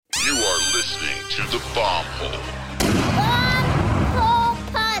listening to The Bomb Hole. Bomb Hole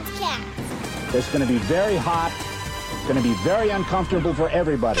Podcast. It's going to be very hot. It's going to be very uncomfortable for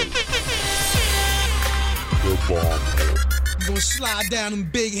everybody. The Bomb Hole. Gonna slide down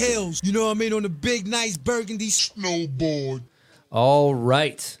them big hills, you know what I mean, on the big, nice burgundy snowboard. All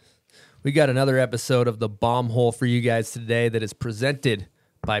right. We got another episode of The Bomb Hole for you guys today that is presented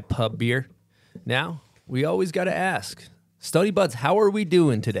by Pub Beer. Now, we always got to ask, Stony Buds, how are we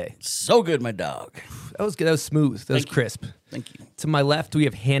doing today? So good, my dog. That was good. That was smooth. That was crisp. Thank you. To my left, we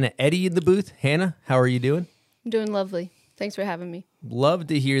have Hannah Eddy in the booth. Hannah, how are you doing? I'm doing lovely. Thanks for having me. Love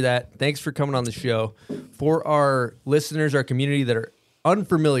to hear that. Thanks for coming on the show. For our listeners, our community that are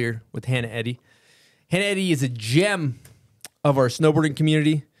unfamiliar with Hannah Eddy, Hannah Eddy is a gem of our snowboarding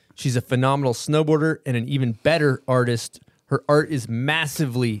community. She's a phenomenal snowboarder and an even better artist. Her art is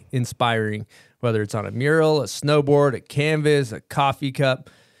massively inspiring, whether it's on a mural, a snowboard, a canvas, a coffee cup.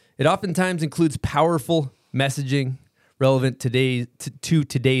 It oftentimes includes powerful messaging relevant to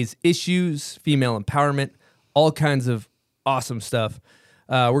today's issues, female empowerment, all kinds of awesome stuff.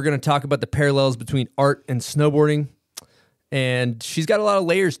 We're going to talk about the parallels between art and snowboarding. And she's got a lot of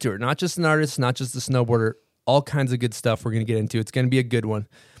layers to her, not just an artist, not just a snowboarder, all kinds of good stuff we're going to get into. It's going to be a good one.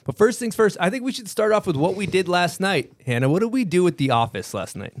 But first things first, I think we should start off with what we did last night. Hannah, what did we do at the office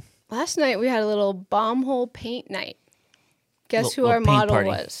last night? Last night we had a little bomb hole paint night. Guess who Little our paint model party.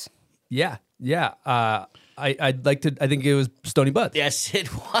 was? Yeah. I'd like to, I think it was Stony Buds. Yes,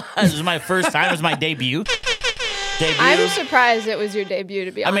 it was. It was my first time. It was my debut. I'm surprised it was your debut,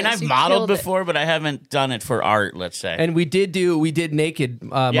 to be I honest. mean, I've You modeled killed it. before, but I haven't done it for art, let's say. And we did naked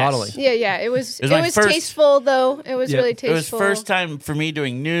modeling. Yeah. It was my first- tasteful, though. It was really it tasteful. was first time for me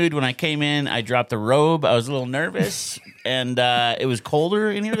doing nude. When I came in, I dropped the robe. I was a little nervous, and it was colder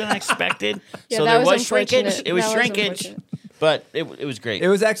in here than I expected. Yeah, so that there was was shrinkage. unfortunate. It was That was shrinkage, unfortunate. but it was great. It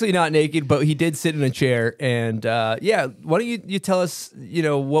was actually not naked, but he did sit in a chair. And why don't you tell us,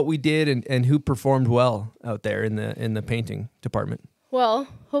 what we did and who performed well out there in the painting department? Well,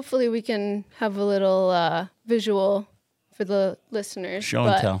 hopefully we can have a little visual for the listeners. Show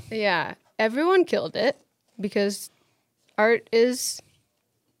and tell. Yeah, everyone killed it because art is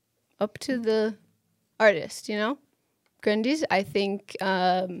up to the artist, Grundy's, I think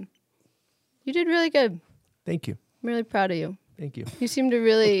you did really good. Thank you. I'm really proud of you. Thank you. You seem to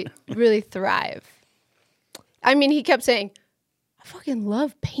really, really thrive. I mean, he kept saying, I fucking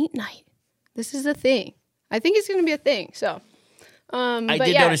love paint night. This is a thing. I think it's going to be a thing. So, I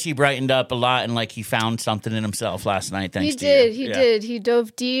did notice he brightened up a lot, and like he found something in himself last night. Thanks to you. He did. He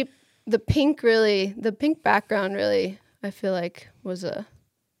dove deep. The pink background really, I feel like was a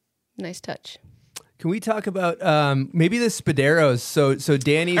nice touch. Can we talk about maybe the Spaderos? So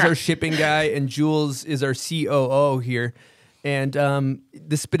Danny's our shipping guy, and Jules is our COO here. And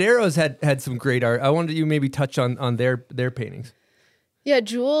the Spaderos had some great art. I wanted you maybe touch on their paintings. Yeah,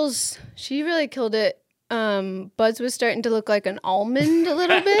 Jules, she really killed it. Buds was starting to look like an almond a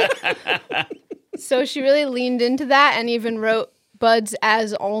little bit. So she really leaned into that and even wrote Buds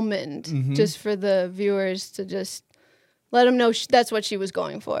as almond, just for the viewers to just let them know that's what she was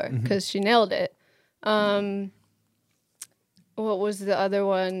going for, because she nailed it. What was the other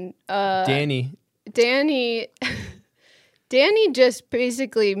one? Danny just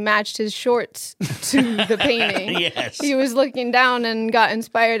basically matched his shorts to the painting. Yes. He was looking down and got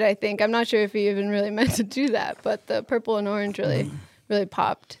inspired, I think. I'm not sure if he even really meant to do that, but the purple and orange really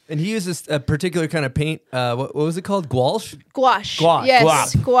popped. And he uses a particular kind of paint. What was it called? Gouache? Gouache. Gouache.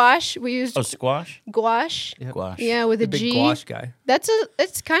 Yes, gouache. We used squash? gouache. Yep. Gouache. Yeah, with The a big G. gouache guy.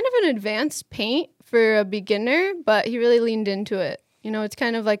 It's kind of an advanced paint for a beginner, but he really leaned into it. It's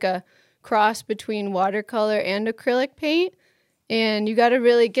kind of like a cross between watercolor and acrylic paint, and you got to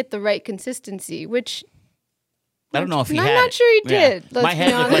really get the right consistency, which I don't know if he I'm had not it. sure he Yeah. did. Let's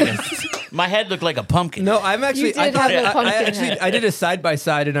be honest. My head looked like a pumpkin. No, I'm actually. You did have a pumpkin head. I did a side by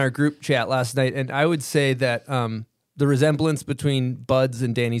side in our group chat last night, and I would say that the resemblance between Bud's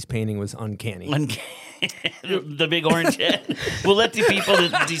and Danny's painting was uncanny. The big orange head. We'll let the people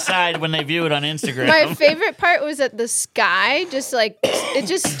decide when they view it on Instagram. My favorite part was that the sky it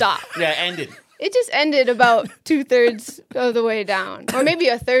just stopped. Yeah, ended. It just ended about 2/3 of the way down, or maybe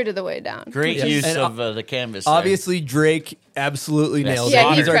a third of the way down. Great Yes. use And of the canvas. there. Obviously, Drake absolutely Yes. nailed Yeah,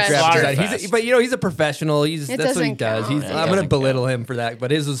 it. he He's our crushed graphic it. designer. He's a professional. That's what he doesn't does. count. I'm going to belittle him for that,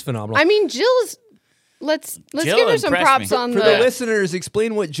 but his was phenomenal. I mean, Jill's. Let's Jill give her some impressed props me. on for the listeners,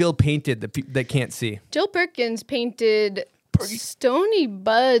 explain what Jill painted that can't see. Jill Perkins painted Stony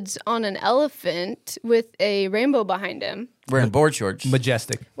Buds on an elephant with a rainbow behind him, Wearing board shorts.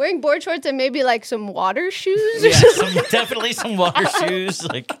 Majestic. wearing board shorts and maybe like some water shoes or Yeah, something. definitely some water shoes.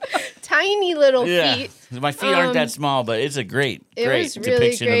 Like, Tiny little yeah, feet. my feet aren't that small, but it's a great It was really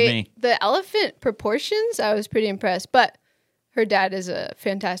depiction great. of me. The elephant proportions, I was pretty impressed. But her dad is a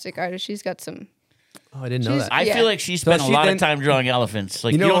fantastic artist. She's got some. Oh, I didn't know She's- that. I Yeah. feel like she spent So a she lot then- of time drawing elephants.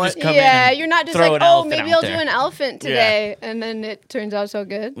 Like, You know don't what? just come in Yeah, and you're not just throw like, an oh, elephant maybe out I'll there. do an elephant today, and then it turns out so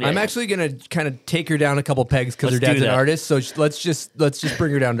good. Yeah. I'm actually gonna kind of take her down a couple pegs because her Let's do dad's an that. artist. So let's just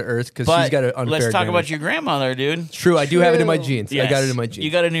bring her down to earth because But she's got an unfair. let's talk advantage. about your grandmother, dude. True, I do have it in my True. jeans. I Yes. got it in my jeans.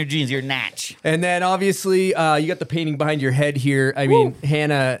 You got it in your jeans. You're natch. And then obviously, you got the painting behind your head here. I mean,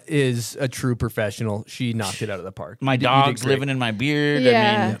 Hannah is a true professional. She knocked it out of the park. My You did dog's great. living in my beard. I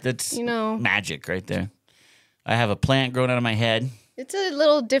Yeah, mean, that's you know. magic right there. I have a plant growing out of my head. It's a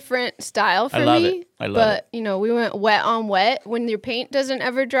little different style for love me. it. I love but, it. you know, we went wet on wet. When your paint doesn't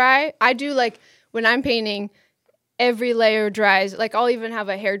ever dry, I do like when I'm painting, every layer dries. Like I'll even have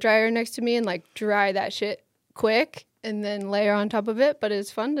a hair dryer next to me and like dry that shit quick and then layer on top of it. But it's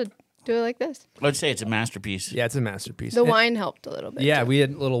fun to do it like this. Let's say it's a masterpiece. Yeah, it's a masterpiece. The And- wine helped a little bit. Yeah, too. we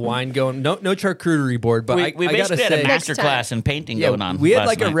had a little wine going. No charcuterie board, but We I gotta basically had say, a master Next time. class in painting yeah, going on. we had last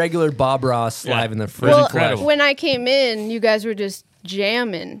like a night. regular Bob Ross Yeah. live in the It was fridge. incredible. When I came in, you guys were just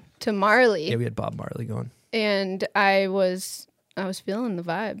jamming to Marley, Yeah, we had Bob Marley going. and I was feeling the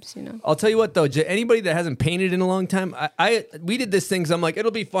vibes, you know. I'll tell you what though, anybody that hasn't painted in a long time, we did this thing. So I'm like, it'll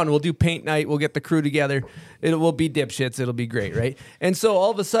be fun. We'll do paint night. We'll get the crew together. We'll be dipshits. It'll be great, right? And so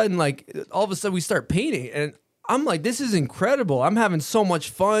all of a sudden we start painting, and I'm like, this is incredible. I'm having so much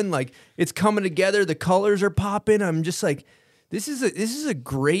fun. Like it's coming together. The colors are popping. I'm just like, this is a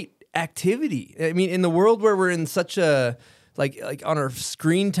great activity. I mean, in the world where we're in such a like on our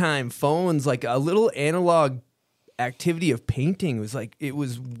screen time phones, like a little analog activity of painting was like, it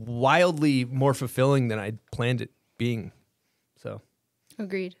was wildly more fulfilling than I planned it being. So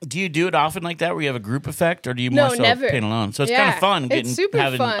Agreed. Do you do it often like that, where you have a group effect, or do you No, more so never. paint alone? So it's kind of fun. It's super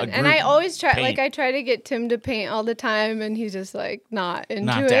having a fun, group and I always try. paint. Like I try to get Tim to paint all the time, and he's just like not into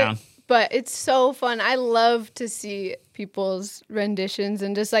Not it. down. But it's so fun. I love to see people's renditions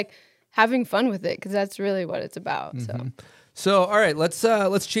and just like having fun with it because that's really what it's about. So, all right, let's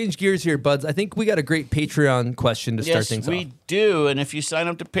change gears here, buds. I think we got a great Patreon question to start Yes, things we off. do. And if you sign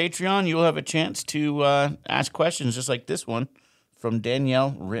up to Patreon, you'll have a chance to ask questions just like this one from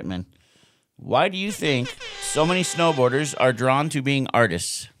Danielle Rittman. Why do you think so many snowboarders are drawn to being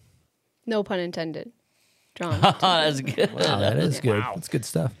artists? No pun intended. Drawn. That's good. Wow, that is good. That's good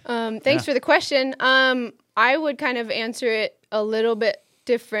stuff. Thanks for the question. I would kind of answer it a little bit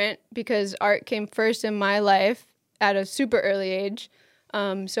different because art came first in my life at a super early age.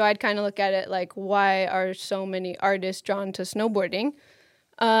 So I'd kind of look at it like, why are so many artists drawn to snowboarding?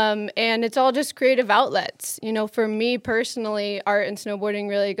 And it's all just creative outlets. You know, for me personally, art and snowboarding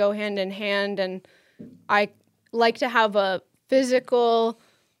really go hand in hand. And I like to have a physical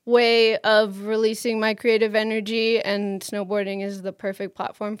way of releasing my creative energy, and snowboarding is the perfect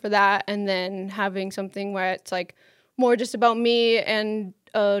platform for that. And then having something where it's like more just about me and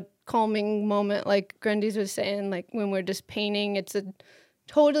a calming moment, like Grundy's was saying, like when we're just painting, it's a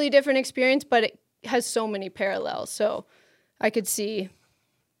totally different experience, but it has so many parallels. So I could see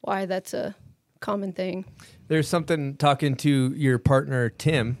why that's a common thing. There's something talking to your partner,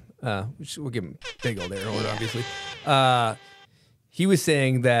 Tim, which we'll give him big old air horn, obviously. He was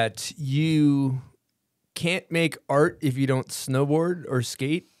saying that you can't make art if you don't snowboard or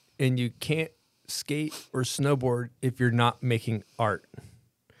skate, and you can't skate or snowboard if you're not making art.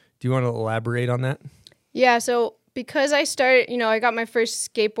 Do you want to elaborate on that? Yeah, so because I started, you know, I got my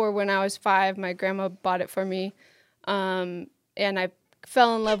first skateboard when I was 5. My grandma bought it for me, and I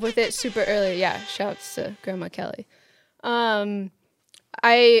fell in love with it super early. Yeah, shouts to Grandma Kelly.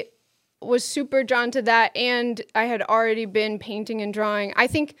 I was super drawn to that, and I had already been painting and drawing. I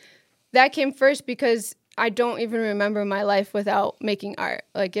think that came first because I don't even remember my life without making art.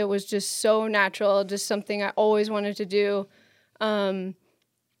 Like, it was just so natural, just something I always wanted to do.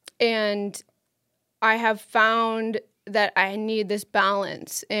 And I have found that I need this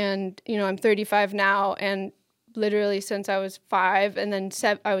balance. And, you know, I'm 35 now, and literally since I was 5, and then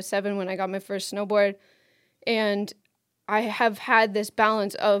I was 7 when I got my first snowboard. And I have had this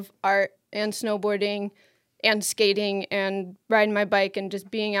balance of art and snowboarding and skating and riding my bike and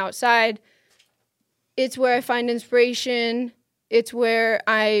just being outside. It's where I find inspiration. It's where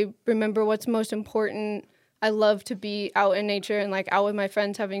I remember what's most important. I love to be out in nature and like out with my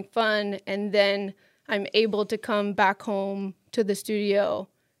friends having fun. And then I'm able to come back home to the studio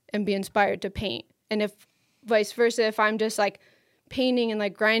and be inspired to paint. And if vice versa, if I'm just like painting and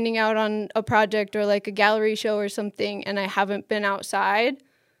like grinding out on a project or like a gallery show or something and I haven't been outside,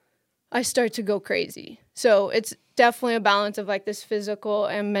 I start to go crazy. So it's definitely a balance of like this physical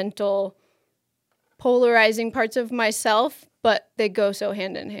and mental polarizing parts of myself, but they go so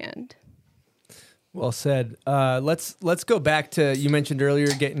hand in hand. Well said. Let's go back to, you mentioned earlier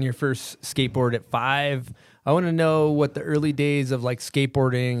getting your first skateboard at 5. I want to know what the early days of like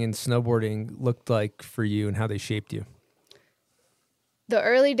skateboarding and snowboarding looked like for you and how they shaped you. The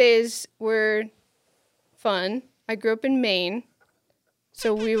early days were fun. I grew up in Maine,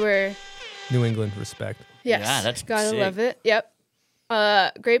 so we were... New England respect. Yes, Yeah, that's gotta sick. love it. Yep.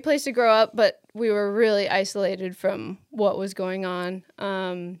 Great place to grow up, but we were really isolated from what was going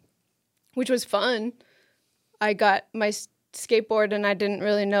on, which was fun. I got my skateboard and I didn't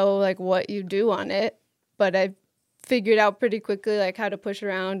really know like what you do on it, but I figured out pretty quickly like how to push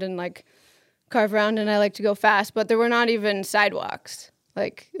around and like carve around, and I like to go fast, but there were not even sidewalks.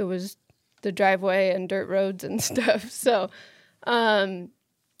 Like it was the driveway and dirt roads and stuff. So, and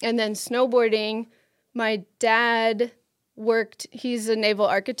then snowboarding, my dad he's a naval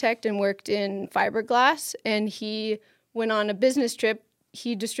architect and worked in fiberglass, and he went on a business trip.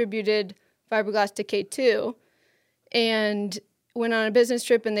 He distributed fiberglass to K2 and went on a business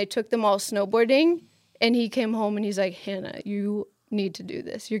trip, and they took them all snowboarding, and he came home and he's like, Hannah, you need to do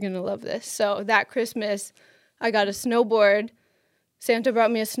this. You're going to love this. So that Christmas, I got a snowboard. Santa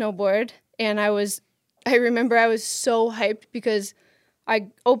brought me a snowboard, and I remember I was so hyped because I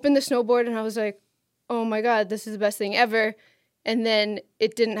opened the snowboard and I was like, oh my God, this is the best thing ever. And then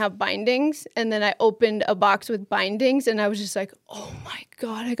it didn't have bindings. And then I opened a box with bindings and I was just like, oh my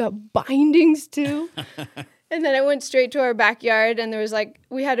God, I got bindings too. And then I went straight to our backyard, and there was like,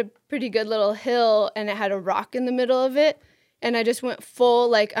 we had a pretty good little hill and it had a rock in the middle of it. And I just went full,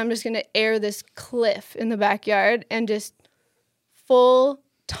 like, I'm just going to air this cliff in the backyard, and just full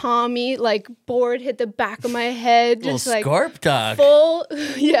Tommy, like, board hit the back of my head. Just Little like scarp dog. full,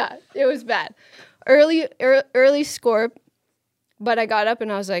 yeah, it was bad. Early scorp, but I got up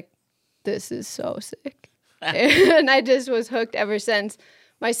and I was like, this is so sick. And I just was hooked ever since.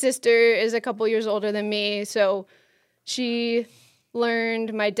 My sister is a couple years older than me, so she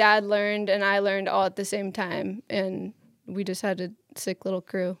learned, my dad learned, and I learned all at the same time, and we just had a sick little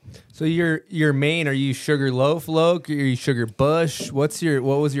crew. So your main, are you Sugar Loaf Are you Sugar Bush? What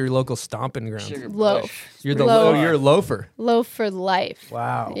was your local stomping ground? Sugar Loaf. Bush. You're the Loaf. you're a loafer. Loaf for life.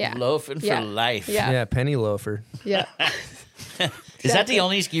 Wow. Yeah. Loafing Yeah. for life. Yeah. Yeah, penny loafer. Yeah. Is that the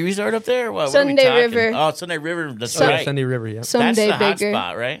only ski resort up there? What are we Sunday talking? River. Oh, Sunday River. That's Oh, right. Sunday River, yeah. That's Someday the hot bigger.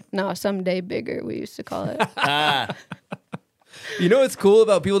 spot, right? No, someday bigger, we used to call it. You know what's cool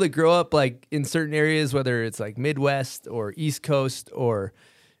about people that grow up like in certain areas, whether it's like Midwest or East Coast or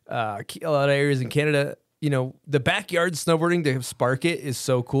a lot of areas in Canada, you know, the backyard snowboarding to spark it is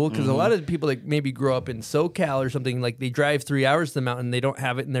so cool because a lot of people that maybe grow up in SoCal or something, like they drive 3 hours to the mountain, they don't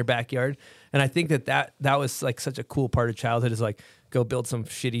have it in their backyard. And I think that was like such a cool part of childhood, is like go build some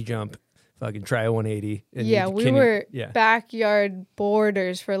shitty jump, fucking try a 180. And Yeah, you we can't were yeah. backyard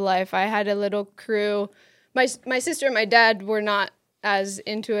boarders for life. I had a little crew. My sister and my dad were not as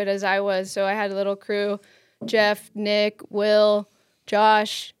into it as I was, so I had a little crew. Jeff, Nick, Will,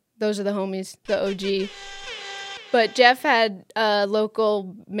 Josh, those are the homies, the OG. But Jeff had a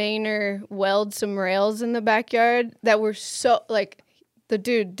local Mainer weld some rails in the backyard that were so, like, the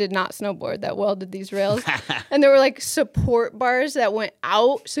dude did not snowboard that welded these rails. And there were, like, support bars that went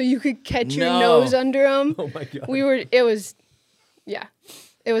out so you could catch your nose under them. Oh my God.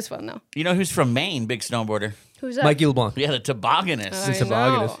 It was fun, though. You know who's from Maine? Big snowboarder. Who's that? Mikey LeBlanc. Yeah, the tobogganist. I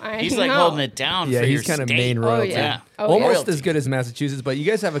tobogganist. know, I He's like know. holding it down. Yeah, for he's your kind of state. Maine Oh, royalty. yeah. Oh, Almost Royalty. as good as Massachusetts, but you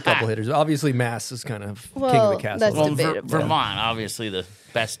guys have a couple hitters. Obviously, Mass is kind of king of Well, the castle. that's Well, debatable. Vermont, obviously the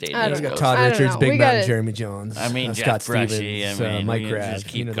best state. I in don't the know. got coast. Todd I don't Richards, know. Big We Mountain, gotta- Jeremy Jones. I mean, Scott Jeff Brushy. Stevens, I mean, Mike we can Rath. just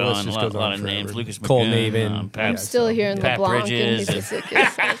keep the going. list A just lot, goes lot on of forever. names. Lucas Cole McGoon, Navin. Pat- I'm still hearing Pat LeBlanc, Bridges. and he's the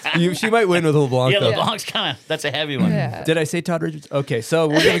sickest. She might win with LeBlanc, Yeah, though. LeBlanc's kind of, that's a heavy one. Yeah. Did I say Todd Richards? Okay, so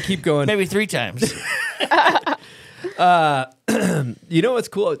we're going to keep going. Maybe 3 times. You know what's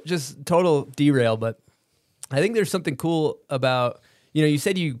cool? Just total derail, but I think there's something cool about, you know, you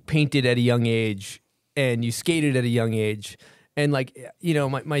said you painted at a young age and you skated at a young age. And like, you know,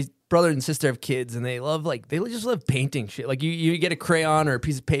 my brother and sister have kids and they just love painting shit. Like you get a crayon or a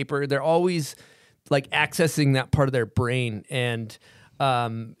piece of paper, they're always like accessing that part of their brain. And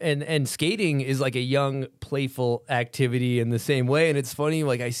skating is like a young, playful activity in the same way. And it's funny,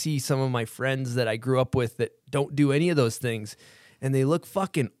 like I see some of my friends that I grew up with that don't do any of those things and they look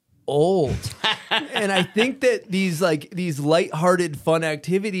fucking old. And I think that these lighthearted, fun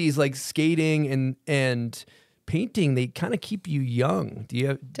activities like skating and painting, they kind of keep you young. Do you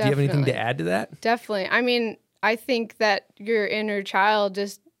have anything to add to that? Definitely. I mean, I think that your inner child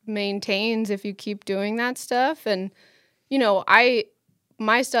just maintains if you keep doing that stuff. And, you know,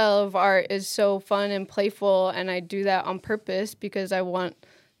 my style of art is so fun and playful, and I do that on purpose because I want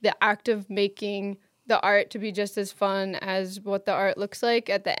the act of making the art to be just as fun as what the art looks like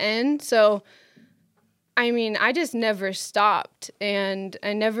at the end. So, I mean, I just never stopped, and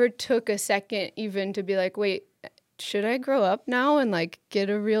I never took a second even to be like, wait, should I grow up now and like get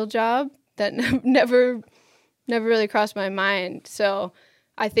a real job? That never really crossed my mind. So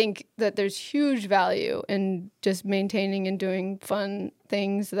I think that there's huge value in just maintaining and doing fun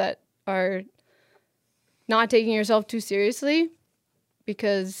things that are not taking yourself too seriously,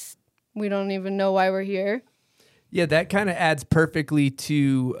 because we don't even know why we're here. Yeah, that kind of adds perfectly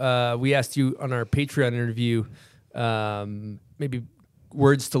to, we asked you on our Patreon interview, maybe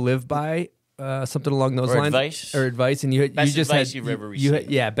words to live by, something along those lines. Advice. And you Best just advice had, you've ever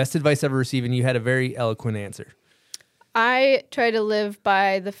received. best advice ever received, and you had a very eloquent answer. I try to live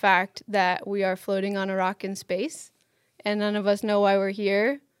by the fact that we are floating on a rock in space, and none of us know why we're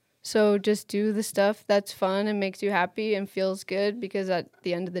here. So just do the stuff that's fun and makes you happy and feels good, because at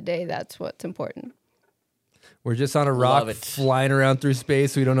the end of the day, that's what's important. We're just on a rock flying around through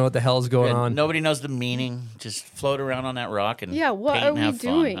space. We don't know what the hell's going on. Nobody knows the meaning. Just float around on that rock and what paint are and we have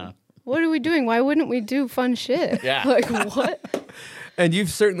doing? Fun, huh? What are we doing? Why wouldn't we do fun shit? Yeah. Like, what? And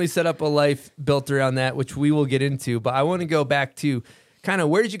you've certainly set up a life built around that, which we will get into. But I want to go back to kind of,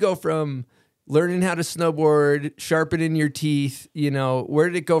 where did you go from learning how to snowboard, sharpening your teeth? You know, where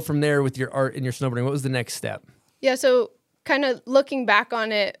did it go from there with your art and your snowboarding? What was the next step? Yeah, so kind of looking back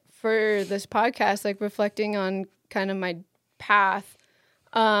on it for this podcast, like reflecting on kind of my path.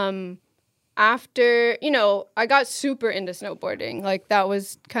 After, you know, I got super into snowboarding. Like, that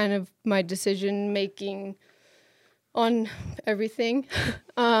was kind of my decision making on everything.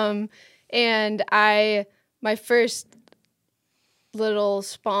 And my first little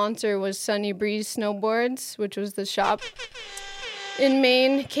sponsor was Sunny Breeze Snowboards, which was the shop in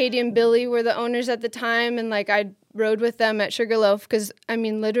Maine. Katie and Billy were the owners at the time, and like I rode with them at Sugarloaf because, I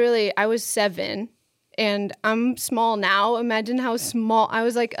mean, literally I was 7 and I'm small now. Imagine how small. I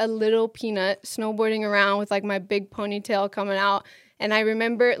was like a little peanut snowboarding around with like my big ponytail coming out. And I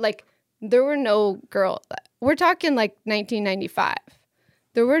remember like there were no girls. We're talking like 1995.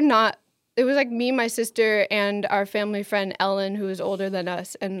 There were not. It was like me, my sister, and our family friend Ellen, who was older than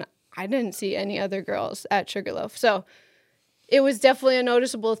us, and I didn't see any other girls at Sugarloaf. So it was definitely a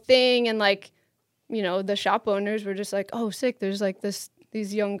noticeable thing, and like, you know, the shop owners were just like, "Oh, sick! There's like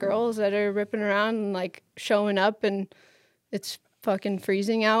these young girls that are ripping around and like showing up, and it's fucking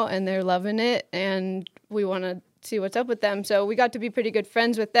freezing out, and they're loving it, and we want to see what's up with them." So we got to be pretty good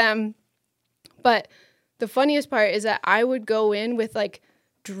friends with them. But the funniest part is that I would go in with like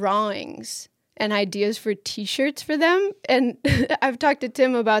drawings and ideas for t-shirts for them. And I've talked to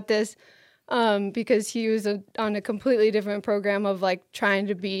Tim about this because he was on a completely different program of like trying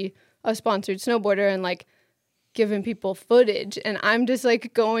to be a sponsored snowboarder and like giving people footage. And I'm just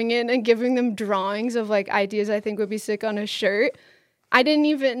like going in and giving them drawings of like ideas I think would be sick on a shirt. I didn't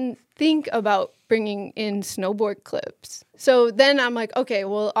even think about bringing in snowboard clips. So then I'm like, okay,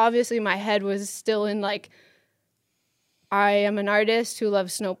 well, obviously my head was still in like, I am an artist who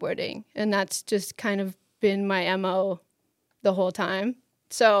loves snowboarding. And that's just kind of been my MO the whole time.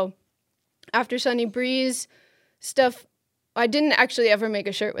 So after Sunny Breeze stuff, I didn't actually ever make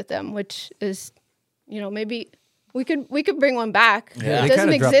a shirt with them, which is, you know, maybe we could bring one back. Yeah. It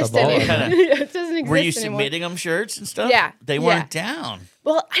doesn't exist anymore. It doesn't exist Were you anymore. submitting them shirts and stuff? Yeah. They weren't down.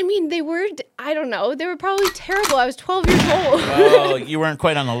 Well, I mean, they were, I don't know. They were probably terrible. I was 12 years old. Oh, you weren't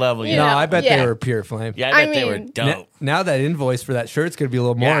quite on the level yet. No, I bet they were pure flame. Yeah, I bet I they were mean- dope. Now that invoice for that shirt's going to be a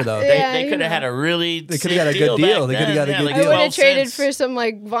little more, though. Yeah, They you could have know. had a really They could have got a good back deal. They could have got a then. good Like deal. I would 12 have traded cents. for some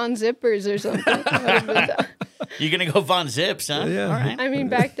like Von Zippers or something. You're going to go Von Zips, huh? Yeah. All right. I mean,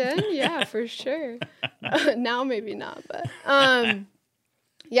 back then, yeah, for sure. Now maybe not, but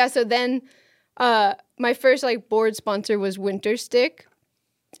yeah. So then, my first like board sponsor was Winter Stick,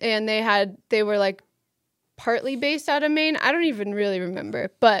 and they were like partly based out of Maine. I don't even really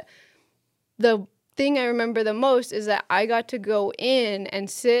remember, but the thing I remember the most is that I got to go in and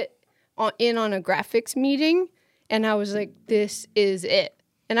sit in on a graphics meeting, and I was like, this is it.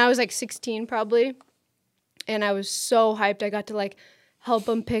 And I was like 16 probably. And I was so hyped. I got to like help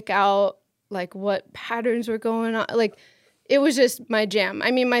them pick out like what patterns were going on. Like it was just my jam.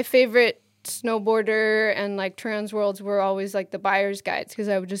 I mean, my favorite Snowboarder and like Trans Worlds were always like the buyer's guides because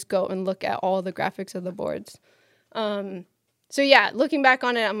I would just go and look at all the graphics of the boards. So yeah, looking back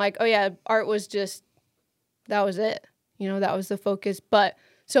on it, I'm like, oh yeah, art was just, that was it. You know, that was the focus. But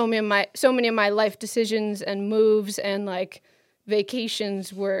so many of my life decisions and moves and like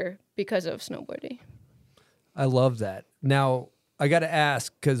vacations were because of snowboarding. I love that. Now, I got to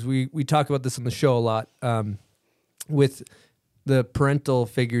ask, because we talk about this on the show a lot, with the parental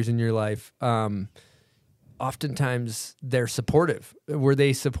figures in your life, oftentimes they're supportive. Were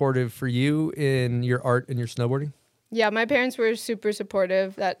they supportive for you in your art and your snowboarding? Yeah, my parents were super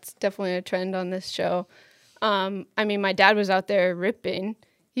supportive. That's definitely a trend on this show. I mean, my dad was out there ripping.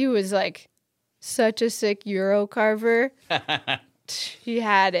 He was like such a sick Euro carver. He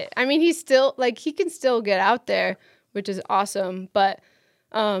had it. I mean, he's still like, he can still get out there, which is awesome. But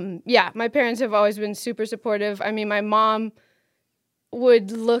yeah, my parents have always been super supportive. I mean, my mom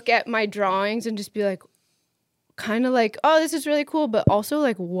would look at my drawings and just be like, kind of like, oh, this is really cool, but also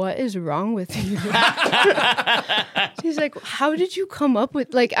like, what is wrong with you? She's like, how did you come up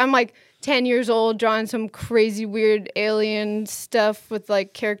with, like, I'm like 10 years old drawing some crazy weird alien stuff with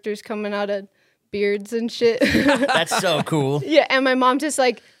like characters coming out of beards and shit. That's so cool. Yeah, and my mom just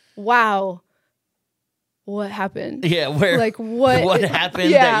like, wow, what happened? Yeah, where like what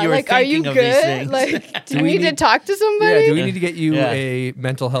happened that you were like, thinking are you of good? these things? Like, do we need to talk to somebody? Yeah, do we need to get you a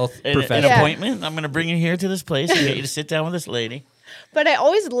mental health An professional? appointment? I'm going to bring you here to this place and get you to sit down with this lady. But I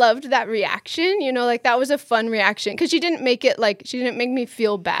always loved that reaction, you know, like that was a fun reaction because she didn't make me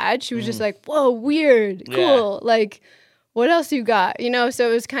feel bad. She was just like, whoa, weird, cool. Yeah. Like, what else you got? You know, so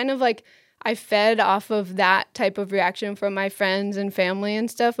it was kind of like I fed off of that type of reaction from my friends and family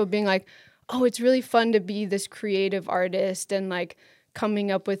and stuff of being like, oh, it's really fun to be this creative artist and like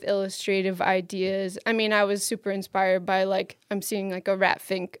coming up with illustrative ideas. I mean, I was super inspired by like, I'm seeing like a Rat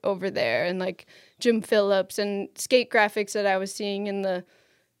Fink over there and like Jim Phillips and skate graphics that I was seeing in the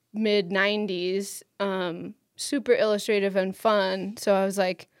mid 90s. Super illustrative and fun. So I was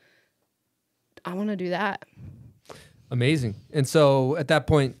like, I want to do that. Amazing. And so at that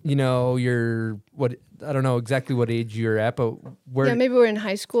point, you know, I don't know exactly what age you're at, but where? Yeah, maybe we're in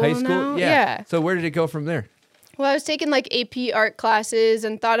high school High school? now. Yeah. So where did it go from there? Well, I was taking like AP art classes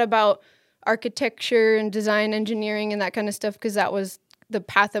and thought about architecture and design engineering and that kind of stuff because that was the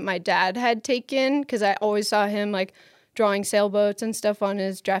path that my dad had taken because I always saw him like drawing sailboats and stuff on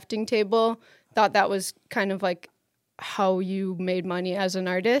his drafting table. Thought that was kind of like how you made money as an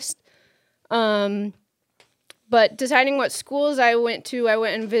artist. But deciding what schools I went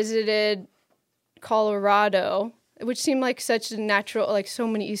and visited Colorado, which seemed like such a natural, like so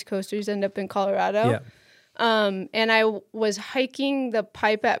many East Coasters end up in Colorado. Yeah. And I was hiking the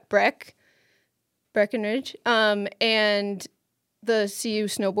pipe at Breckenridge, and the CU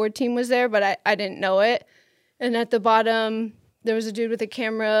snowboard team was there, but I didn't know it. And at the bottom, there was a dude with a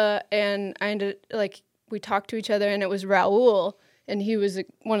camera, and we talked to each other, and it was Raul, and he was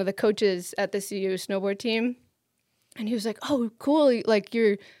one of the coaches at the CU snowboard team. And he was like, oh, cool, like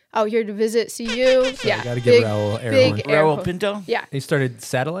you're out here to visit CU. So yeah, I got to give Raul air horn. Raul Pinto? Yeah. He started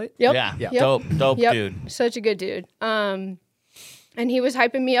Satellite? Yep. Yeah. Yep. Dope Yep. dude. Such a good dude. And he was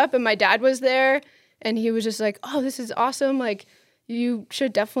hyping me up, and my dad was there, and he was just like, oh, this is awesome. Like, you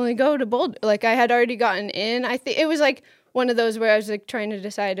should definitely go to Boulder. Like, I had already gotten in. I think it was like one of those where I was like trying to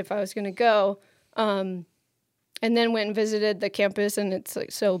decide if I was going to go. And then went and visited the campus, and it's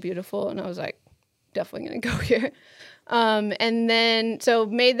like so beautiful. And I was like, definitely going to go here. And then, so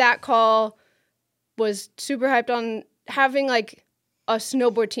made that call, was super hyped on having like a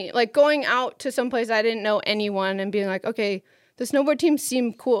snowboard team, like going out to someplace I didn't know anyone and being like, okay, the snowboard team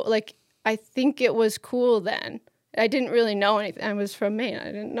seemed cool. Like, I think it was cool then. I didn't really know anything. I was from Maine. I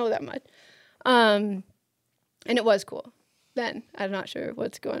didn't know that much. And it was cool then. I'm not sure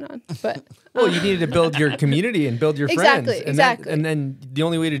what's going on, but Well, you needed to build your community and build your Exactly, friends. exactly. And then the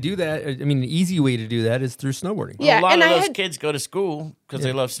only way to do that, I mean, an easy way to do that is through snowboarding. Yeah, A lot and of I those had- kids go to school because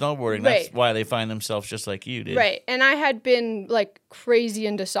they love snowboarding. That's Right. why they find themselves just like you did. right. And I had been like crazy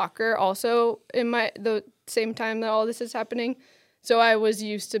into soccer also in the same time that all this is happening. So I was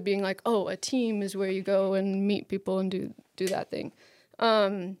used to being like, oh, a team is where you go and meet people and do that thing.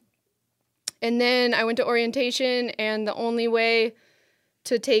 And then I went to orientation, and the only way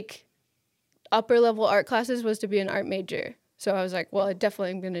to take upper level art classes was to be an art major. So I was like, well, I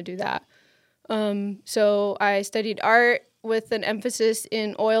definitely am going to do that. So I studied art with an emphasis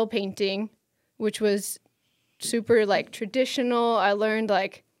in oil painting, which was super like traditional. I learned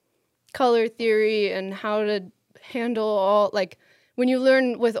like color theory and how to handle all, like when you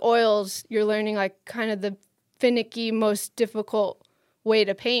learn with oils, you're learning like kind of the finicky, most difficult way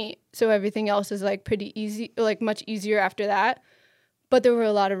to paint. So everything else is like pretty easy, like much easier after that. But there were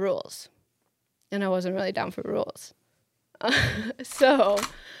a lot of rules and I wasn't really down for rules. So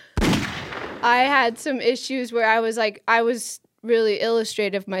I had some issues where I was really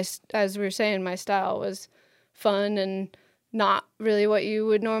illustrative. As we were saying, my style was fun and not really what you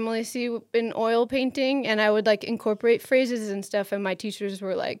would normally see in oil painting. And I would like incorporate phrases and stuff. And my teachers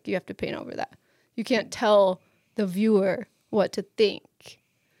were like, you have to paint over that. You can't tell the viewer what to think.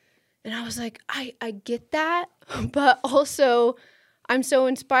 And I was like, I get that. But also I'm so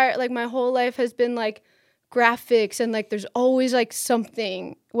inspired. Like my whole life has been like graphics and like there's always like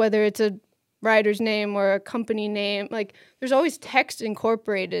something, whether it's a writer's name or a company name, like there's always text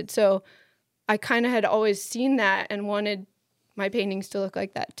incorporated. So I kind of had always seen that and wanted my paintings to look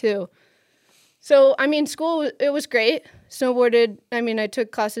like that too. So, I mean, school, it was great. Snowboarded. I mean, I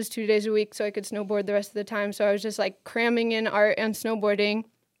took classes 2 days a week so I could snowboard the rest of the time. So I was just like cramming in art and snowboarding.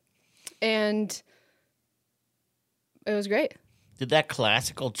 And it was great. Did that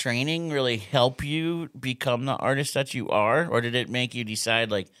classical training really help you become the artist that you are? Or did it make you decide,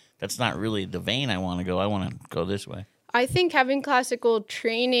 like, that's not really the vein I want to go. I want to go this way? I think having classical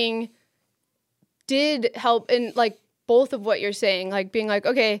training did help in, like, both of what you're saying. Like, being like,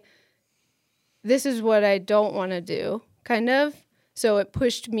 okay, this is what I don't want to do, kind of. So it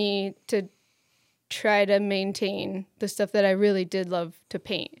pushed me to try to maintain the stuff that I really did love to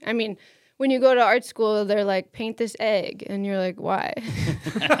paint. I mean, when you go to art school, they're like, paint this egg. And you're like, why?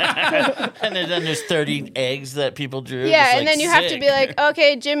 And then there's 30 eggs that people drew. Yeah, just, and like, then you have to sick. be like,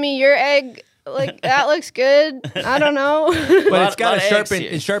 okay, Jimmy, your egg, like, that looks good. I don't know. But it's got to lot of sharpen. eggs,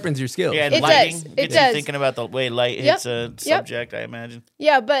 yeah. It sharpens your skills. Yeah, and It lighting does. It gets does. you thinking about the way light hits a subject, I imagine.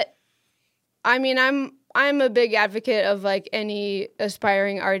 Yeah, but I mean, I'm a big advocate of like any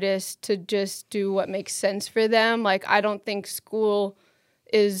aspiring artist to just do what makes sense for them. Like, I don't think school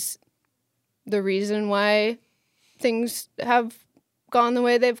is the reason why things have gone the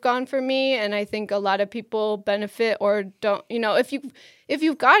way they've gone for me, and I think a lot of people benefit or don't. You know, if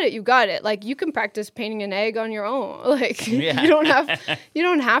you've got it, you got it. Like, you can practice painting an egg on your own. Like, Yeah. you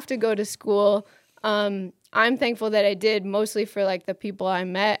don't have to go to school. I'm thankful that I did, mostly for like the people I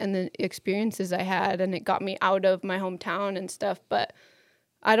met and the experiences I had, and it got me out of my hometown and stuff. But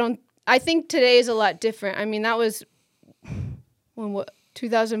I think today is a lot different. I mean, that was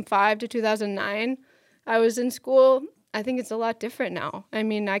 2005 to 2009. I was in school. I think it's a lot different now. I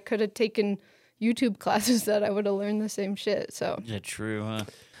mean, I could have taken YouTube classes that I would have learned the same shit. So Yeah, true, huh?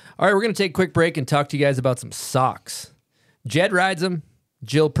 All right, we're going to take a quick break and talk to you guys about some socks. Jed rides them.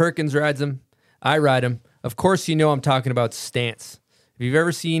 Jill Perkins rides them. I ride them. Of course, you know I'm talking about Stance. If you've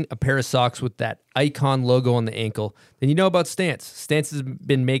ever seen a pair of socks with that icon logo on the ankle, then you know about Stance. Stance has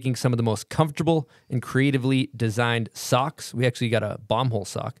been making some of the most comfortable and creatively designed socks. We actually got a bomb hole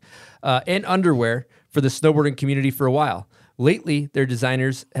sock and underwear for the snowboarding community for a while. Lately, their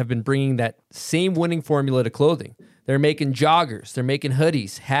designers have been bringing that same winning formula to clothing. They're making joggers, they're making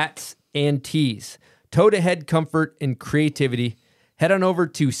hoodies, hats, and tees. Toe-to-head comfort and creativity. Head on over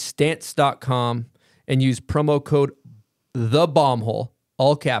to stance.com and use promo code THEBOMBHOLE,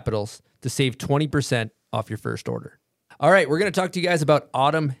 all capitals, to save 20% off your first order. All right, we're going to talk to you guys about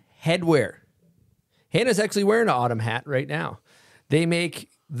Autumn Headwear. Hannah's actually wearing an Autumn hat right now. They make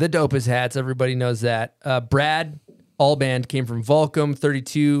the dopest hats. Everybody knows that. Brad Allband came from Volcom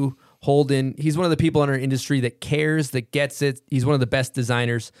 32 Holden. He's one of the people in our industry that cares, that gets it. He's one of the best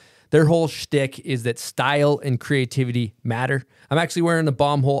designers. Their whole shtick is that style and creativity matter. I'm actually wearing the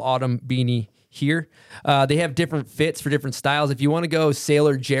Bomb Hole Autumn beanie here. They have different fits for different styles. If you want to go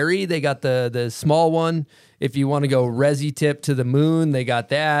Sailor Jerry, they got the small one. If you want to go Resi Tip to the moon, they got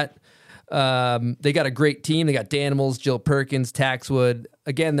that. They got a great team. They got Danimals, Jill Perkins, Taxwood.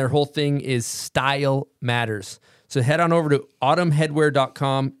 Again, their whole thing is style matters. So head on over to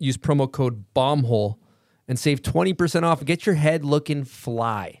autumnheadwear.com, use promo code BOMBHOLE, and save 20% off and get your head looking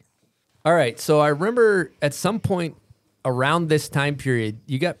fly. All right, so I remember at some point around this time period,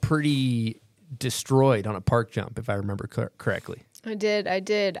 you got pretty destroyed on a park jump, if I remember correctly. I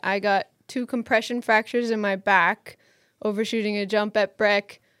did. I got 2 compression fractures in my back overshooting a jump at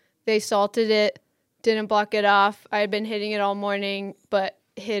Breck. They salted it, didn't block it off. I had been hitting it all morning, but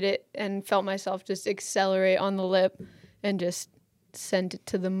hit it and felt myself just accelerate on the lip and just sent it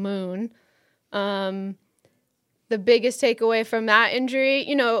to the moon. The biggest takeaway from that injury,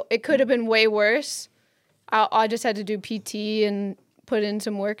 you know, it could have been way worse. I just had to do PT and put in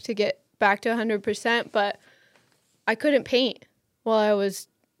some work to get back to 100%, but I couldn't paint while I was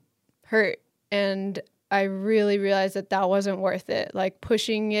hurt. And I really realized that wasn't worth it. Like,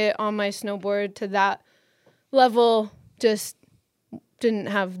 pushing it on my snowboard to that level just didn't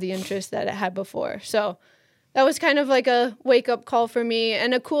have the interest that it had before. So that was kind of like a wake up call for me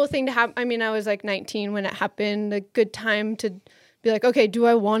and a cool thing to have. I mean, I was like 19 when it happened, a good time to be like, okay, do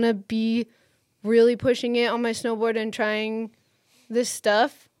I want to be really pushing it on my snowboard and trying this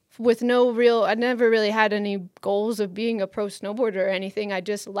stuff with I never really had any goals of being a pro snowboarder or anything. I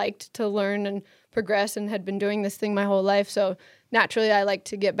just liked to learn and progress and had been doing this thing my whole life. So naturally I like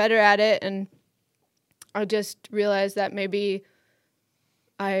to get better at it. And I just realized that maybe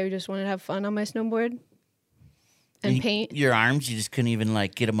I just wanted to have fun on my snowboard and paint. Your arms, you just couldn't even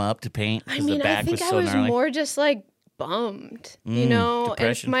like get them up to paint. I mean, the back I think was so I was gnarly. more just like bummed, you know,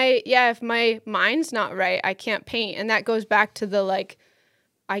 depression. and if my mind's not right, I can't paint. And that goes back to the, like,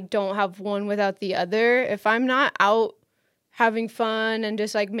 I don't have one without the other. If I'm not out having fun and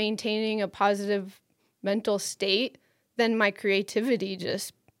just like maintaining a positive mental state, then my creativity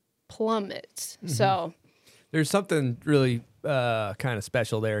just plummets. Mm-hmm. So There's something really kind of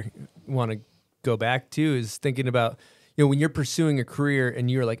special there. Want to go back to is thinking about, you know, when you're pursuing a career and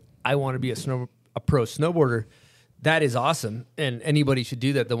you're like, I want to be a pro snowboarder. That is awesome, and anybody should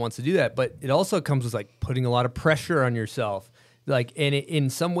do that that wants to do that. But it also comes with like putting a lot of pressure on yourself. Like, and in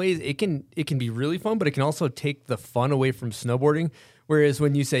some ways, it can be really fun, but it can also take the fun away from snowboarding. Whereas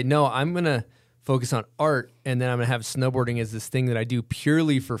when you say, no, I'm gonna focus on art, and then I'm gonna have snowboarding as this thing that I do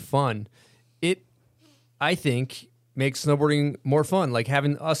purely for fun, I think makes snowboarding more fun. Like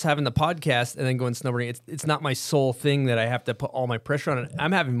having the podcast and then going snowboarding. It's not my sole thing that I have to put all my pressure on it.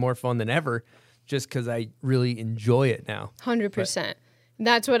 I'm having more fun than ever, just because I really enjoy it now. 100%.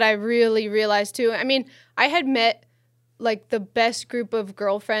 That's what I really realized too. I mean, I had met like the best group of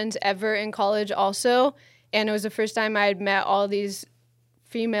girlfriends ever in college also. And it was the first time I had met all these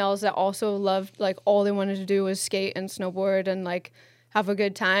females that also loved, like, all they wanted to do was skate and snowboard and like have a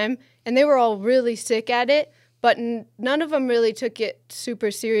good time. And they were all really sick at it, but none of them really took it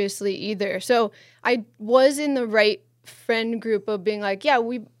super seriously either. So I was in the right friend group of being like, yeah,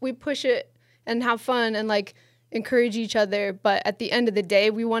 we push it and have fun and like encourage each other. But at the end of the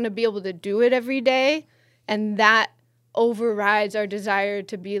day, we want to be able to do it every day. And that overrides our desire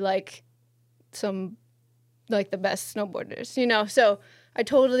to be like the best snowboarders, you know? So I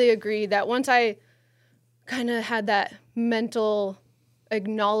totally agree that once I kind of had that mental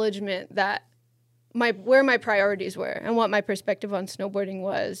acknowledgement that where my priorities were and what my perspective on snowboarding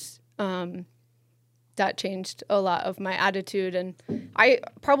was, that changed a lot of my attitude. And I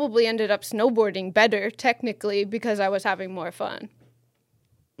probably ended up snowboarding better technically because I was having more fun.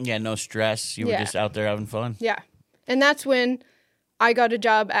 Yeah, no stress. You were just out there having fun. Yeah. And that's when I got a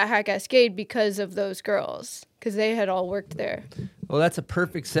job at High Cascade because of those girls, because they had all worked there. Well, that's a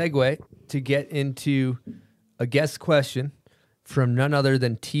perfect segue to get into a guest question from none other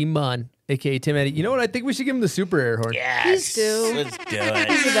than T Mun, a.k.a. Tim Eddy. You know what? I think we should give him the super air horn. Yes. Please do. Let's do it.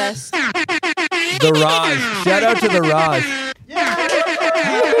 He's the best. The Raj. Shout out to the Raj.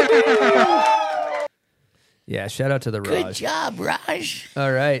 Yeah, shout out to the Raj. Good job, Raj.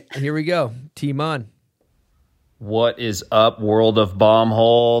 All right, here we go. T Mun. What is up, world of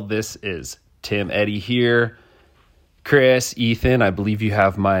Bombhole? This is Tim Eddy here. Chris, Ethan, I believe you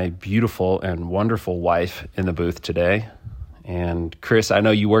have my beautiful and wonderful wife in the booth today. And Chris, I know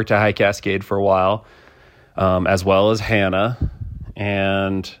you worked at High Cascade for a while, as well as Hannah.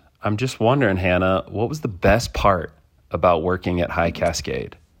 And I'm just wondering, Hannah, what was the best part about working at High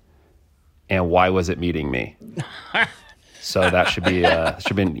Cascade? And why was it meeting me? So that should be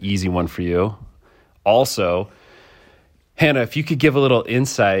an easy one for you. Also, Hannah, if you could give a little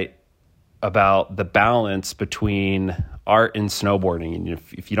insight about the balance between art and snowboarding. And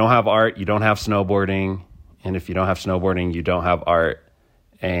if you don't have art, you don't have snowboarding. And if you don't have snowboarding, you don't have art.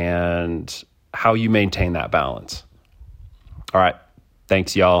 And how you maintain that balance. All right.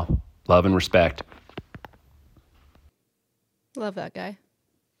 Thanks, y'all. Love and respect. Love that guy.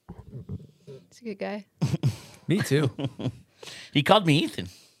 He's a good guy. Me too. He called me Ethan.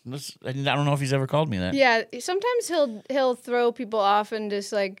 I don't know if he's ever called me that. Yeah, sometimes he'll throw people off and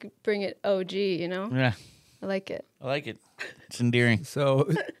just like bring it OG, you know? Yeah. I like it. I like it. It's endearing. So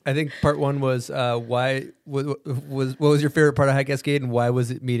I think part one was what was your favorite part of High Cascade and why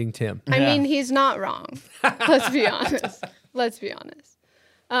was it meeting Tim? I mean, he's not wrong. Let's be honest.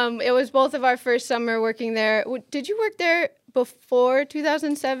 It was both of our first summer working there. Did you work there before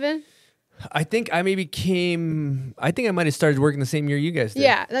 2007? I think I might have started working the same year you guys did.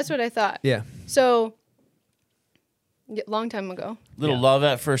 Yeah, that's what I thought. Yeah. So, long time ago. Little love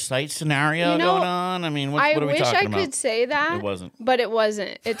at first sight scenario going on. I mean, what are we talking about? I wish I could say that. It wasn't. But it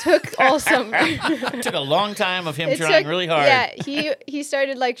wasn't. It took all summer. It took a long time of him trying really hard. Yeah, he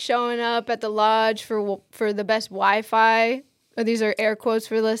started like showing up at the lodge for the best Wi-Fi These are air quotes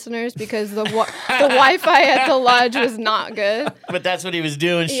for listeners because the Wi-Fi at the lodge was not good. But that's what he was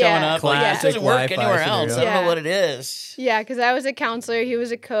doing, showing Yeah. up. Like, this Classic doesn't work Wi-Fi anywhere scenario. else. I don't Yeah. know what it is. Yeah, because I was a counselor, he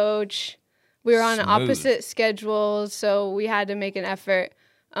was a coach. We were on Smooth. opposite schedules, so we had to make an effort.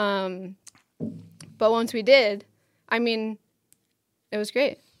 But once we did, I mean, it was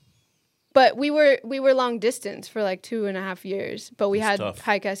great. But we were long distance for like 2.5 years. But we That's had tough.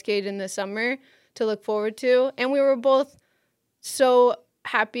 High Cascade in the summer to look forward to, and we were both so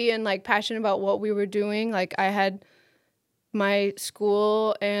happy and like passionate about what we were doing. Like I had my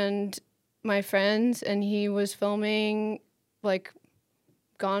school and my friends, and he was filming like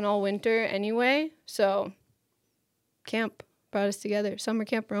gone all winter anyway. So camp brought us together. Summer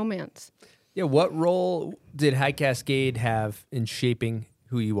camp romance. Yeah, what role did High Cascade have in shaping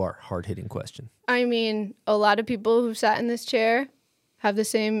who you are? Hard-hitting question. I mean, a lot of people who sat in this chair have the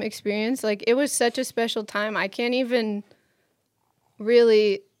same experience. Like, it was such a special time. I can't even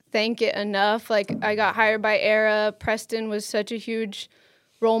really thank it enough. Like, I got hired by Era. Preston was such a huge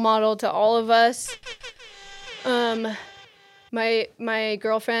role model to all of us. My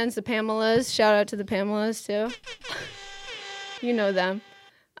girlfriends, the Pamelas, shout out to the Pamelas too. You know them.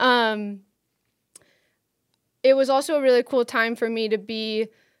 It was also a really cool time for me to be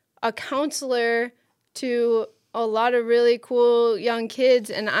a counselor to a lot of really cool young kids,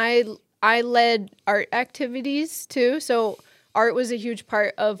 and I led art activities too. So art was a huge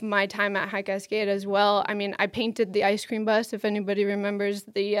part of my time at High Cascade as well. I mean, I painted the ice cream bus, if anybody remembers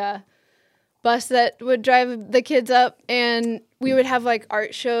the bus that would drive the kids up, and we would have like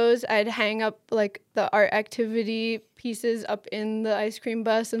art shows. I'd hang up like the art activity pieces up in the ice cream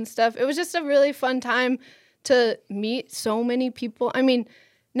bus and stuff. It was just a really fun time to meet so many people. I mean,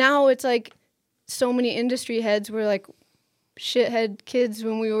 now it's like so many industry heads were like shithead kids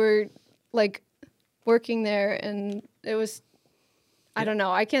when we were like working there, and it was, I don't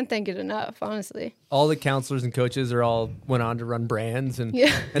know, I can't thank it enough, honestly. All the counselors and coaches are all went on to run brands, and Yeah.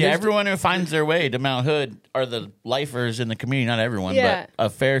 and Yeah, there's- everyone who finds their way to Mount Hood are the lifers in the community. Not everyone, Yeah. but a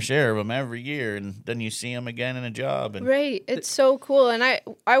fair share of them every year. And then you see them again in a job. And Right. It's so cool. And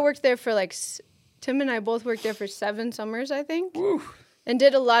I worked there for like, Tim and I both worked there for 7 summers, I think. And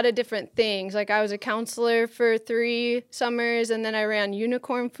did a lot of different things. Like I was a counselor for 3 summers, and then I ran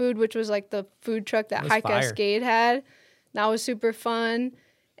Unicorn Food, which was like the food truck that was High fire. Cascade had. That was super fun.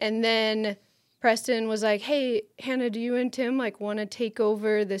 And then Preston was like, hey, Hannah, do you and Tim like want to take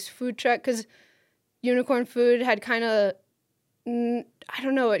over this food truck? Because Unicorn Food had kind of, I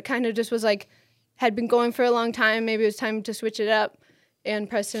don't know, it kind of just was like, had been going for a long time. Maybe it was time to switch it up. And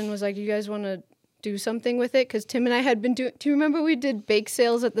Preston was like, you guys want to do something with it? Because Tim and I had been doing, do you remember we did bake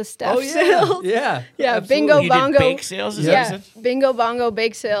sales at the staff sale? yeah, Yeah, absolutely. bingo you bongo. did bake sales? Is that Yeah, what you said? bingo bongo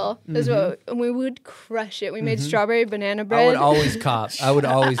bake sale is what, and we would crush it. We made strawberry banana bread. I would always cop. Dude,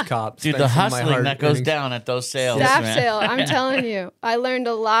 Spend the some of my hustling hard that goes earnings. down at those sales. staff man. sale. I'm telling you, I learned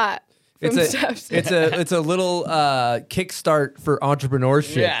a lot from staff sale. It's a little kickstart for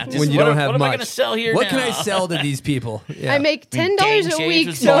entrepreneurship Yeah, just when you what don't am- have what am I much. gonna sell here What can I now? sell to these people? Yeah. I make $10 Dane a Shades week,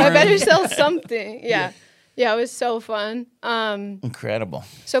 was so I born. better sell something. Yeah. Yeah, it was so fun. Incredible.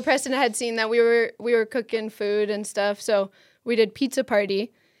 So Preston had seen that we were cooking food and stuff, so we did Pizza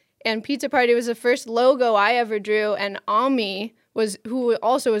Party, and Pizza Party was the first logo I ever drew, and Ami who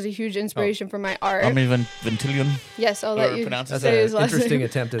also was a huge inspiration for my art. Ami Ventillion. Yes, I'll or let you pronounce it. That's say an his last interesting name.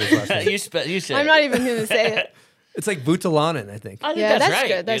 attempt at his last name. You said I'm it. not even going to say it. It's like Vutalanen, I think. I think Yeah, that's that's right.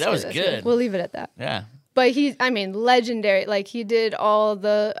 good. dude. That's That was that's good. We'll leave it at that. Yeah. But legendary. Like, he did all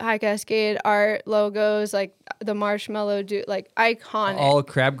the High Cascade art logos, like the marshmallow dude, like iconic. All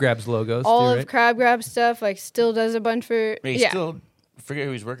Crab Grabs logos. All too, of right? Crab Grab stuff, like, still does a bunch for, He's yeah. still, I forget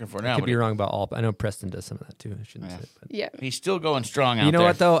who he's working for now. Could But be wrong about all. I know Preston does some of that too. I shouldn't say it. But. Yeah. he's still going strong out You know there.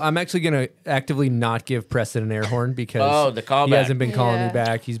 what though? I'm actually gonna actively not give Preston an air horn because Oh, the callback. he hasn't been calling Yeah. me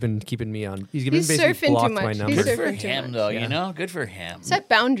back. He's been keeping me on. He's He's basically surfing too blocked much. my He's numbers. Good for surfing too him, much. though. Yeah. You know, good for him. Set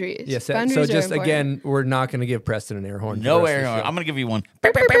boundaries. Yes. Boundaries So are just important. again, we're not gonna give Preston an air horn. for No the rest air of the horn. show. I'm gonna give you one.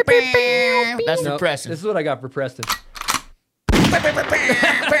 That's for Nope. Preston. This is what I got for Preston.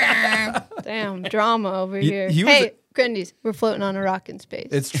 Damn, drama over here. he was Hey, Grundy's, we're floating on a rock in space.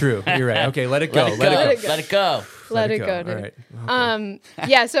 It's true. You're right. Okay, let it go. Let it Let go. it go. Let it go. Let it go, dude. All right.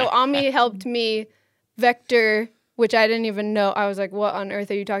 Yeah, so Ami helped me vector, which I didn't even know. I was like, what on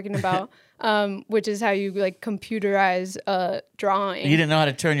earth are you talking about? Which is how you like computerize a drawing. You didn't know how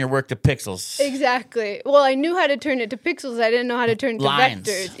to turn your work to pixels. Exactly. Well, I knew how to turn it to pixels. I didn't know how to turn it to Lines.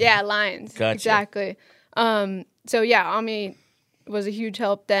 vectors. Yeah, lines. Gotcha. Exactly. So yeah, Ami was a huge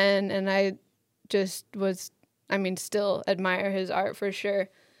help then, and I just was, still admire his art for sure.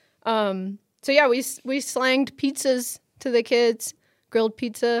 So yeah, we slanged pizzas to the kids. Grilled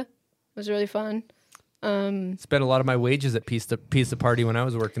pizza was really fun. Spent a lot of my wages at pizza party when I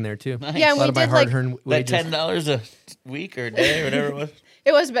was working there too. Nice. Yeah, A lot of my hard-earned That wages. $10 a week or a day or whatever it was.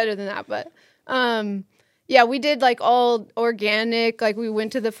 It was better than that, but yeah, we did like all organic. Like we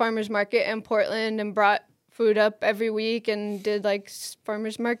went to the farmers market in Portland and brought food up every week and did like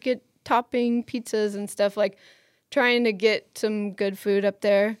farmers market topping pizzas and stuff, like trying to get some good food up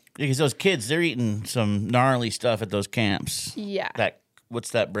there. Because those kids, they're eating some gnarly stuff at those camps. Yeah.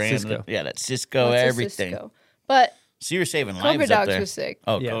 What's that brand? Cisco. Yeah, that Cisco, Lots of everything. Cisco. But So you were saving Cobra lives up Dogs there. was sick.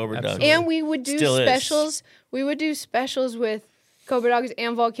 Oh, Yeah, Cobra Dogs. absolutely. And we would do Still is. specials. We would do specials with Cobra Dogs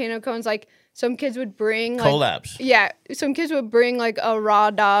and volcano cones. Like some kids would bring like Collabs. Yeah, some kids would bring like a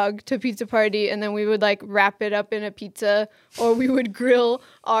raw dog to pizza party, and then we would like wrap it up in a pizza, or we would grill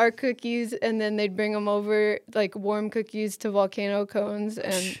our cookies, and then they'd bring them over like warm cookies to volcano cones,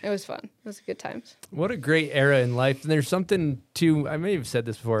 and it was fun. It was good times. What a great era in life. And there's something to, I may have said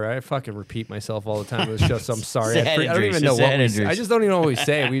this before. I fucking repeat myself all the time on the show, so I'm sorry. It's the head I don't injuries. even know It's the what head we injuries. I just don't even know what we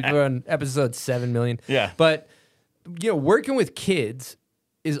say. We've done episode 7 million. Yeah. But, working with kids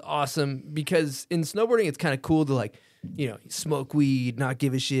is awesome because in snowboarding, it's kind of cool to like, smoke weed, not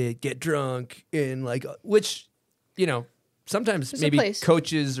give a shit, get drunk, and like, which, sometimes There's a maybe place.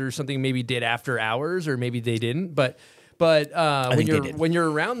 coaches or something maybe did after hours or maybe they didn't. But when think they did. you're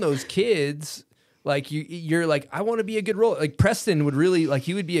around those kids, like you're like, I want to be a good role. Like Preston would really like,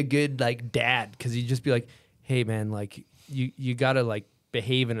 he would be a good like dad because he'd just be like, hey man, like you gotta like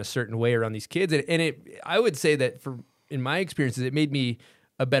behave in a certain way around these kids. And I would say that in my experiences, it made me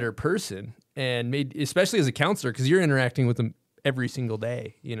a better person and especially as a counselor, because you're interacting with them every single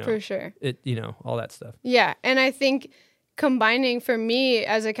day, For sure. all that stuff. Yeah, and I think combining for me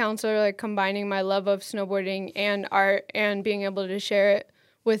as a counselor, like combining my love of snowboarding and art and being able to share it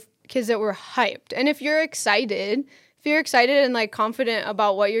with kids that were hyped. And if you're excited and like confident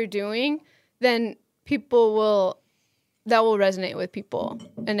about what you're doing, then that will resonate with people,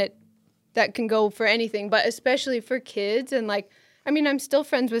 and that can go for anything, but especially for kids. And like, I mean, I'm still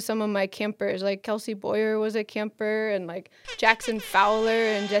friends with some of my campers. Like Kelsey Boyer was a camper, and like Jackson Fowler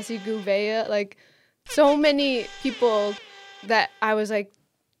and Jesse Gouveia. Like so many people that I was like,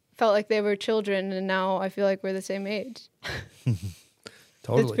 felt like they were children, and now I feel like we're the same age.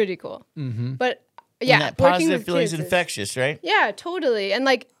 Totally. It's pretty cool. Mm-hmm. But yeah, And that working positive with feeling's kids is- infectious, right? Yeah, totally. And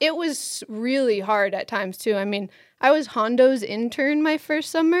like it was really hard at times too. I mean, I was Hondo's intern my first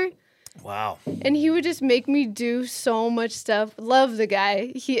summer. Wow. And he would just make me do so much stuff. Love the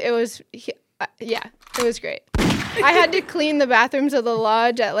guy. It was great. I had to clean the bathrooms of the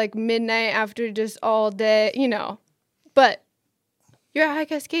lodge at like midnight after just all day, But you're at High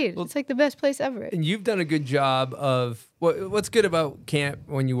Cascade. It's like the best place ever. And you've done a good job of what's good about camp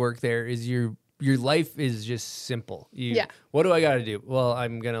when you work there is your life is just simple. Yeah. What do I got to do? Well,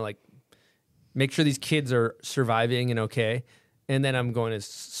 I'm going to like make sure these kids are surviving and okay. And then I'm going to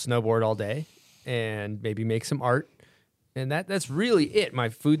snowboard all day and maybe make some art. And that's really it. My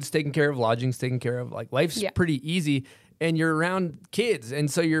food's taken care of, lodging's taken care of. Like life's pretty easy, and you're around kids,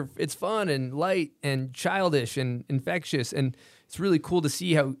 and so it's fun and light and childish and infectious, and it's really cool to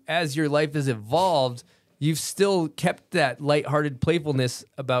see how as your life has evolved, you've still kept that lighthearted playfulness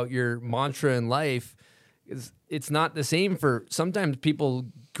about your mantra in life. It's not the same for sometimes people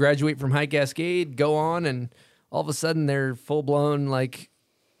graduate from High Cascade, go on, and all of a sudden they're full blown like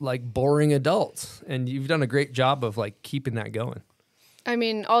boring adults, and you've done a great job of like keeping that going. I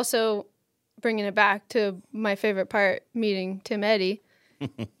mean, also bringing it back to my favorite part, meeting Tim Eddy.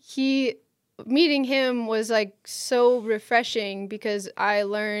 Meeting him was like so refreshing because I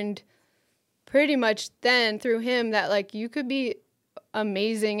learned pretty much then through him that like you could be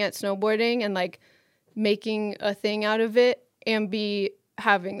amazing at snowboarding and like making a thing out of it and be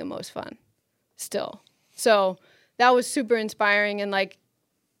having the most fun still. So that was super inspiring, and like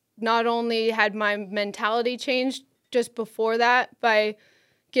not only had my mentality changed just before that by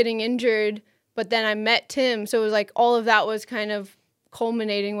getting injured, but then I met Tim. So it was like all of that was kind of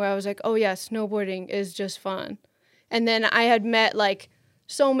culminating where I was like, oh yeah, snowboarding is just fun. And then I had met like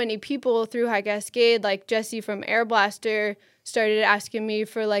so many people through High Cascade, like Jesse from Air Blaster started asking me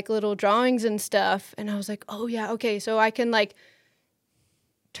for like little drawings and stuff. And I was like, oh yeah, okay. So I can like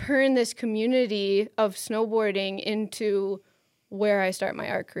turn this community of snowboarding into where I start my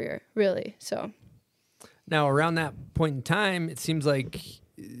art career, really. So now around that point in time, it seems like,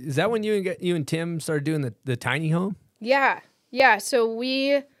 is that when you and Tim started doing the tiny home? Yeah. So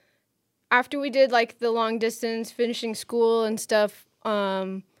after we did like the long distance, finishing school and stuff,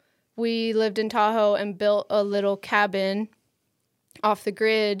 we lived in Tahoe and built a little cabin off the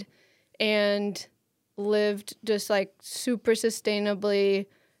grid, and lived just like super sustainably,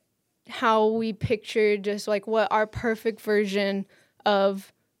 how we pictured just like what our perfect version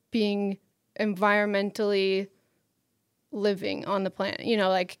of being environmentally living on the planet, you know,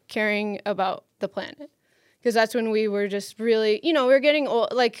 like caring about the planet. Because that's when we were just really, you know, we were getting old,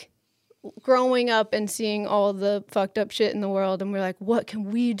 like growing up and seeing all the fucked up shit in the world. And we're like, what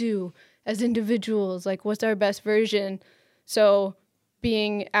can we do as individuals? Like, what's our best version? So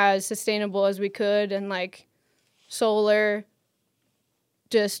being as sustainable as we could, and like solar,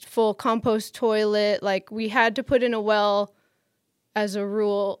 just full compost toilet. Like we had to put in a well as a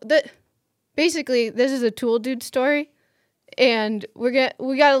rule. Basically, this is a tool dude story. And we got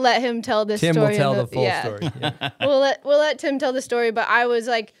to let him tell this Tim story. will tell the full story. Yeah. we'll let Tim tell the story. But I was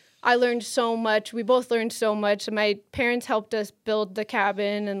like, I learned so much. We both learned so much. My parents helped us build the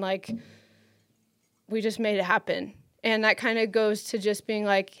cabin, and like we just made it happen. And that kind of goes to just being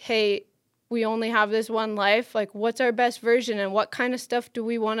like, hey, we only have this one life. Like, what's our best version, and what kind of stuff do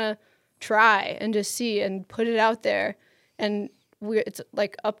we want to try and just see and put it out there? And it's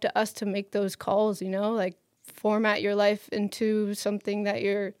like up to us to make those calls, you know, like format your life into something that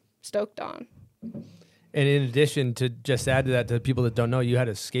you're stoked on. And in addition, to just add to that, to people that don't know, you had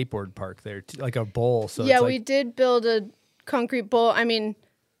a skateboard park there, like a bowl. So yeah, it's we did build a concrete bowl. I mean,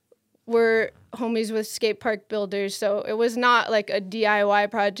 we're homies with skate park builders, so it was not like a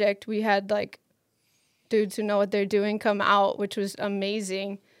DIY project. We had like dudes who know what they're doing come out, which was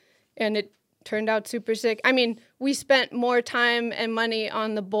amazing, and it turned out super sick. I mean, we spent more time and money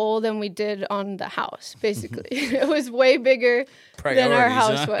on the bowl than we did on the house, basically. It was way bigger than our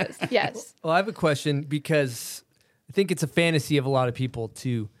house was. Yes. Well, I have a question, because I think it's a fantasy of a lot of people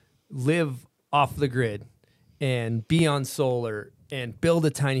to live off the grid and be on solar and build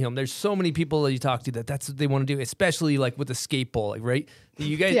a tiny home. There's so many people that you talk to that's what they want to do, especially like with the skate bowl, like, right?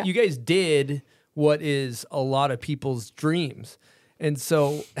 You guys did what is a lot of people's dreams. And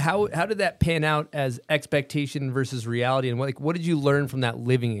so how did that pan out as expectation versus reality? And what did you learn from that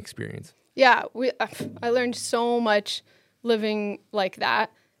living experience? Yeah, I learned so much living like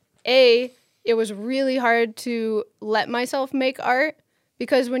that. It was really hard to let myself make art,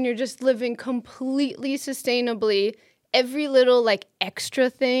 because when you're just living completely sustainably, every little like extra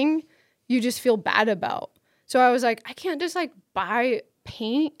thing you just feel bad about. So I was like, I can't just like buy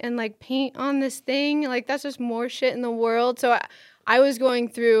paint and like paint on this thing. Like that's just more shit in the world. So I was going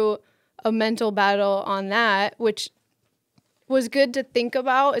through a mental battle on that, which was good to think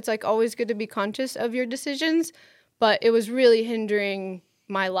about. It's like always good to be conscious of your decisions, but it was really hindering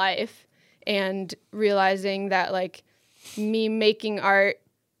my life, and realizing that like me making art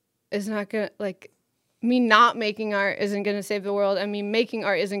is not going to, like, me not making art isn't going to save the world, and me making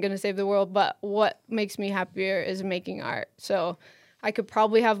art isn't going to save the world, but what makes me happier is making art. So I could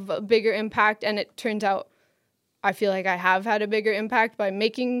probably have a bigger impact, and it turns out I feel like I have had a bigger impact by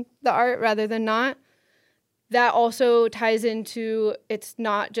making the art rather than not. That also ties into, it's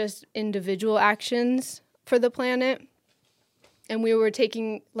not just individual actions for the planet. And we were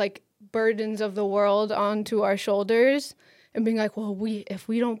taking like burdens of the world onto our shoulders and being like, well, if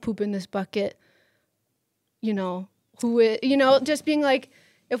we don't poop in this bucket, you know, just being like,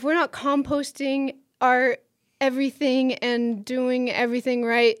 if we're not composting our everything and doing everything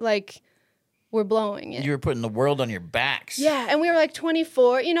right, like, we're blowing it. You were putting the world on your backs. Yeah, and we were like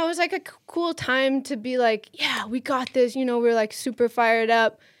 24. You know, it was like a cool time to be like, yeah, we got this. You know, we were like super fired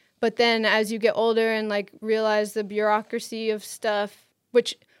up. But then as you get older and like realize the bureaucracy of stuff,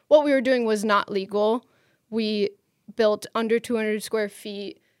 which what we were doing was not legal. We built under 200 square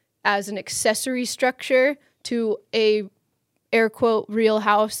feet as an accessory structure to a air quote real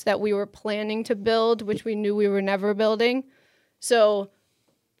house that we were planning to build, which we knew we were never building. So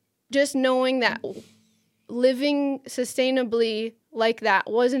just knowing that living sustainably like that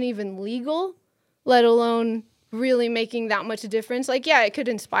wasn't even legal, let alone really making that much difference. Like, yeah, it could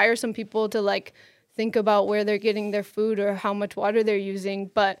inspire some people to like think about where they're getting their food or how much water they're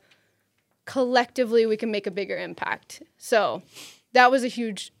using, but collectively we can make a bigger impact. So that was a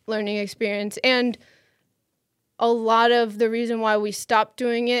huge learning experience. And a lot of the reason why we stopped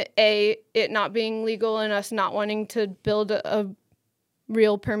doing it, it not being legal and us not wanting to build a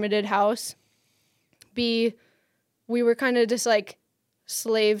real permitted house. B, we were kind of just like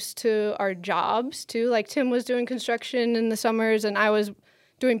slaves to our jobs too. Like Tim was doing construction in the summers and I was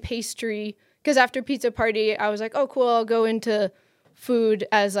doing pastry, because after pizza party I was like, oh cool, I'll go into food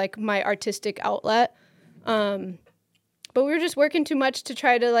as like my artistic outlet. But we were just working too much to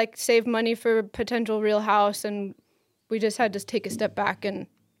try to like save money for a potential real house, and we just had to take a step back and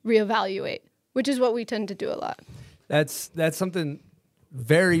reevaluate, which is what we tend to do a lot. That's something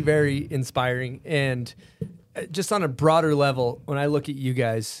very, very inspiring. And just on a broader level, when I look at you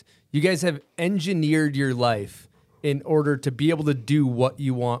guys have engineered your life in order to be able to do what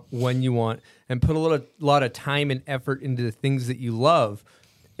you want when you want and put a lot of time and effort into the things that you love.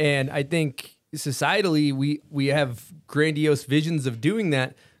 And I think societally, we have grandiose visions of doing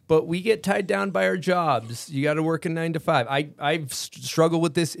that, but we get tied down by our jobs. You got to work a 9 to 5. I've struggled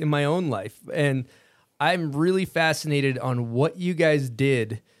with this in my own life, and I'm really fascinated on what you guys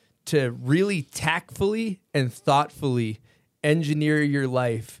did to really tactfully and thoughtfully engineer your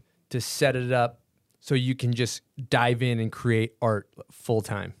life to set it up so you can just dive in and create art full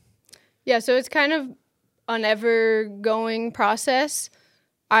time. Yeah, so it's kind of an ever-going process.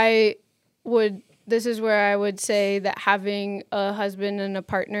 This is where I would say that having a husband and a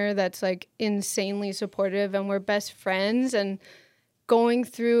partner that's like insanely supportive and we're best friends, and going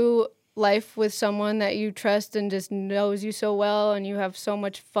through life with someone that you trust and just knows you so well and you have so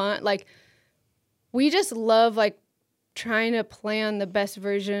much fun. Like, we just love like trying to plan the best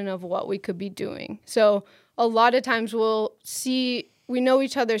version of what we could be doing. So a lot of times we know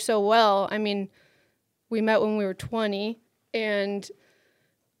each other so well. I mean, we met when we were 20, and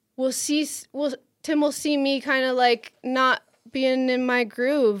Tim will see me kind of like not being in my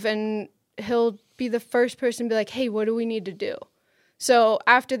groove, and he'll be the first person to be like, hey, what do we need to do? So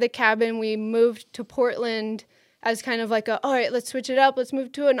after the cabin, we moved to Portland as kind of like all right, let's switch it up. Let's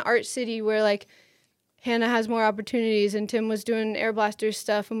move to an art city where like Hannah has more opportunities and Tim was doing Air Blasters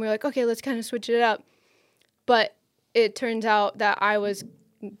stuff. And we were like, okay, let's kind of switch it up. But it turns out that I was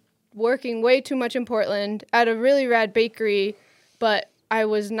working way too much in Portland at a really rad bakery, but I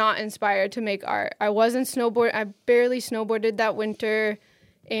was not inspired to make art. I barely snowboarded that winter,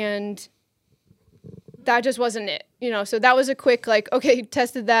 and that just wasn't it, so that was a quick, like, okay,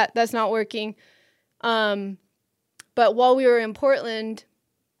 tested that, that's not working. But while we were in Portland,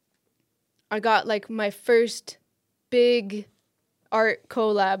 I got like my first big art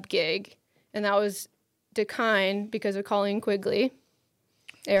collab gig, and that was Decline because of Colleen Quigley,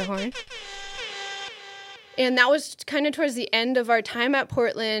 air horn. And that was kind of towards the end of our time at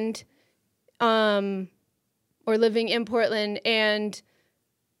Portland, or living in Portland, and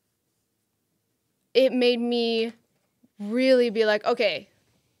it made me really be like, okay,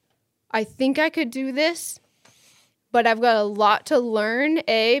 I think I could do this, but I've got a lot to learn,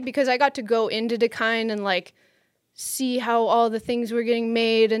 because I got to go into Decline and like see how all the things were getting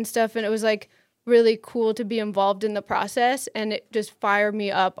made and stuff, and it was like really cool to be involved in the process, and it just fired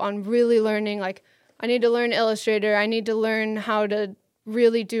me up on really learning, like, I need to learn Illustrator. I need to learn how to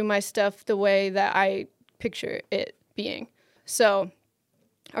really do my stuff the way that I picture it being. So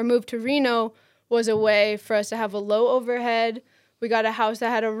our move to Reno was a way for us to have a low overhead. We got a house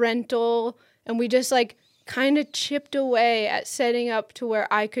that had a rental, and we just like kind of chipped away at setting up to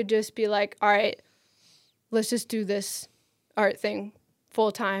where I could just be like, all right, let's just do this art thing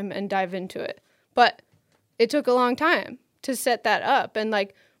full time and dive into it. But it took a long time to set that up, and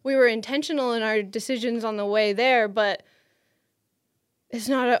like, we were intentional in our decisions on the way there, but it's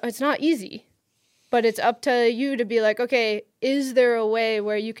not easy. But it's up to you to be like, okay, is there a way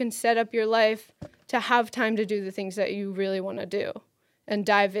where you can set up your life to have time to do the things that you really want to do, and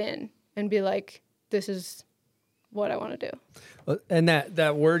dive in and be like, this is what I want to do. And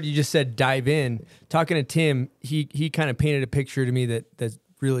that word you just said, dive in, talking to Tim, he kind of painted a picture to me that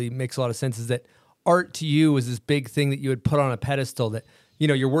really makes a lot of sense, is that art to you was this big thing that you would put on a pedestal, that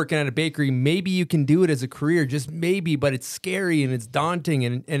you're working at a bakery. Maybe you can do it as a career, just maybe, but it's scary and it's daunting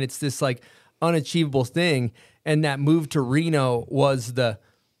and it's this like unachievable thing. And that move to Reno was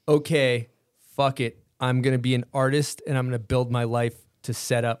okay, fuck it. I'm going to be an artist and I'm going to build my life to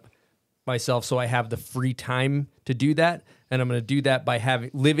set up myself so I have the free time to do that. And I'm going to do that by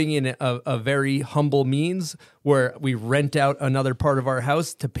living in a very humble means where we rent out another part of our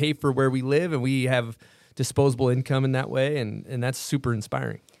house to pay for where we live, and we have disposable income in that way, and that's super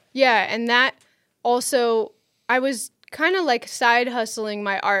inspiring. Yeah, and that also, I was kind of like side hustling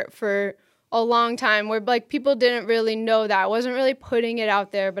my art for a long time, where like people didn't really know that. I wasn't really putting it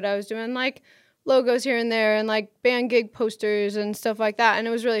out there, but I was doing like logos here and there and like band gig posters and stuff like that, and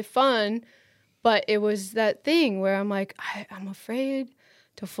it was really fun. But it was that thing where I'm like, I'm afraid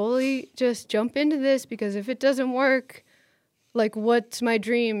to fully just jump into this, because if it doesn't work, like, what's my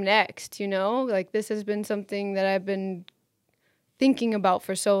dream next, Like, this has been something that I've been thinking about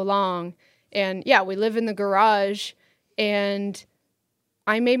for so long. And, yeah, we live in the garage, and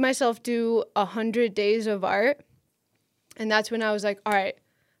I made myself do 100 days of art. And that's when I was like, all right,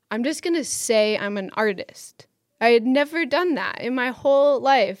 I'm just going to say I'm an artist. I had never done that in my whole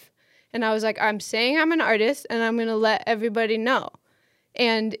life. And I was like, I'm saying I'm an artist, and I'm going to let everybody know.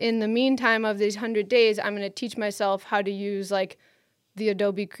 And in the meantime of these 100 days, I'm going to teach myself how to use like the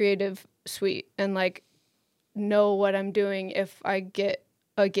Adobe Creative Suite and like know what I'm doing if I get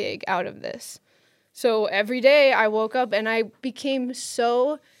a gig out of this. So every day I woke up and I became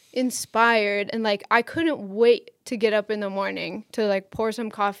so inspired and like I couldn't wait to get up in the morning to like pour some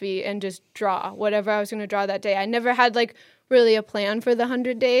coffee and just draw whatever I was going to draw that day. I never had like really a plan for the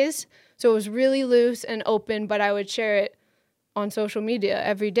 100 days. So it was really loose and open, but I would share it on social media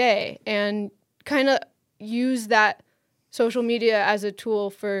every day and kind of use that social media as a tool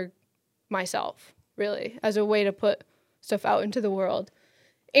for myself, really, as a way to put stuff out into the world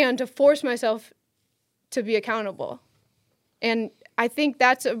and to force myself to be accountable. And I think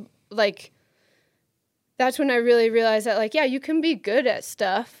that's when I really realized that, like, yeah, you can be good at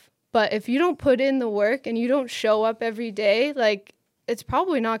stuff, but if you don't put in the work and you don't show up every day, like, it's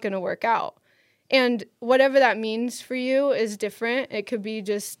probably not going to work out. And whatever that means for you is different. It could be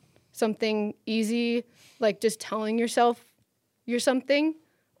just something easy, like just telling yourself you're something,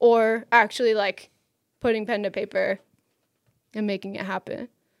 or actually like putting pen to paper and making it happen.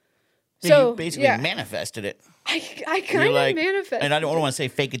 So you basically manifested it. I kind of manifested. And I don't want to say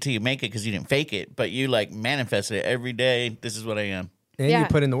fake it till you make it because you didn't fake it, but you like manifested it every day. This is what I am. And you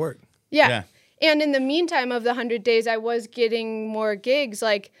put in the work. Yeah. And in the meantime of the 100 days, I was getting more gigs,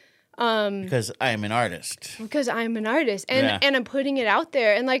 like because I am an artist. Because I'm an artist, and I'm putting it out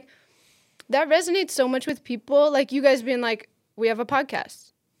there, and like that resonates so much with people. Like you guys being like, we have a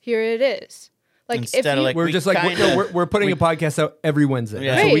podcast. Here it is. Like Instead if you, of like, We're just like, we're putting a podcast out every Wednesday.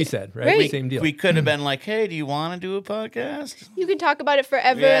 That's what we said, right? Same deal. We could have been like, hey, do you want to do a podcast? you can talk about it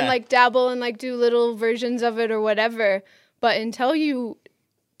forever and like dabble and like do little versions of it or whatever. But until you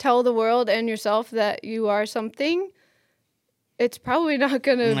tell the world and yourself that you are something, it's probably not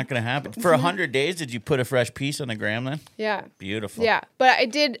gonna happen. For 100 days, did you put a fresh piece on the gram then? Yeah. Beautiful. Yeah. But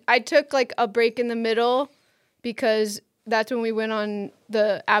I took like a break in the middle because that's when we went on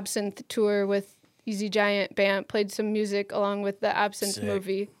the Absinthe tour with Easy Giant Band, played some music along with the Absinthe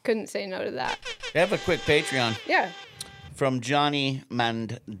movie. Couldn't say no to that. I have a quick Patreon. Yeah. From Johnny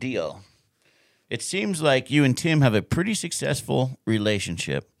Mandio. It seems like you and Tim have a pretty successful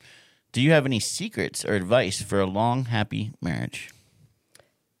relationship. Do you have any secrets or advice for a long, happy marriage?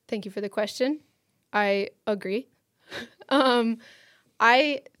 Thank you for the question. I agree.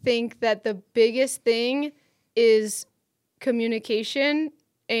 I think that the biggest thing is communication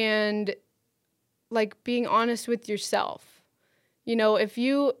and like being honest with yourself. You know, if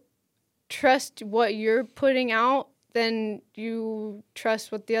you trust what you're putting out, then you trust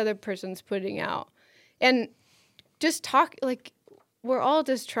what the other person's putting out. And just talk, like, we're all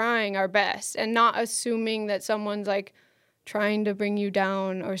just trying our best and not assuming that someone's like trying to bring you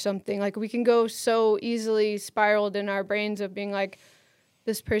down or something. Like we can go so easily spiraled in our brains of being like,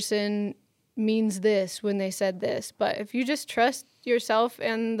 this person means this when they said this. But if you just trust yourself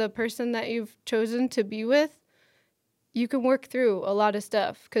and the person that you've chosen to be with, you can work through a lot of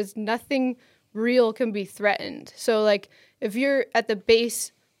stuff because nothing real can be threatened. So like if you're at the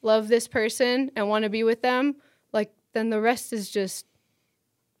base, love this person and want to be with them, like then the rest is just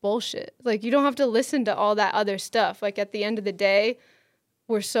bullshit. Like you don't have to listen to all that other stuff. Like at the end of the day,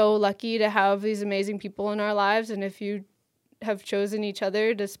 we're so lucky to have these amazing people in our lives. And if you have chosen each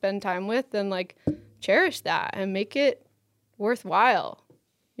other to spend time with, then like cherish that and make it worthwhile.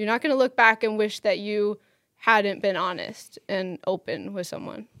 You're not going to look back and wish that you hadn't been honest and open with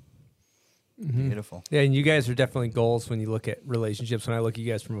someone. Mm-hmm. Beautiful. Yeah, and you guys are definitely goals when you look at relationships. When I look at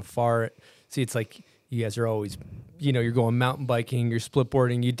you guys from afar, see, it's like you guys are always, you know, you're going mountain biking, you're split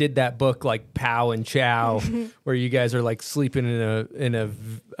boarding. You did that book like Pow and Chow, where you guys are like sleeping in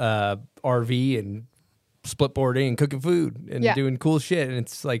a RV and split boarding and cooking food and doing cool shit. And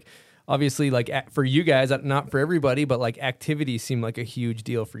it's like, obviously, like for you guys, not for everybody, but like activities seem like a huge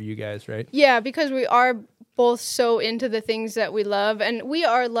deal for you guys, right? Yeah, because we are both so into the things that we love, and we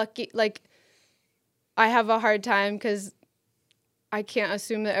are lucky. Like, I have a hard time because I can't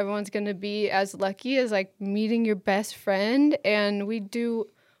assume that everyone's going to be as lucky as like meeting your best friend, and we do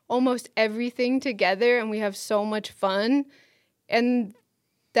almost everything together and we have so much fun, and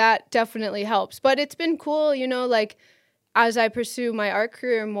that definitely helps. But it's been cool, you know, like as I pursue my art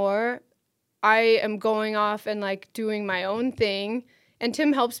career more, I am going off and like doing my own thing, and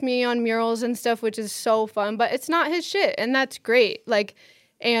Tim helps me on murals and stuff, which is so fun, but it's not his shit, and that's great. Like,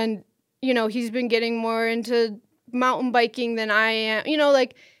 and you know, he's been getting more into mountain biking than I am, you know,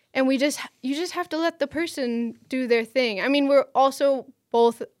 like, and you just have to let the person do their thing. I mean, we're also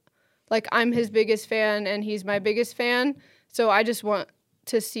both, like, I'm his biggest fan and he's my biggest fan. So I just want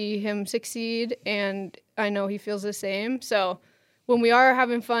to see him succeed, and I know he feels the same. So when we are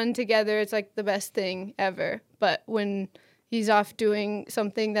having fun together, it's like the best thing ever. But when he's off doing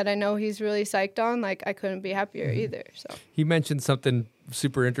something that I know he's really psyched on, like I couldn't be happier either. So He mentioned something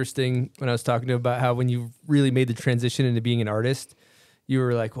super interesting when I was talking to him about how when you really made the transition into being an artist, you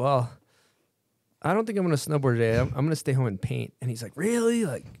were like, well, I don't think I'm going to snowboard today. I'm going to stay home and paint. And he's like, really?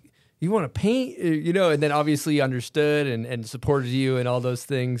 Like, you want to paint? You know, and then obviously he understood and supported you and all those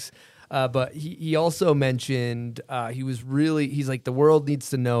things. But he also mentioned he's like, the world needs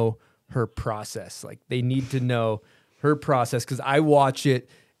to know her process. Like, they need to know her process, because I watch it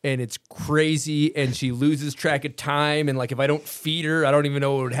and it's crazy and she loses track of time. And like, if I don't feed her, I don't even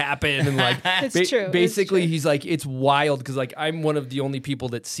know what would happen. And like, It's true. basically, It's true. he's like, it's wild because like I'm one of the only people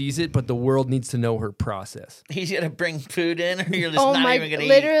that sees it, but the world needs to know her process. He's gonna bring food in, or you're just oh not my, even gonna eat.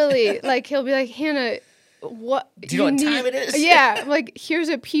 literally, like he'll be like, Hannah, what? Do you know what time it is? Yeah, I'm like, here's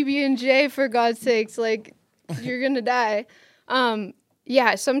a PB&J for God's sakes, like you're gonna die.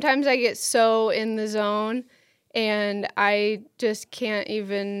 Yeah, sometimes I get so in the zone, and I just can't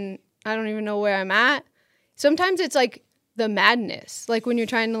even. I don't even know where I'm at. Sometimes it's like the madness, like when you're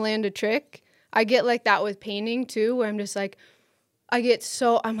trying to land a trick. I get like that with painting too, where I'm just like,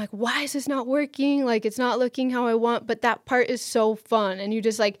 I'm like, why is this not working? Like, it's not looking how I want, but that part is so fun. And you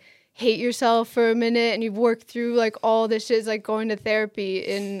just like hate yourself for a minute, and you've worked through like all this shit. It's like going to therapy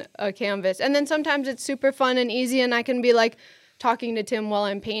in a canvas. And then sometimes it's super fun and easy, and I can be like talking to Tim while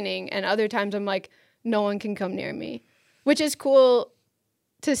I'm painting. And other times I'm like, no one can come near me, which is cool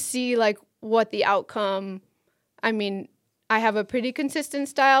to see like what the outcome. I mean, I have a pretty consistent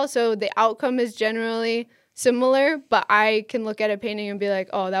style, so the outcome is generally similar, but I can look at a painting and be like,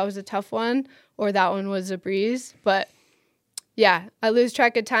 oh, that was a tough one, or that one was a breeze. But yeah, I lose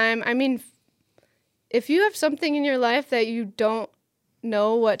track of time. I mean, if you have something in your life that you don't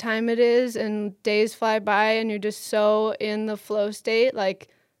know what time it is and days fly by and you're just so in the flow state, like,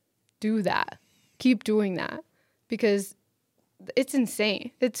 do that. Keep doing that, because it's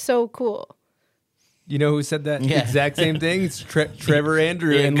insane. It's so cool. You know who said that Yeah. exact same thing? It's Trevor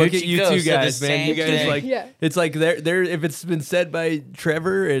Andrew. Yeah, And look Gucci at you Ghost two said the guys, man. same You guys thing. like, Yeah. it's like there. If it's been said by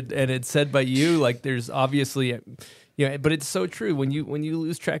Trevor and it's said by you, like there's obviously, but it's so true. When you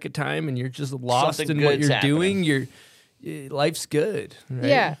lose track of time and you're just lost Something in what good's you're happening. doing, life's good. Right?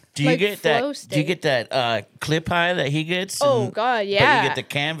 Yeah. Do you like get flow that? state. Do you get that clip high that he gets? Oh, And- God, But yeah. you get the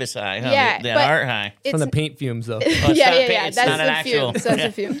canvas high, huh? Yeah, that but art high. From the paint fumes, though. Oh, it's yeah, not yeah, paint, yeah. it's That's not an the actual. fumes. That's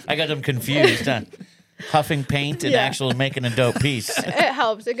the fumes. I got them confused. Huh? Huffing paint and Yeah. actual making a dope piece. It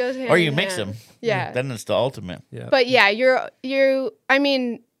helps. It goes hand Or you in mix hand. them. Yeah. Then it's the ultimate. Yeah. But yeah, I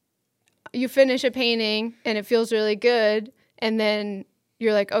mean, you finish a painting and it feels really good, and then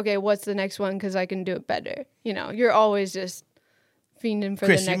you're like, okay, what's the next one? Because I can do it better. You know, you're always just fiending for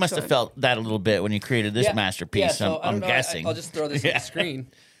Chris, the next you must have one. felt that a little bit when you created this masterpiece. Yeah, so I I'm don't know, guessing. I'll just throw this on Yeah. the screen.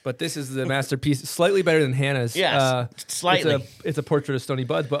 But this is the masterpiece, slightly better than Hannah's. Yes, slightly. It's a portrait of Stony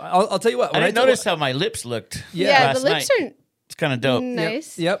Buds. But I'll tell you what. I When didn't notice how my lips looked. Yeah, last the lips night. It's kind of dope. are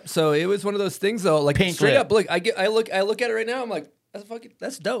nice. Yep. So it was one of those things, though. Like Pink straight lip. up, look. I look at it right now. I'm like,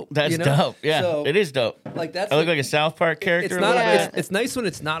 that's dope. That's you know? dope. Yeah, So, it is dope. Like that's I look like a South Park character. It's a not. little Yeah. bit. It's nice when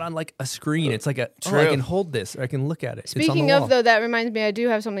it's not on like a screen. It's like I True. can hold this. Or I can look at it. It's on the Speaking wall. of, though, that reminds me, I do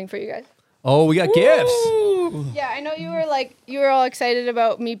have something for you guys. Oh, we got gifts. Yeah, I know you were all excited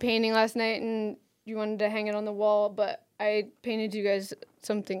about me painting last night, and you wanted to hang it on the wall, but I painted you guys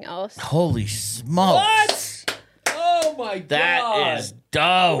something else. Holy smokes! Oh my god. That is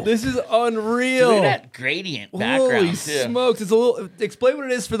dope. This is unreal. Look at that gradient background. Holy too. smokes! It's a little. Explain what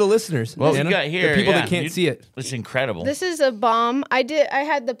it is for the listeners. What we Anna. got here? The people yeah, that can't see it. It's incredible. This is a bomb. I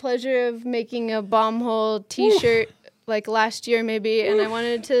had the pleasure of making a bomb hole T-shirt like last year maybe, and I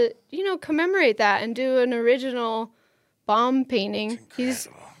wanted to commemorate that and do an original bomb painting. He's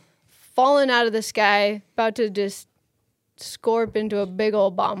fallen out of the sky, about to just scorp into a big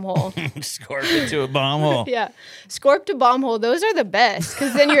old bomb hole. Scorped into a bomb hole. Yeah, scorp to bomb hole. Those are the best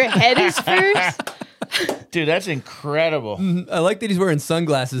because then your head is first. Dude, that's incredible. I like that he's wearing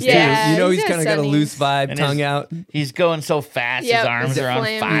sunglasses Yeah, too. You know, he's he's got kind of got a sunnies. loose vibe, And tongue his- out. He's going so fast. Yep, His arms it's are on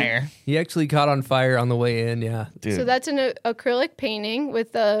flaming. fire. He actually caught on fire on the way in. Yeah. Dude, So that's an acrylic painting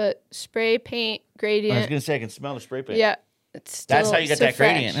with a spray paint I was gradient. going to say, I can smell the spray paint. Yeah, it's still That's how you get so that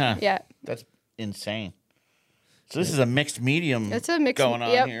gradient, fresh. huh? Yeah, That's insane. So this is a mixed medium it's a mix going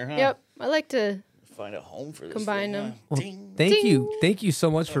on yep, here, huh? Yep, I like to. Find a home for this Combine thing, them. huh? Ding. Thank you so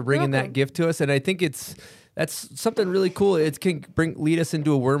much for bringing that welcome. gift to us, and I think that's something really cool. It can lead us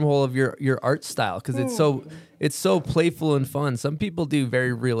into a wormhole of your art style because it's so playful and fun. Some people do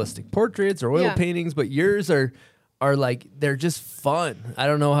very realistic portraits or oil Yeah. paintings, but yours are like they're just fun. I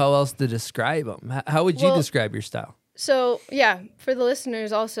don't know how else to describe them. How would you Well, describe your style? So yeah, for the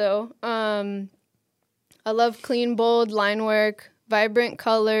listeners also, I love clean, bold line work, vibrant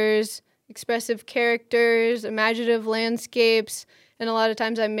colors, expressive characters, imaginative landscapes, and a lot of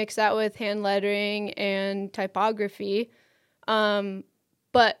times I mix that with hand lettering and typography. But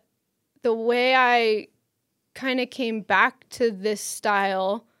the way I kind of came back to this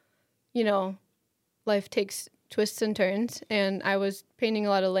style, you know, life takes twists and turns, and I was painting a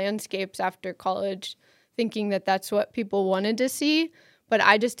lot of landscapes after college, thinking that that's what people wanted to see, but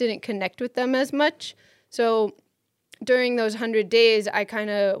I just didn't connect with them as much. So during those 100 days, I kind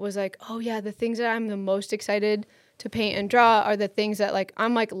of was like, oh yeah, the things that I'm the most excited to paint and draw are the things that like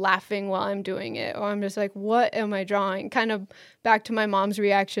I'm like laughing while I'm doing it, or I'm just like, what am I drawing? Kind of back to my mom's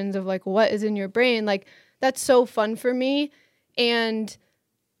reactions of like, what is in your brain? Like, that's so fun for me. And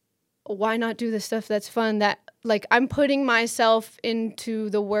why not do the stuff that's fun, that like I'm putting myself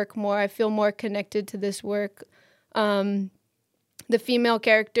into the work more. I feel more connected to this work. The female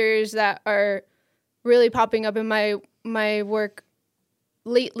characters that are really popping up in my work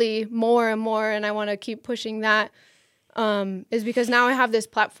lately more and more, and I want to keep pushing that, is because now I have this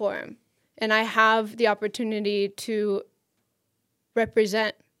platform and I have the opportunity to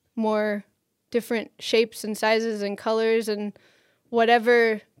represent more different shapes and sizes and colors and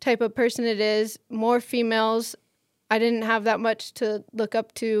whatever type of person it is, more females. I didn't have that much to look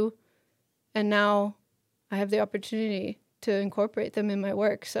up to, and now I have the opportunity to incorporate them in my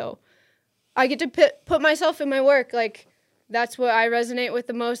work. So I get to put myself in my work. Like, that's what I resonate with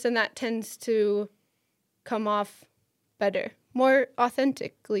the most, and that tends to come off better, more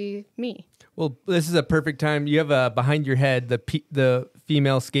authentically me. Well, this is a perfect time. You have behind your head the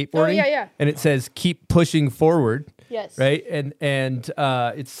female skateboarding. Oh, yeah. And it says "Keep pushing forward." Yes. Right. And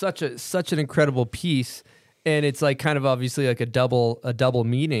it's such an incredible piece, and it's like kind of obviously like a double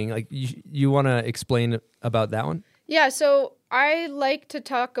meaning. Like you want to explain about that one? Yeah. So I like to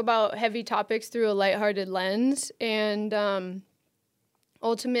talk about heavy topics through a lighthearted lens, and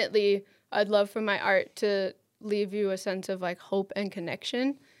ultimately, I'd love for my art to leave you a sense of like hope and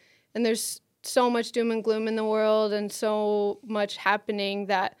connection. And there's so much doom and gloom in the world and so much happening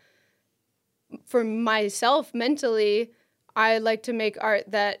that for myself mentally, I like to make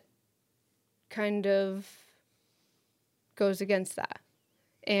art that kind of goes against that.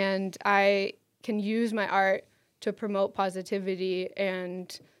 And I can use my art to promote positivity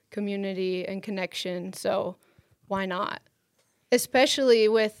and community and connection. So why not? Especially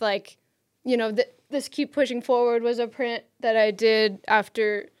with like, you know, this Keep Pushing Forward was a print that I did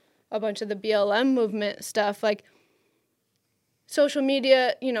after a bunch of the BLM movement stuff. Like, social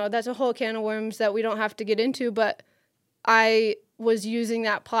media, you know, that's a whole can of worms that we don't have to get into, but I was using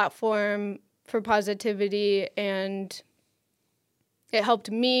that platform for positivity, and it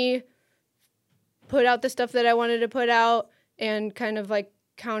helped me put out the stuff that I wanted to put out and kind of like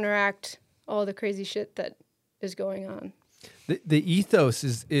counteract all the crazy shit that is going on. The ethos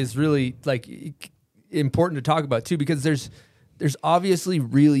is really like important to talk about too, because there's obviously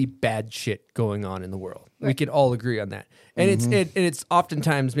really bad shit going on in the world. Right. We can all agree on that. And it's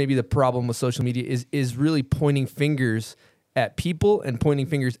oftentimes maybe the problem with social media is really pointing fingers at people and pointing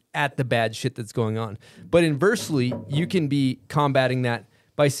fingers at the bad shit that's going on. But inversely, you can be combating that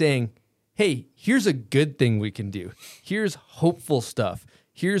by saying, hey, here's a good thing we can do. Here's hopeful stuff.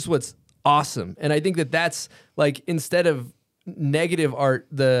 Here's what's awesome. And I think that's like, instead of negative art,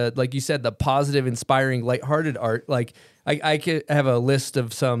 like you said, the positive, inspiring, lighthearted art, like I could have a list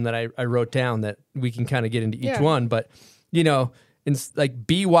of some that I wrote down that we can kind of get into each one. But, you know, it's like,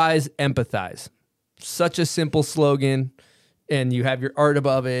 be wise, empathize. Such a simple slogan, and you have your art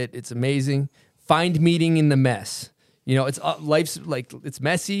above it. It's amazing. Find meaning in the mess. You know, it's life's like, it's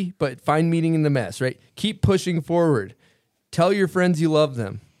messy, but find meaning in the mess, right? Keep pushing forward. Tell your friends you love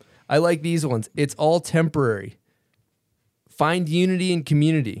them. I like these ones. It's all temporary. Find unity and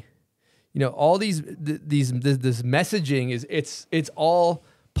community. You know, all this messaging is it's all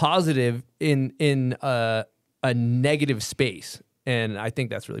positive in a negative space, and I think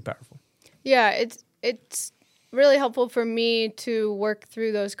that's really powerful. Yeah, it's really helpful for me to work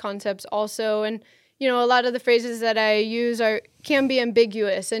through those concepts also, and you know, a lot of the phrases that I use can be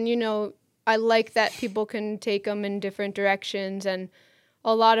ambiguous, and you know, I like that people can take them in different directions, and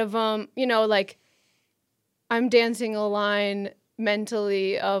a lot of them, you know, like I'm dancing a line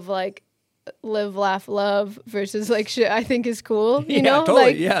mentally of like live, laugh, love versus like shit I think is cool, you know? Totally.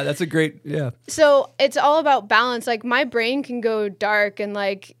 Like, yeah, that's a great, yeah. So it's all about balance. Like my brain can go dark and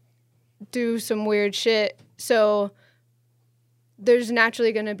like do some weird shit. So there's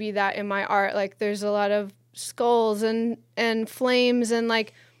naturally going to be that in my art. Like there's a lot of skulls and flames and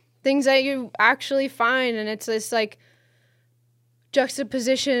like things that you actually find. And it's this like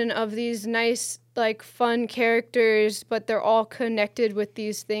juxtaposition of these nice, like, fun characters, but they're all connected with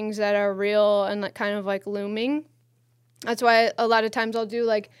these things that are real and like kind of like looming. That's why a lot of times I'll do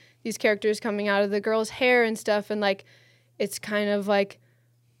like these characters coming out of the girl's hair and stuff, and like it's kind of like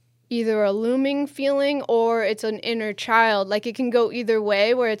either a looming feeling or it's an inner child. Like it can go either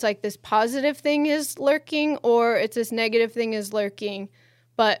way, where it's like this positive thing is lurking or it's this negative thing is lurking.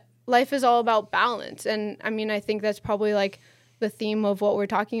 But life is all about balance. And I mean, I think that's probably like the theme of what we're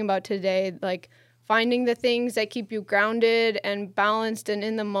talking about today, like finding the things that keep you grounded and balanced and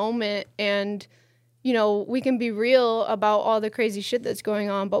in the moment. And you know, we can be real about all the crazy shit that's going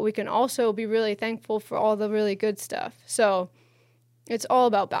on, but we can also be really thankful for all the really good stuff. So it's all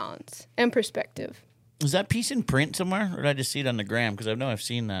about balance and perspective. Is that piece in print somewhere, or did I just see it on the gram? Because I know I've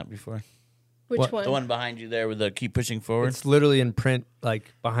seen that before. Which one? The one behind you there with the keep pushing forward. It's literally in print,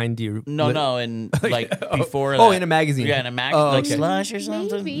 like behind you. No, and like before. Oh, that. in a magazine. Yeah, in a magazine, like okay. Slush or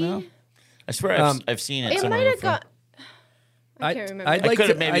something. Maybe. No, I swear I've seen it. It somewhere might have before. got. I can't remember. I'd like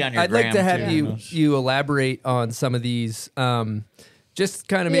could've to, maybe on your I'd like to gram, have too. you elaborate on some of these. Just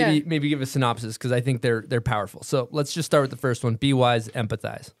kind of maybe give a synopsis, because I think they're powerful. So let's just start with the first one. Be wise,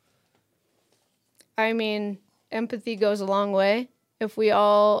 empathize. I mean, empathy goes a long way. If we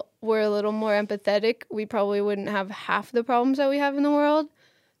all were a little more empathetic, we probably wouldn't have half the problems that we have in the world.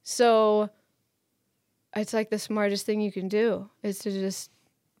 So it's like the smartest thing you can do is to just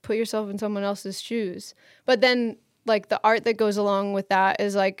put yourself in someone else's shoes. But then like the art that goes along with that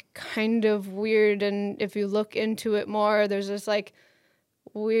is like kind of weird. And if you look into it more, there's this like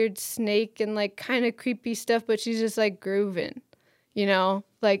weird snake and like kind of creepy stuff, but she's just like grooving, you know?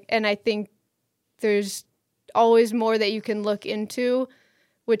 Like, and I think there's always more that you can look into,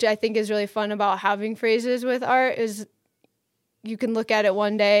 which I think is really fun about having phrases with art, is you can look at it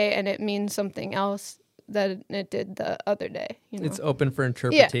one day and it means something else than it did the other day. You know? It's open for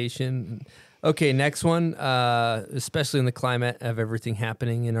interpretation. Yeah. Okay, next one, especially in the climate of everything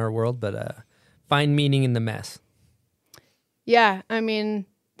happening in our world, but find meaning in the mess. Yeah, I mean,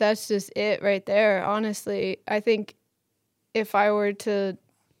 that's just it right there, honestly. I think if I were to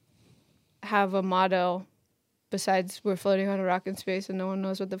have a motto besides we're floating on a rock in space and no one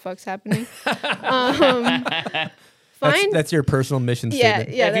knows what the fuck's happening, That's your personal mission statement.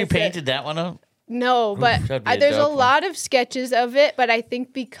 Yeah, Have you painted that one up? No, but that'd be a there's a dope one. lot of sketches of it, but I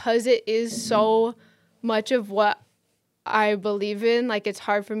think because it is so much of what I believe in, like it's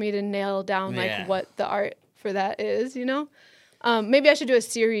hard for me to nail down like what the art for that is, you know? Maybe I should do a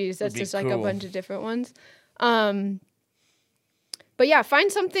series that's just like a bunch of different ones. But yeah,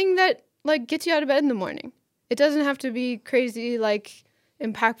 find something that like gets you out of bed in the morning. It doesn't have to be crazy, like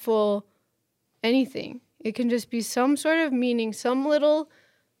impactful anything. It can just be some sort of meaning, some little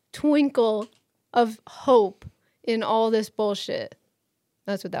twinkle of hope in all this bullshit.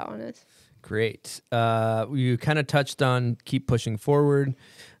 That's what that one is. Great. You kind of touched on keep pushing forward.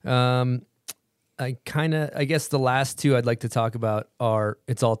 I guess the last two I'd like to talk about are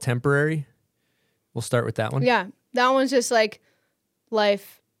it's all temporary. We'll start with that one. Yeah, that one's just like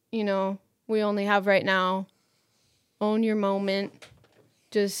life, you know, we only have right now. Own your moment.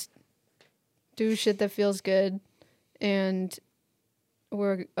 Just do shit that feels good. And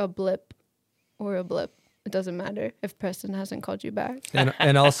we're a blip. We're a blip. It doesn't matter if Preston hasn't called you back.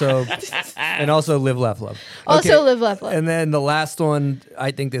 And also live, laugh, love. Also live, laugh, love. And then the last one,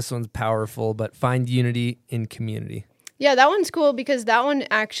 I think this one's powerful, but find unity in community. Yeah, that one's cool because that one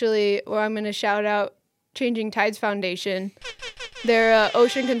actually, where I'm going to shout out Changing Tides Foundation. They're an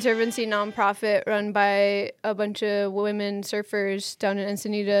ocean conservancy nonprofit run by a bunch of women surfers down in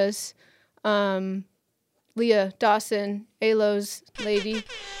Encinitas. Leah Dawson, ALO's lady,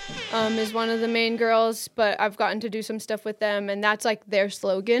 is one of the main girls, but I've gotten to do some stuff with them, and that's like their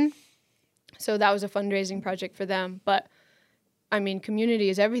slogan. So that was a fundraising project for them. But I mean, community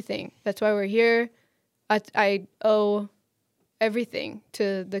is everything. That's why we're here. I owe everything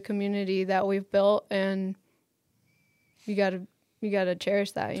to the community that we've built, and you gotta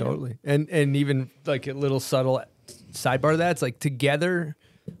cherish that. You Totally. know? And even like a little subtle sidebar to that, it's like together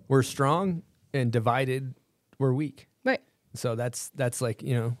we're strong and divided we're weak. Right. So that's like,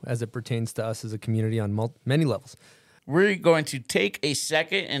 you know, as it pertains to us as a community on many levels. We're going to take a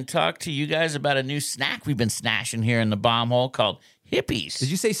second and talk to you guys about a new snack we've been snashing here in the bomb hole called Hippies. Did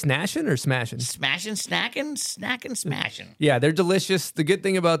you say snashing or smashing? Smashing, snacking, smashing. Yeah, they're delicious. The good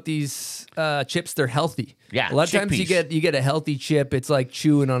thing about these chips, they're healthy. Yeah, a lot of times chickpeas. you get a healthy chip. It's like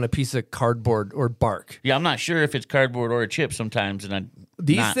chewing on a piece of cardboard or bark. Yeah, I'm not sure if it's cardboard or a chip sometimes, and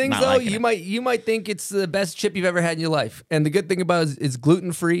These things though, you might think it's the best chip you've ever had in your life. And the good thing about it is it's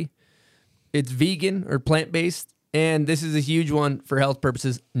gluten free, it's vegan or plant based, And this is a huge one for health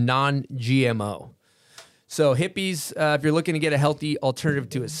purposes, non-GMO. So Hippies, if you're looking to get a healthy alternative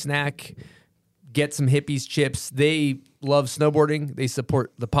to a snack, get some Hippies chips. They love snowboarding. They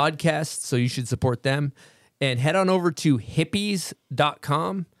support the podcast, so you should support them. And head on over to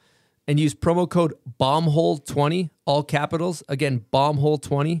hippies.com and use promo code BOMBHOLE20, all capitals. Again,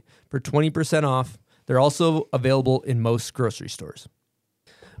 BOMBHOLE20 for 20% off. They're also available in most grocery stores.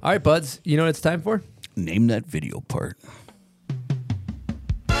 All right, buds, you know what it's time for? Name that video part.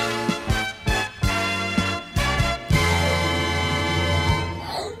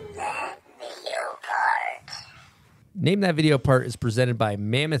 Name That Video Part is presented by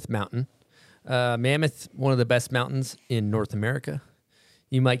Mammoth Mountain. Mammoth, one of the best mountains in North America.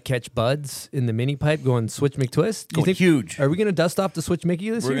 You might catch buds in the mini pipe going Switch McTwist. Going huge. Are we going to dust off the Switch Mickey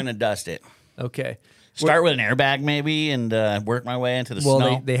this We're year? going to dust it. Okay. Start with an airbag maybe and work my way into the snow.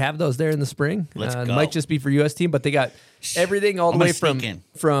 Well, they have those there in the spring. Let's go. It might just be for US team, but they got everything all the way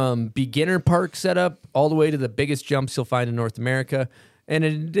from beginner park setup all the way to the biggest jumps you'll find in North America. And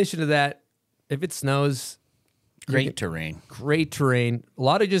in addition to that, if it snows, Great terrain. Great terrain. A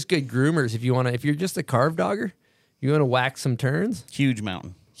lot of just good groomers if you want to. If you're just a carve dogger, you want to whack some turns. Huge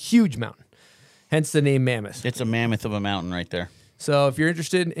mountain. Huge mountain. Hence the name Mammoth. It's a mammoth of a mountain right there. So if you're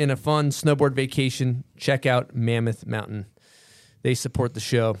interested in a fun snowboard vacation, check out Mammoth Mountain. They support the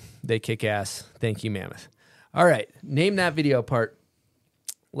show. They kick ass. Thank you, Mammoth. All right. Name that video part.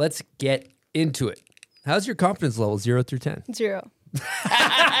 Let's get into it. How's your confidence level, 0 through 10? 0.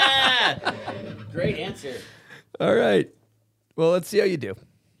 Great answer. All right. Well, let's see how you do.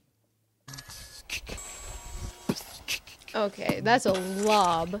 Okay, that's a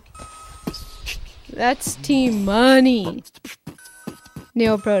lob. That's Team Money.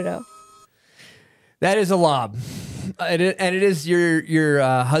 Neo Proto. That is a lob. And it is your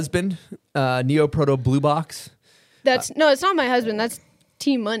husband, Neo Proto Blue Box. No, it's not my husband. That's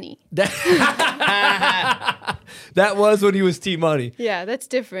Team Money. That was when he was Team Money. Yeah, that's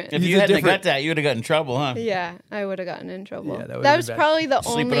different. If you hadn't got that, you would have got in trouble, huh? Yeah, I would have gotten in trouble. Yeah, that was bad. probably the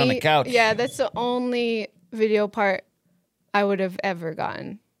only. Sleeping on the couch. Yeah, that's the only video part I would have ever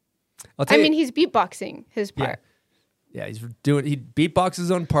gotten. I mean, he's beatboxing his part. Yeah, he beatboxes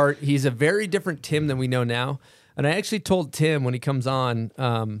his own part. He's a very different Tim than we know now. And I actually told Tim when he comes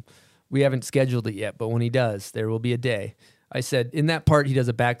on, we haven't scheduled it yet, but when he does, there will be a day. I said, in that part, he does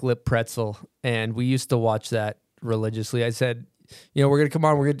a backlip pretzel, and we used to watch that religiously. I said, we're going to come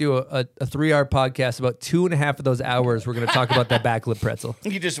on, we're going to do a 3-hour podcast. About 2.5 of those hours, we're going to talk about that backlip pretzel.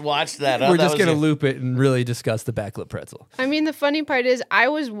 You just watched that. We're just going to loop it and really discuss the backlip pretzel. I mean, the funny part is I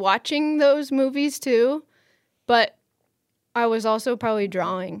was watching those movies too, but I was also probably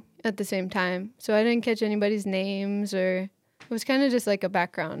drawing at the same time. So I didn't catch anybody's names, or it was kind of just like a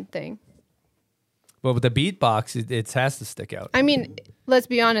background thing. Well, with the beatbox, it has to stick out. I mean, let's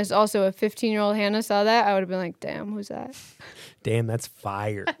be honest. Also, if 15-year-old Hannah saw that, I would have been like, damn, who's that? Damn, that's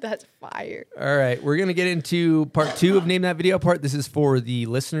fire. That's fire. All right, we're going to get into part 2 of Name That Video Part. This is for the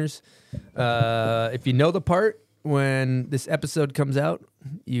listeners. If you know the part, when this episode comes out,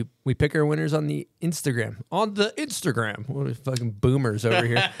 we pick our winners on the Instagram. On the Instagram. What are fucking boomers over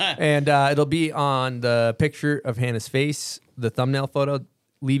here. And it'll be on the picture of Hannah's face, the thumbnail photo.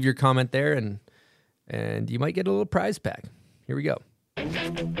 Leave your comment there, and you might get a little prize pack. Here we go.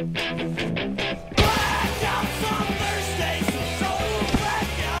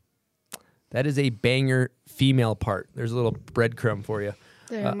 That is a banger female part. There's a little breadcrumb for you.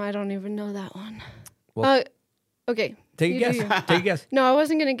 Damn, I don't even know that one. Well, Okay. Take a guess. Take a guess. No, I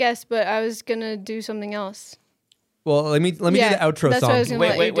wasn't going to guess, but I was going to do something else. Well, let me do the outro that's song. what I was gonna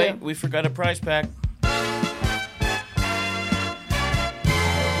let you Wait. do. We forgot a prize pack.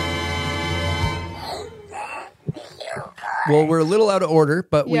 Well, we're a little out of order,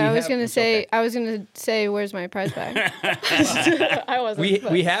 but Yeah, I was gonna say, where's my prize bag? I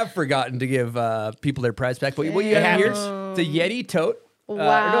wasn't. we have forgotten to give people their prize pack. But what you have here, it's a Yeti tote.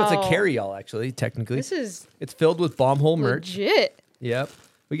 Wow. No, it's a carry-all, actually, technically. It's filled with Bombhole merch. Legit. Yep.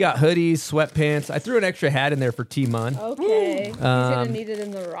 We got hoodies, sweatpants. I threw an extra hat in there for T-Mon. Okay. He's gonna need it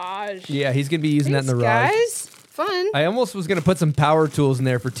in the Raj. Yeah, he's gonna be using Thanks, that in the Raj. guys. Fun. I almost was gonna put some power tools in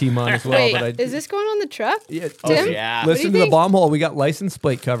there for T-Mon as well. Wait, but is this going on the truck? Yeah, Tim? yeah. What do you Listen to the think? bomb hole. We got license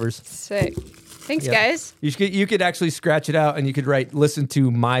plate covers. Sick. Thanks, Yeah. guys. You could actually scratch it out and you could write "Listen to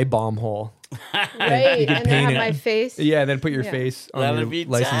my bomb hole." Right, and then paint have it. my face. Yeah, and then put your Yeah. face on That'll your be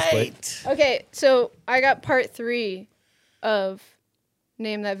license plate. tight. Okay, so I got part 3 of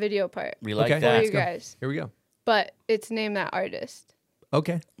Name That Video part We like Okay. for that. you guys, Here we go. but it's Name That Artist.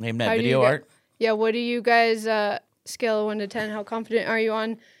 Okay. Name How that do you video get- art. Yeah, what do you guys scale of 1 to 10? How confident are you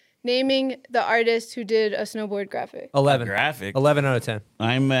on Naming the artist who did a snowboard graphic. 11. Graphic. 11 out of 10.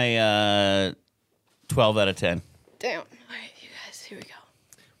 I'm a 12 out of 10. Damn. All right, you guys, here we go.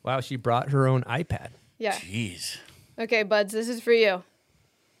 Wow, she brought her own iPad. Yeah. Jeez. Okay, buds, this is for you.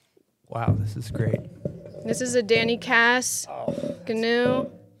 Wow, this is great. This is a Danny Cass canoe.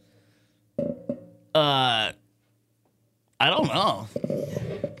 I don't know.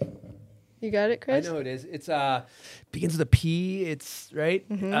 You got it, Chris? I know it is. It's begins with a P. It's right.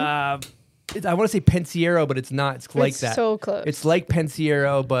 I want to say Pensiero, but it's not. It's like It's that. so close. It's like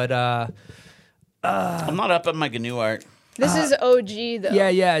Pensiero, but I'm not up on my canoe art. This is OG, though.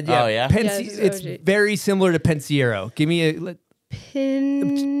 yeah. Oh, yeah? Pensi- Yeah, this is it's OG. very similar to Pensiero. Give me a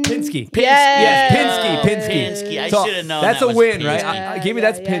Pinsky. Yes. Pinsky. I So should have known that's that a was win, Pinsky. right? Give me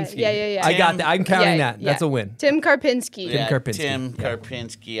that's yeah, Pinsky. yeah. I got that. I'm counting Yeah, that. yeah. That's a win. Tim Karpinski. Yeah, Karpinski. Tim Yeah.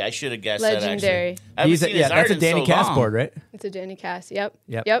 Karpinski. I should have guessed Legendary. that, actually. I haven't seen his art That's a in Danny so Cass long. board, right? It's a Danny Cass. Yep.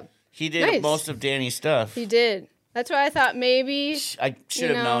 Yep. He did Nice. most of Danny's stuff. He did. That's why I thought maybe. I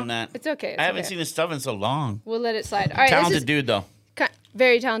should have known that. It's okay. I haven't seen his stuff in so long. We'll let it slide. All right. Talented this is dude, though.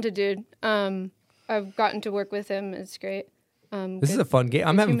 very talented dude. I've gotten to work with him. It's great. This is a fun game.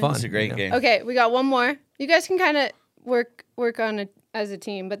 I'm having fun. It's a great game. Okay, we got one more. You guys can kind of work on it as a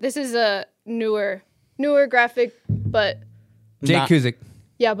team, but this is a newer graphic. But Jake Not- Kuzik.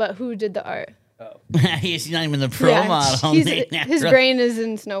 yeah, but who did the art? He's not even the pro Yeah, model. his brain is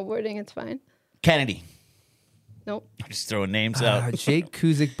in snowboarding. It's fine. Kennedy. Nope. Just throwing names out. Jake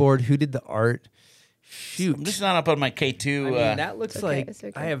Kuzik board. Who did the art? Shoot. I'm just not up on my K2. I mean, that looks It's okay, like it's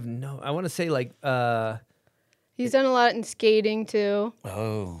okay. I have no. I want to say like He's done a lot in skating too.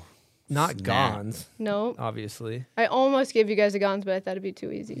 oh. not Snap. Gons, Nope. obviously. I almost gave you guys a Gons, but I thought it'd be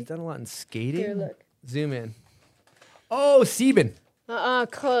too easy. He's done a lot in skating. Here, look. Zoom in. Oh, Sieben.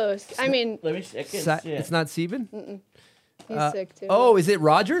 Close. I mean, Let me see. I can't see it. It's not Sieben. he's sick too. Oh, is it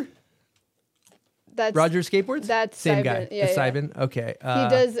Roger? that's Roger Skateboards. That's same Simon. guy. Yeah, It's yeah. Sieben. Okay. He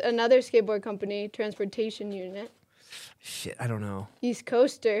does another skateboard company, Transportation Unit. Shit, I don't know. East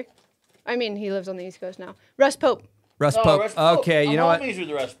Coaster. I mean, he lives on the East Coast now. Russ Pope. Russ Oh, Pope. Russ Pope. Okay, you I'm know what? homies with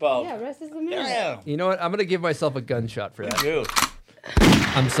Russ Pope. Yeah, Russ is the man. Yeah. You know what? I'm gonna give myself a gunshot for that. Dude.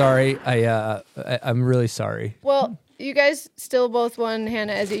 I'm sorry. I'm really sorry. Well, you guys still both won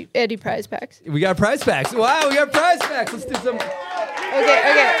Hannah Eddy prize packs. We got prize packs. Wow, we got prize packs. Let's do some.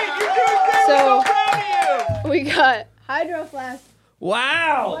 Okay. So we got hydro flask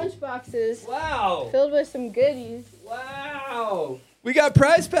Wow. lunch boxes Wow. filled with some goodies. Wow. We got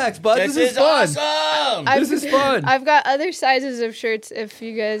prize packs, bud. This is fun. awesome. This is fun. I've got other sizes of shirts if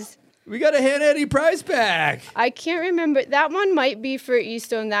you guys. We got a Hannah Eddy prize pack. I can't remember. That one might be for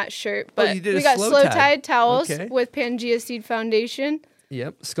Eastone, that shirt. But you did we a got slow slow tide. tide towels Okay. with Pangea Seed Foundation.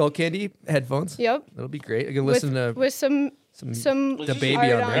 Yep. Skull Candy headphones. Yep. That'll be great. I can listen to with some the baby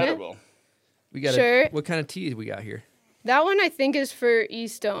art on on there. it. We got Shirt. What kind of tea we got here? That one I think is for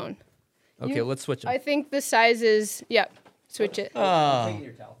Eastone. Okay, let's switch them. I think the size is, yep, switch it.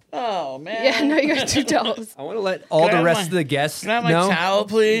 Oh, man. Yeah, no, you got two towels. I want to let all Can I the have rest my- of the guests Can I have my know. towel,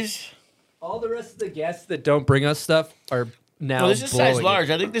 please? All the rest of the guests that don't bring us stuff are now. Well, this is blowing size it. large.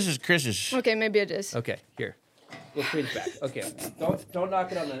 I think this is Chris's. Okay, maybe it is. Okay, here. We'll change back. Okay, don't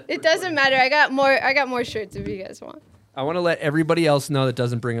knock it on the. It doesn't matter. I got more shirts if you guys want. I want to let everybody else know that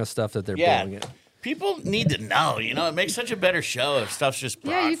doesn't bring us stuff that they're Yeah. blowing it. People need to know, it makes such a better show if stuff's just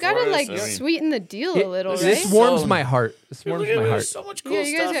brought Yeah, you for gotta us. like I mean, sweeten the deal a little, right? This warms So- my heart. This look warms at my it, heart. There's so much cool Yeah,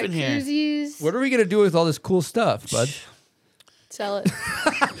 you guys stuff got in here. koozies. What are we gonna do with all this cool stuff, bud? Sell it.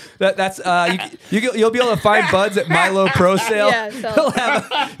 That's you'll be able to find buds at Milo Pro Sale. Yeah, sell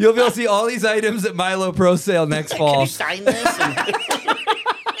it. You'll be able to see all these items at Milo Pro Sale next Can fall. you sign this?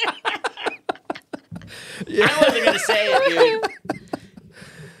 I wasn't gonna say it, dude.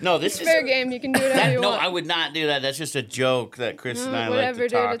 No, this is Fair game. You can do whatever you No, want. I would not do that. That's just a joke that Chris and I like Whatever, to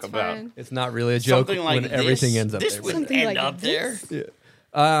dude. talk It's about. fine. It's not really a joke Something like when everything ends up this there. wouldn't Something end like up this? there.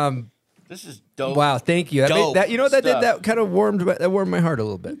 Um, This is dope. wow, thank you. Dope You know what that did? stuff. That kind of warmed my heart a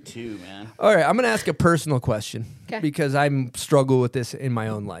little bit. Too, man. All right, I'm going to ask a personal question 'Kay. because I'm struggle with this in my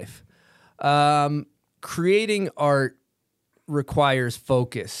own life. Creating art requires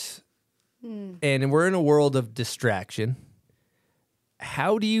focus, and we're in a world of distraction.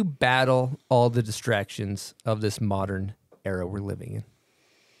 How do you battle all the distractions of this modern era we're living in?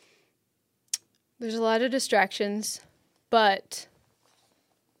 There's a lot of distractions, but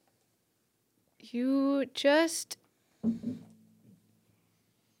you just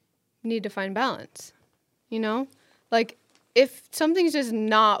need to find balance. Like if something's just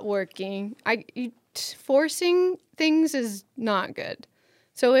not working, forcing things is not good.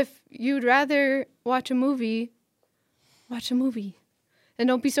 So if you'd rather watch a movie, watch a movie. And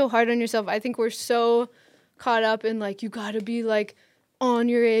don't be so hard on yourself. I think we're so caught up in like, you got to be like on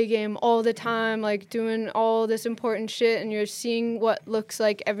your A game all the time, like doing all this important shit. And you're seeing what looks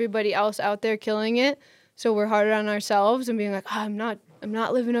like everybody else out there killing it. So we're harder on ourselves and being like, oh, I'm not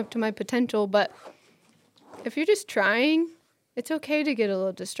living up to my potential. But if you're just trying, it's okay to get a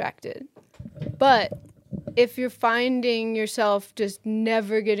little distracted. But if you're finding yourself just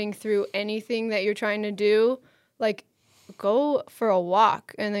never getting through anything that you're trying to do, like go for a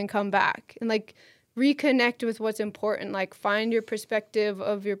walk and then come back and like reconnect with what's important. Like find your perspective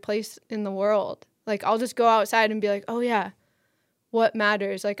of your place in the world. Like I'll just go outside and be like, oh yeah, what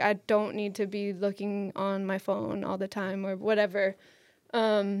matters? Like I don't need to be looking on my phone all the time or whatever.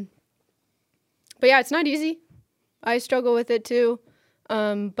 But yeah, it's not easy. I struggle with it too.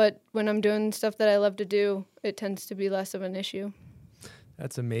 But when I'm doing stuff that I love to do, it tends to be less of an issue.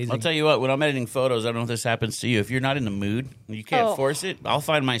 That's amazing. I'll tell you what, when I'm editing photos, I don't know if this happens to you. If you're not in the mood, you can't force it. I'll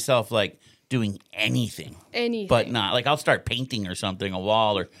find myself like doing anything. But not. Like I'll start painting or something, a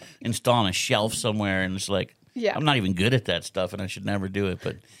wall or installing a shelf somewhere. And it's like, I'm not even good at that stuff and I should never do it.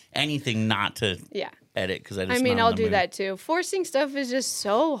 But anything not to edit because I'll do that too. Forcing stuff is just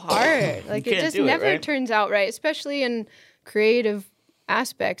so hard. Like it just never turns out right, especially in creative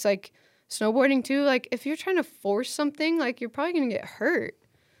aspects. Like snowboarding too, like if you're trying to force something, like you're probably going to get hurt.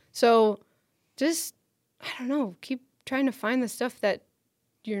 So just, I don't know, keep trying to find the stuff that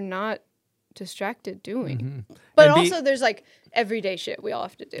you're not distracted doing. Mm-hmm. But also there's like everyday shit we all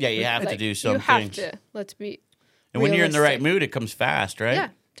have to do. Yeah, you have to do some You have things. to. Let's be And when you're in the right mood, it comes fast, right? Yeah,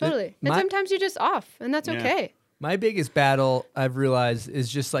 totally. And sometimes you're just off, and that's okay. My biggest battle, I've realized, is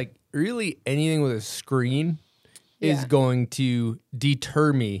just like really anything with a screen is going to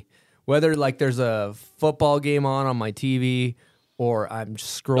deter me. Whether like there's a football game on my TV or I'm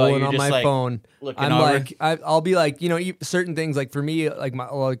scrolling on my phone. I'm over. like, I'll be like, certain things like for me, like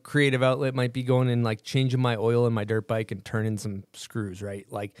my creative outlet might be going and like changing my oil in my dirt bike and turning some screws, right?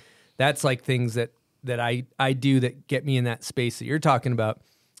 Like that's like things that I do that get me in that space that you're talking about.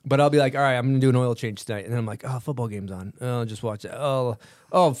 But I'll be like, all right, I'm going to do an oil change tonight. And then I'm like, oh, football game's on. Oh, I'll just watch it.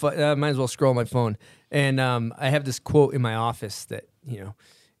 I might as well scroll my phone. And I have this quote in my office that,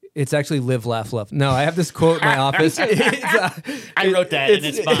 it's actually live, laugh, love. No, I have this quote in my office. I wrote that, and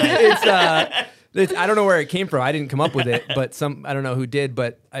it's fine. I don't know where it came from. I didn't come up with it, but I don't know who did,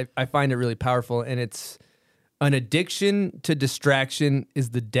 but I find it really powerful. And it's an addiction to distraction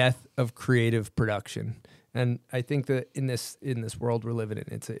is the death of creative production. And I think that in this world we're living in,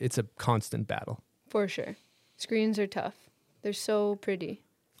 it's a constant battle. For sure. Screens are tough. They're so pretty.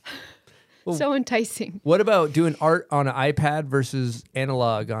 So enticing. What about doing art on an iPad versus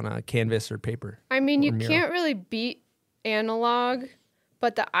analog on a canvas or paper? I mean, you can't really beat analog,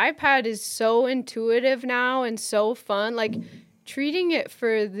 but the iPad is so intuitive now and so fun. Like, treating it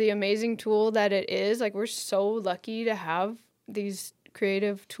for the amazing tool that it is, like, we're so lucky to have these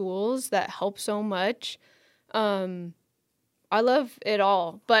creative tools that help so much. I love it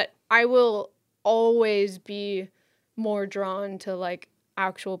all, but I will always be more drawn to, like,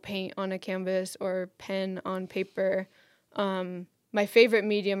 actual paint on a canvas or pen on paper. My favorite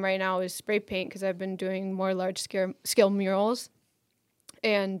medium right now is spray paint because I've been doing more large scale murals,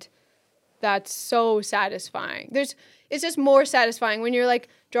 and that's so satisfying. It's just more satisfying when you're like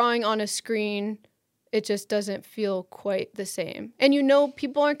drawing on a screen. It just doesn't feel quite the same, and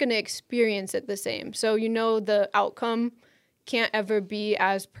people aren't going to experience it the same. So the outcome can't ever be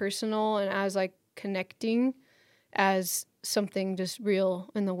as personal and as like connecting as something just real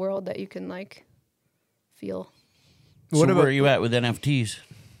in the world that you can like feel. So where are you at with NFTs?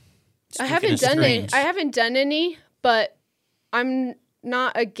 I haven't done any, but I'm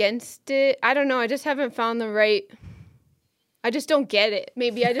not against it. I don't know. I just haven't found the right. I just don't get it.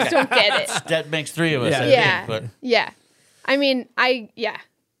 Maybe I just don't get it. That makes three of us. Yeah. I mean,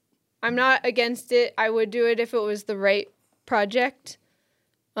 I'm not against it. I would do it if it was the right project.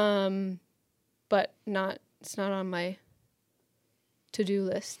 But it's not on my to-do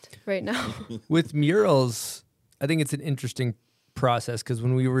list right now. With murals, I think it's an interesting process because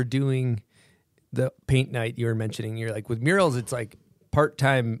when we were doing the paint night you were mentioning, you're like, with murals, it's like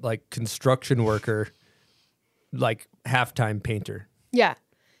part-time, like construction worker, like half-time painter. Yeah.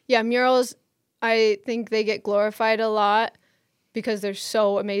 Murals, I think they get glorified a lot because they're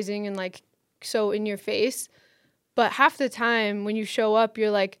so amazing and like so in your face. But half the time when you show up,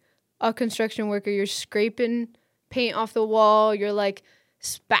 you're like a construction worker. You're scraping paint off the wall. You're like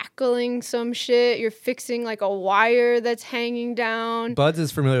spackling some shit. You're fixing like a wire that's hanging down. Buds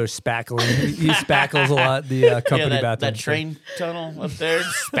is familiar with spackling. He spackles a lot. The company bathroom. That train tunnel up there,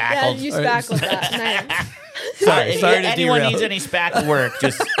 Yeah, spackled. you spackled that. Nice. Sorry If to anyone derail. needs any spackle work,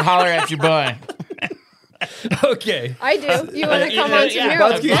 just holler at your boy. Okay. I do. You want to come on to Yeah,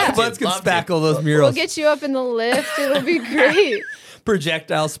 murals? Buds can, Yeah. Buds can Love to. spackle those We'll murals. get you up in the lift. It'll be great.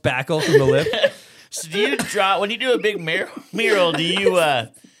 Projectile spackle from the lift. So do you draw when you do a big mural? Do you?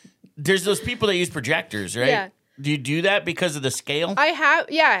 There's those people that use projectors, right? Yeah. Do you do that because of the scale? I have,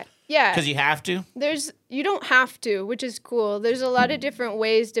 yeah. Because you have to. You don't have to, which is cool. There's a lot of different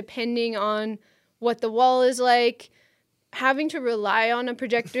ways depending on what the wall is like. Having to rely on a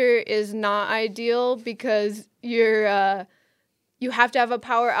projector is not ideal because you have to have a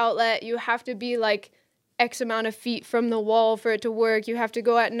power outlet. You have to be like X amount of feet from the wall for it to work. You have to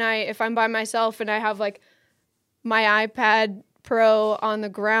go at night. If I'm by myself and I have like my iPad Pro on the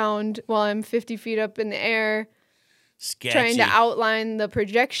ground while I'm 50 feet up in the air, Sketchy. trying to outline the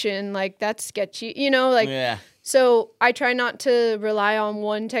projection, like that's sketchy, Yeah. So I try not to rely on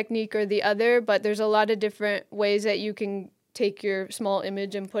one technique or the other, but there's a lot of different ways that you can take your small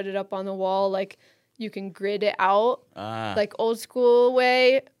image and put it up on the wall. Like you can grid it out, like old school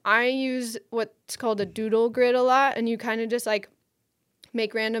way. I use what's called a doodle grid a lot, and you kind of just like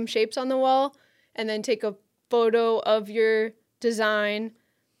make random shapes on the wall and then take a photo of your design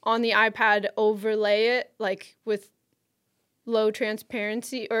on the iPad, overlay it like with low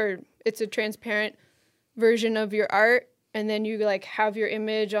transparency, or it's a transparent version of your art, and then you like have your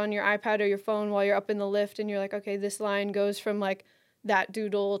image on your iPad or your phone while you're up in the lift, and you're like, okay, this line goes from like that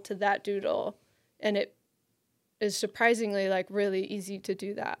doodle to that doodle, and it is surprisingly like really easy to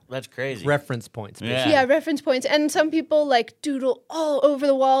do that. That's crazy. Reference points. Yeah. Yeah, reference points. And some people like doodle all over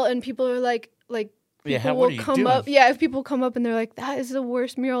the wall, and people are like people what are will you come doing? up. Yeah, if people come up and they're like, that is the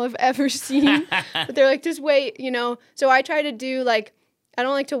worst mural I've ever seen. But they're like, just wait, So I try to do like, I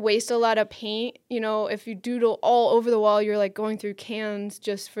don't like to waste a lot of paint. If you doodle all over the wall, you're like going through cans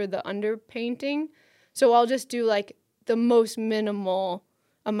just for the underpainting. So I'll just do like the most minimal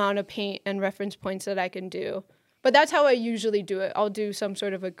amount of paint and reference points that I can do. But that's how I usually do it. I'll do some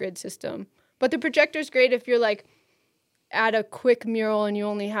sort of a grid system. But the projector's great if you're like at a quick mural and you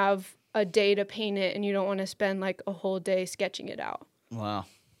only have a day to paint it and you don't want to spend like a whole day sketching it out. Wow.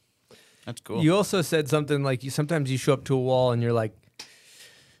 That's cool. You also said something like sometimes you show up to a wall and you're like,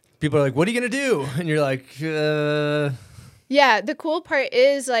 people are like, what are you going to do? And you're like, Yeah, the cool part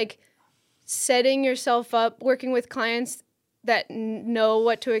is like setting yourself up, working with clients that know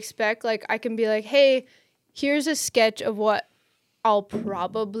what to expect. Like I can be like, hey, here's a sketch of what I'll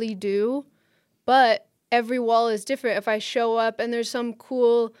probably do, but every wall is different. If I show up and there's some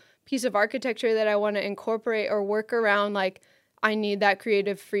cool piece of architecture that I want to incorporate or work around, like I need that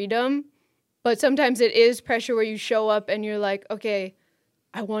creative freedom. But sometimes it is pressure where you show up and you're like, okay,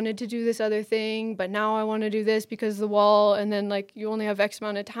 I wanted to do this other thing, but now I want to do this because of the wall. And then like you only have X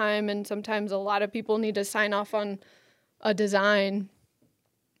amount of time. And sometimes a lot of people need to sign off on a design.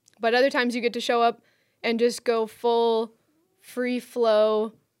 But other times you get to show up and just go full free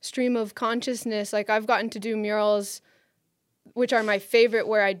flow stream of consciousness. Like I've gotten to do murals, which are my favorite,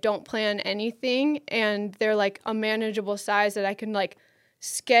 where I don't plan anything. And they're like a manageable size that I can like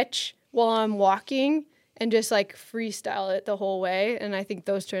sketch while I'm walking and just like freestyle it the whole way. And I think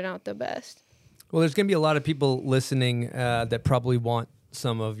those turn out the best. well, there's going to be a lot of people listening that probably want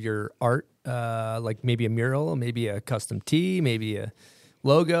some of your art, like maybe a mural, maybe a custom tee, maybe a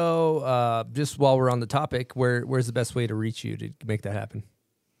logo. Just while we're on the topic, where's the best way to reach you to make that happen?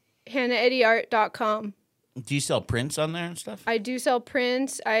 HannahEddyArt.com. Do you sell prints on there and stuff? I do sell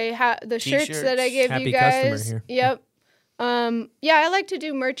prints. I have the shirts T-shirts. that I gave Happy you customer guys. here. Yep. Yeah, I like to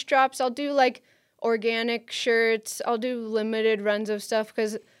do merch drops. I'll do like organic shirts. I'll do limited runs of stuff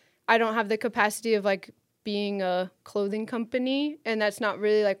because I don't have the capacity of like being a clothing company, and that's not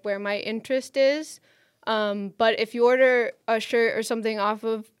really like where my interest is. But if you order a shirt or something off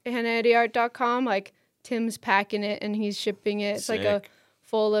of HannahEddyArt.com, like Tim's packing it and he's shipping it. It's like a Sick.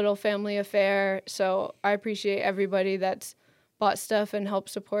 full little family affair. So I appreciate everybody that's bought stuff and helped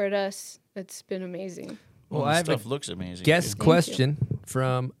support us. It's been amazing. Well, the I have stuff a looks amazing. guest too. question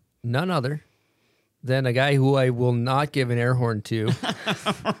from none other than a guy who I will not give an air horn to,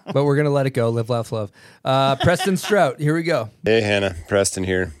 but we're going to let it go. Live, laugh, love. Preston Strout, here we go. Hey, Hannah. Preston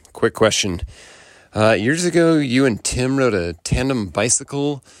here. Quick question. Years ago, you and Tim rode a tandem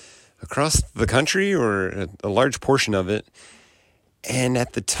bicycle across the country, or a large portion of it. And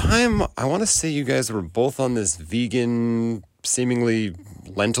at the time, I want to say you guys were both on this vegan, seemingly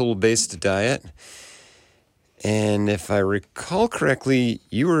lentil-based diet. And if I recall correctly,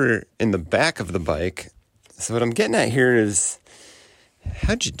 you were in the back of the bike. So what I'm getting at here is,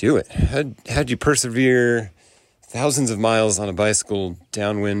 how'd you do it? How'd you persevere thousands of miles on a bicycle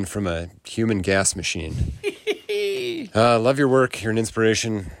downwind from a human gas machine? Love your work. You're an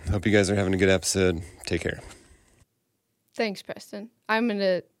inspiration. Hope you guys are having a good episode. Take care. Thanks, Preston. I'm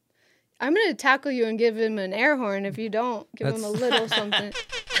gonna tackle you and give him an air horn if you don't. Give him a little something.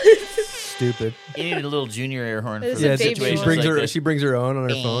 Stupid. You need a little junior air horn for It's the a baby situation. one. She brings her own on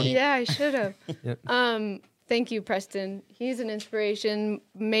her phone. Yeah, I should have. Yep. Thank you, Preston. He's an inspiration.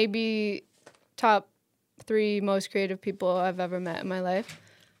 Maybe top 3 most creative people I've ever met in my life.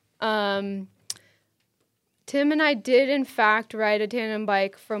 Tim and I did, in fact, ride a tandem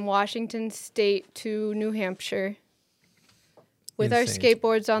bike from Washington State to New Hampshire with our Insane.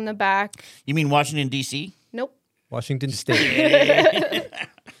 skateboards on the back. You mean Washington, D.C.? Nope. Washington State.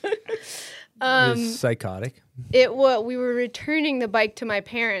 It was psychotic. We were returning the bike to my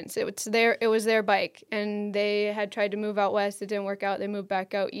parents. It was their bike, and they had tried to move out west. It didn't work out. They moved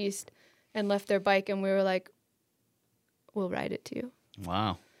back out east and left their bike, and we were like, we'll ride it to you.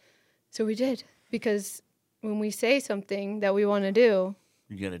 Wow. So we did, because when we say something that we want to do,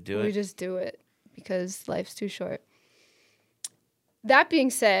 You got to do it. we just do it, because life's too short. That being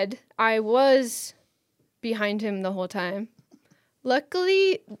said, I was behind him the whole time.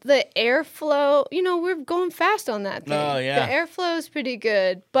 Luckily, the airflow, we're going fast on that thing. Oh, yeah. The airflow is pretty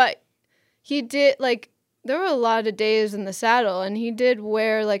good, but he did, there were a lot of days in the saddle, and he did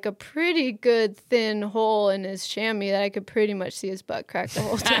wear, a pretty good thin hole in his chamois that I could pretty much see his butt crack the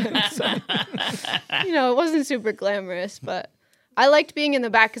whole time. So, it wasn't super glamorous, but I liked being in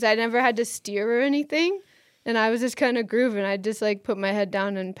the back because I never had to steer or anything, and I was just kind of grooving. I'd just, put my head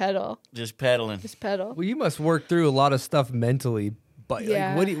down and pedal. Just pedaling. Just pedal. Well, you must work through a lot of stuff mentally. But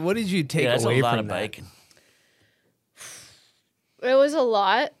Yeah. what did you take That's away a lot from of that? biking. It was a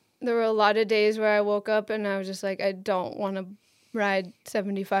lot. There were a lot of days where I woke up and I was just like, I don't want to ride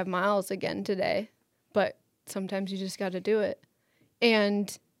 75 miles again today. But sometimes you just got to do it.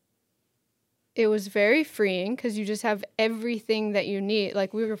 And it was very freeing because you just have everything that you need.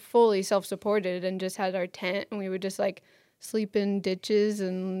 We were fully self-supported and just had our tent, and we would just sleep in ditches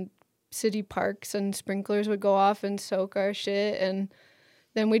and city parks, and sprinklers would go off and soak our shit. And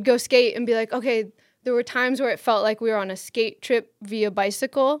then we'd go skate and be like, okay, there were times where it felt like we were on a skate trip via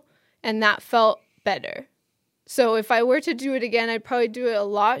bicycle, and that felt better. So if I were to do it again, I'd probably do it a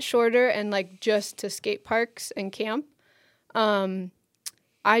lot shorter and just to skate parks and camp.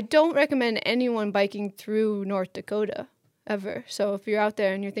 I don't recommend anyone biking through North Dakota ever. So if you're out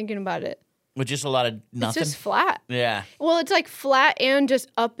there and you're thinking about it, With just a lot of nothing. it's just flat. Yeah. Well, it's flat and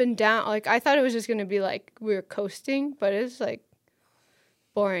just up and down. I thought it was just going to be we were coasting, but it's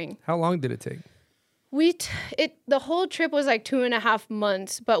boring. How long did it take? The whole trip was 2.5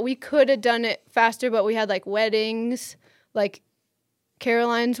 months, but we could have done it faster, but we had weddings,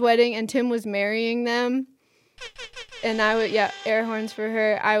 Caroline's wedding, and Tim was marrying them. And air horns for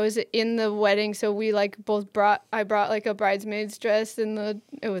her. I was in the wedding, so we I brought a bridesmaid's dress, and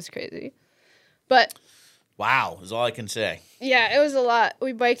it was crazy. But Wow, is all I can say. yeah, it was a lot.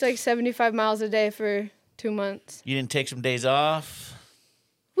 We biked 75 miles a day for 2 months. You didn't take some days off?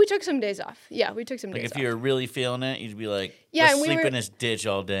 We took some days off. Yeah, we took some days If off. you were really feeling it, you'd be like, Yeah, let's and we sleep were- in this ditch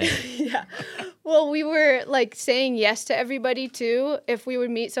all day. Yeah. Well, we were saying yes to everybody too. If we would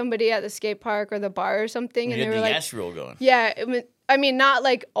meet somebody at the skate park or the bar or something, You and they had were the like, yes rule going. yeah, not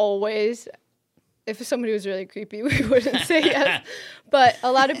always. If somebody was really creepy, we wouldn't say yes. But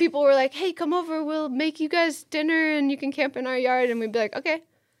a lot of people were like, hey, come over. We'll make you guys dinner and you can camp in our yard. And we'd be like, okay.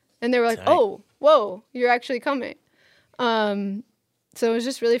 And they were like, Tight. oh, whoa, you're actually coming. So it was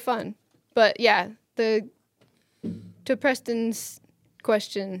just really fun. But yeah, to Preston's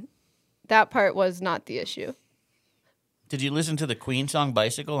question, that part was not the issue. Did you listen to the Queen song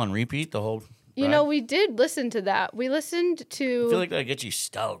Bicycle on repeat the whole You ride? know, we did listen to that. We listened to... I feel like that gets you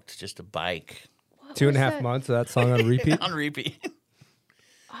stoked, just to bike. what 2.5 was that? months of that song on repeat. On repeat.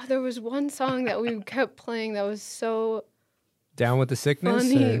 Oh, there was one song that we kept playing that was so Down with the sickness.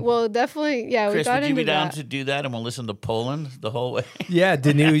 funny. or- Well, definitely, yeah, we Chris, got would you into be down that. to do that and we'll listen to Poland the whole way? Yeah,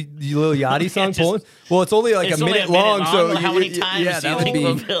 the new Lil Yachty song, just- Poland. Well, it's only It's a only minute long, so How many times yeah, do you that would think be.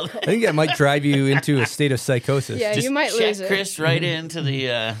 we'll build? I think that might drive you into a state of psychosis. Yeah, Just you might check lose it. Chris right into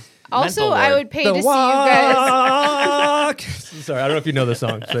the Also, mental I ward. would pay to see you guys. walk. Sorry, I don't know if you know the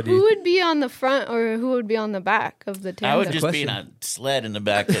song. So Who would be on the front or who would be on the back of the I tandem? would just be in question. a sled in the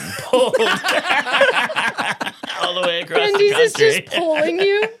back getting pulled all the way across Brandy's the is country. just pulling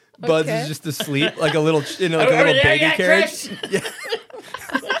you. Buds Okay. is just asleep, like a little, Over little there, baby yeah, carriage. Chris.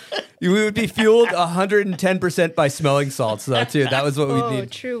 Yeah. We would be fueled 110% by smelling salts, though, too. That was what we Oh,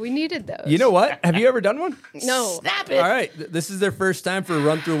 needed. true. We needed those. You know what? Have you ever done one? No. Snap it. All right. This is their first time for a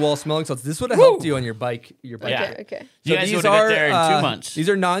run through wall smelling salts. This would have helped you on your bike. Yeah. Okay. You guys would have got there in 2 months. These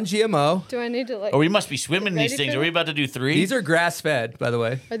are non-GMO. Do I need to like? Oh, we must be swimming Ready these things. for Are we it? about to do 3? These are grass-fed, by the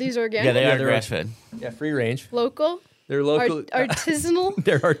way. Are these organic? Yeah, they are they're grass-fed. Yeah, free range. Local. They're local. Artisanal.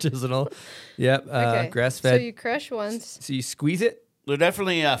 They're artisanal. Yep. Okay. Grass-fed. So you crush once. So you squeeze it. They're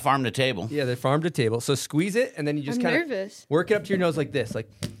definitely farm to table. Yeah, they're farm to table. So squeeze it, and then you just I'm kind of nervous. work it up to your nose like this. Like,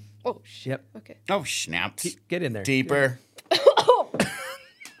 Oh shit. yep. Okay. Oh, snaps. Get in there. Deeper.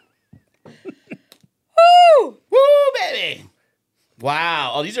 Woo! Woo, baby.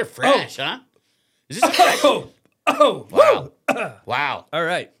 Wow. Oh, these are fresh, huh? Is this a fresh? Oh. Wow. Wow. All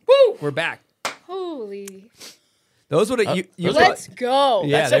right. Woo. We're back. Holy. Those would have you Let's go.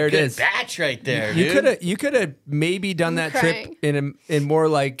 Yeah, That's there a it good is. batch right there, You dude. could have maybe done that crying. trip in more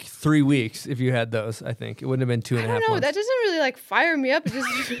like 3 weeks if you had those. I think it wouldn't have been 2.5 I don't know. months. That doesn't really like fire me up. It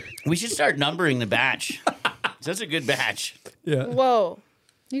just. We should start numbering the batch. That's a good batch. Yeah. Whoa.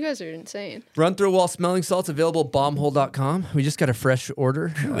 You guys are insane. Run through wall smelling salts available at bombhole.com. We just got a fresh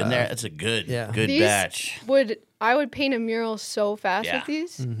order. In there, that's a good, yeah. good These batch. I would paint a mural so fast Yeah. with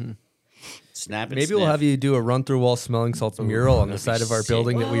these. Mm-hmm. Snap and Maybe we'll have you do a run through wall smelling salts mural on the that'd be side of our sick.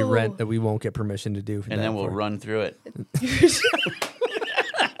 building that we Whoa. rent that we won't get permission to do. And then we'll run through it.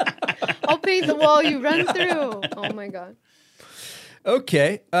 I'll paint the wall you run through. Oh my god.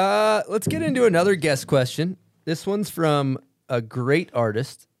 Okay, let's get into another guest question. This one's from a great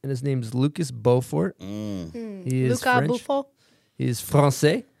artist, and his name's Lucas Beaufort. He is Luca French. Buffo. He is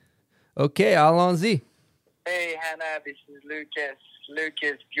français. Okay, allons-y. Hey, Hannah, this is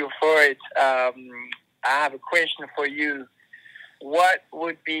Lucas Beaufort. I have a question for you. What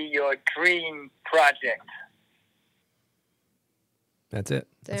would be your dream project? That's it.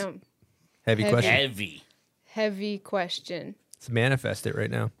 Damn. Heavy question. Heavy. Heavy question. Let's manifest it right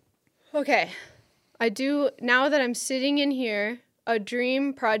now. Okay. I do, now that I'm sitting in here, a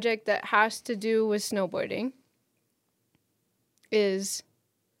dream project that has to do with snowboarding is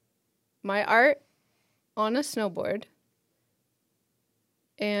my art on a snowboard.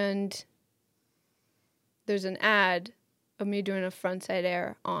 And there's an ad of me doing a frontside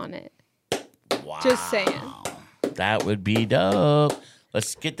air on it. Wow. Just saying. That would be dope.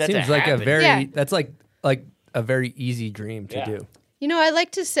 Let's get that Seems to like happen. a very Yeah. that's like a very easy dream to Yeah. do. You know, I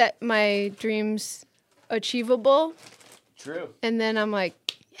like to set my dreams achievable, True. and then I'm like,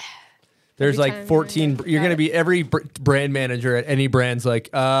 There's Every like time 14. you're You're got going to it. be every brand manager at any brand's like,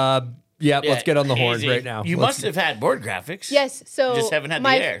 let's get on the horns easy. right now. You Let's- must have had board graphics. yes. So You just haven't had the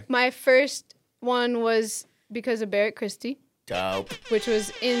my, air. My first one was because of Barrett Christie, Dope. which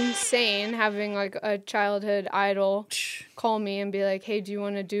was insane having like a childhood idol call me and be like, hey, do you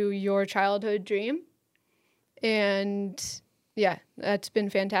want to do your childhood dream? And yeah, that's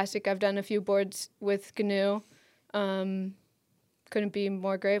been fantastic. I've done a few boards with GNU. Couldn't be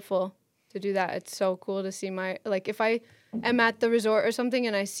more grateful to do that. It's so cool to see if I am at the resort or something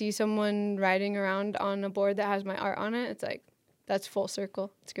and I see someone riding around on a board that has my art on it, it's like, that's full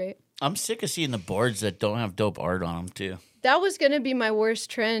circle. It's great. I'm sick of seeing the boards that don't have dope art on them, too. That was going to be my worst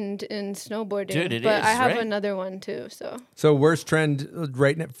trend in snowboarding. Dude, it but is, I have right? another one too, so. So worst trend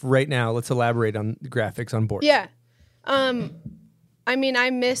right now. Let's elaborate on the graphics on board. Yeah. I mean, I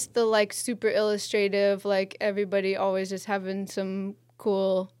miss the like super illustrative, like everybody always just having some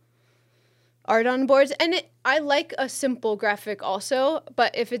cool art on boards. And I like a simple graphic also,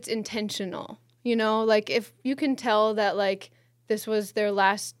 but if it's intentional, you know, like if you can tell that like this was their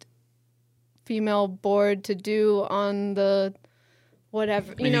last female board to do on the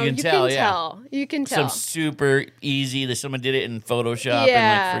whatever, you know, you can tell. You can tell. Some super easy that someone did it in Photoshop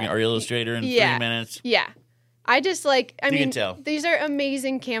Yeah. and like or Illustrator in Yeah. 3 minutes. Yeah. I just like, I You can mean, tell. these are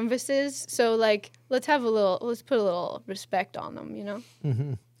amazing canvases. So like, let's put a little respect on them, you know?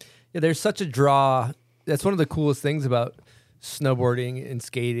 Yeah, there's such a draw. That's one of the coolest things about snowboarding and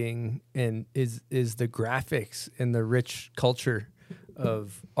skating, and is the graphics and the rich culture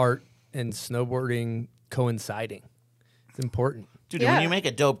of art and snowboarding coinciding. It's important. Dude, Yeah. when you make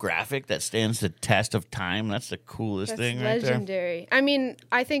a dope graphic that stands the test of time, that's the coolest That's thing right there. legendary. I mean,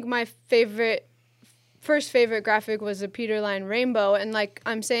 I think my first favorite graphic was a Peter Line rainbow. And like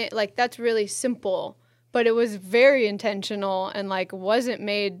I'm saying, like that's really simple, but it was very intentional and like wasn't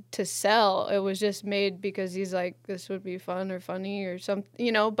made to sell. It was just made because he's like, this would be fun or funny or something,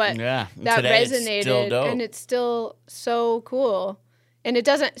 you know, but Yeah. that Today it's resonated still dope. and it's still so cool. And it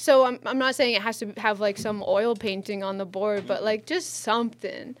doesn't, so I'm not saying it has to have like some oil painting on the board, but like just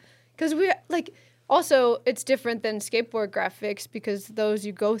something. Because we like Also, it's different than skateboard graphics because those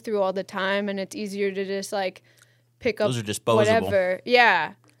you go through all the time, and it's easier to just like pick up Those are disposable. whatever.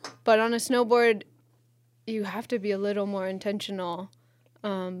 Yeah, but on a snowboard, you have to be a little more intentional.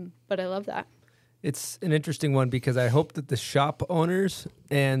 But I love that. It's an interesting one because I hope that the shop owners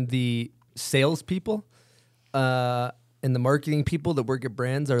and the salespeople and the marketing people that work at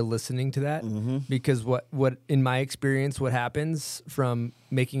brands are listening to that. Because what in my experience, what happens from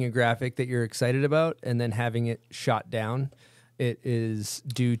making a graphic that you're excited about and then having it shot down, it is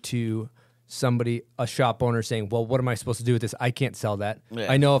due to a shop owner saying, well, what am I supposed to do with this? I can't sell that.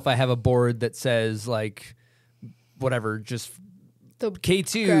 Yeah. I know if I have a board that says like whatever, just The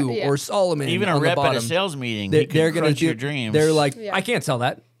K2 or Solomon. Even a on the rep at bottom, a sales meeting, they're they're gonna going do your dreams. They're like, Yeah. I can't sell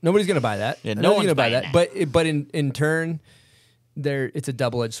that. Nobody's going to buy that. Yeah, no Nobody's one's gonna buy buying that. But in turn, it's a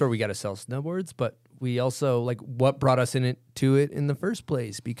double-edged sword. We got to sell snowboards, but we also like what brought us to it in the first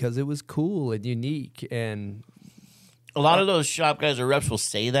place because it was cool and unique. And a lot of those shop guys or reps will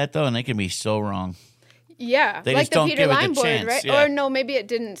say that though, and they can be so wrong. Yeah, They like just the don't Peter give it the Line board, chance, right? yeah. Or no, maybe it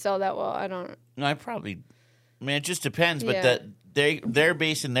didn't sell that well. I don't. No, I mean, it just depends. But Yeah. they're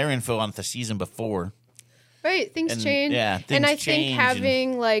basing their info on the season before. Right, things And, change. yeah, and things I change think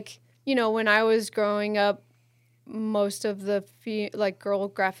having like when I was growing up, most of the like girl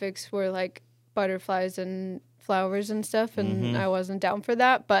graphics were like butterflies and flowers and stuff, and I wasn't down for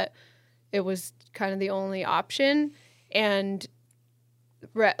that, but it was kind of the only option, and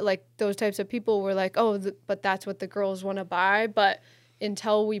like those types of people were like, oh, but that's what the girls want to buy, but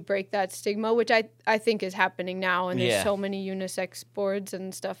until we break that stigma, which I think is happening now, and there's so many unisex boards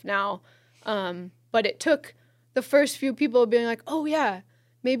and stuff now. But it took the first few people being like, oh, yeah,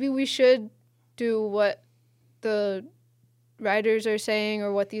 maybe we should do what the writers are saying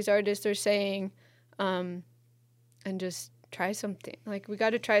or what these artists are saying, and just try something. Like, we got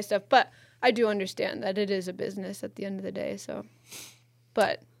to try stuff. But I do understand that it is a business at the end of the day. So,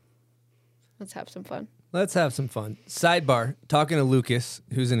 but let's have some fun. let's have some fun. Sidebar, talking to Lucas,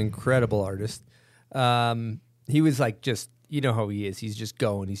 who's an incredible artist. He was like just, you know how he is. He's just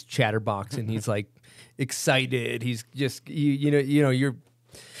going. He's chatterboxing. He's like excited. He's just, you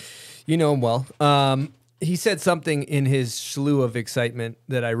know him well. He said something in his slew of excitement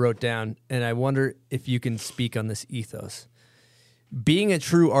that I wrote down, and I wonder if you can speak on this ethos. Being a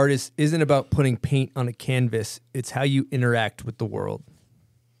true artist isn't about putting paint on a canvas. It's how you interact with the world.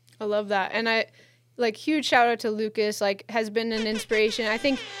 I love that. And I huge shout out to Lucas, has been an inspiration. I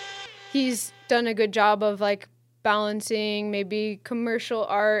think he's done a good job of balancing maybe commercial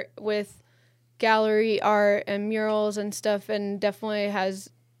art with gallery art and murals and stuff, and definitely has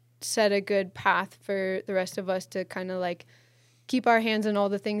set a good path for the rest of us to kind of keep our hands in all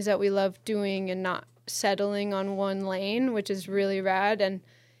the things that we love doing and not settling on one lane, which is really rad. And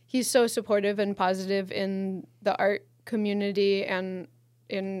he's so supportive and positive in the art community and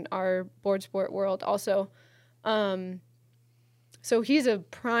in our board sport world also. So he's a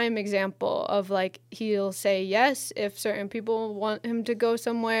prime example of he'll say yes if certain people want him to go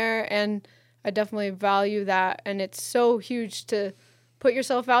somewhere, and I definitely value that. And it's so huge to put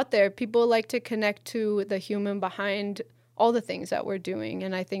yourself out there. People like to connect to the human behind all the things that we're doing,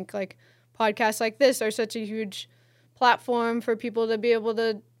 and I think podcasts like this are such a huge platform for people to be able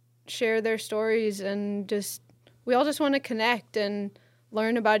to share their stories, and we all just want to connect and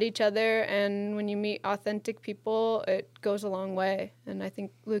learn about each other. And when you meet authentic people, it goes a long way. And I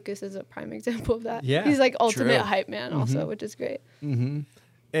think Lucas is a prime example of that. Yeah, he's ultimate true. hype man also, which is great. Mm-hmm.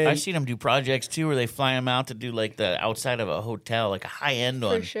 I've seen him do projects too where they fly him out to do the outside of a hotel, a high end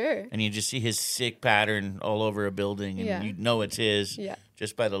one. For sure. And you just see his sick pattern all over a building, and you know it's his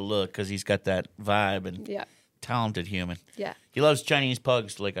just by the look, because he's got that vibe and talented human. Yeah. He loves Chinese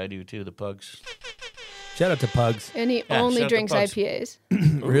pugs like I do too, the pugs. Shout out to Pugs. And he Yeah, only shout out to drinks Pugs. IPAs.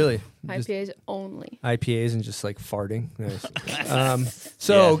 Really? Just IPAs only. IPAs and just farting. Nice.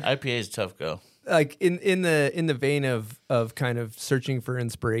 So IPA is a tough go. In the vein of kind of searching for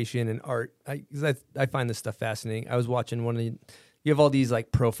inspiration and art, I find this stuff fascinating. I was watching you have all these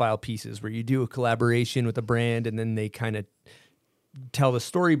profile pieces where you do a collaboration with a brand and then they kind of tell the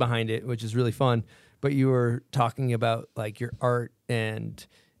story behind it, which is really fun. But you were talking about your art and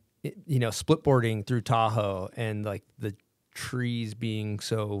split boarding through Tahoe and the trees being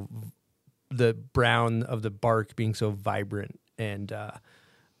the brown of the bark being so vibrant, and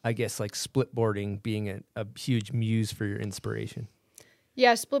I guess split boarding being a huge muse for your inspiration.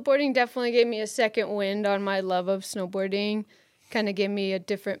 Yeah, split boarding definitely gave me a second wind on my love of snowboarding. Kind of gave me a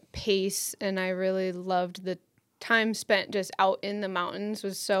different pace, and I really loved the time spent just out in the mountains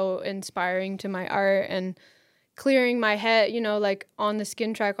was so inspiring to my art. And clearing my head, like on the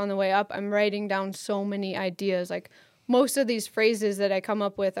skin track on the way up, I'm writing down so many ideas. Like most of these phrases that I come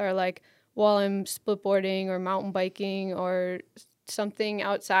up with are like while I'm split boarding or mountain biking or something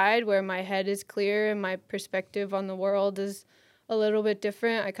outside where my head is clear and my perspective on the world is a little bit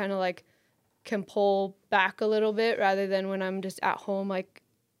different. I kind of like can pull back a little bit rather than when I'm just at home, like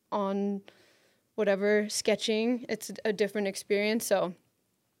on whatever sketching. It's a different experience. So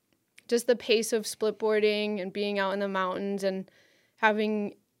just the pace of split boarding and being out in the mountains and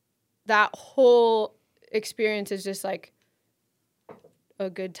having that whole experience is just like a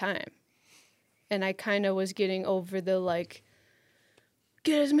good time. And I kind of was getting over the like,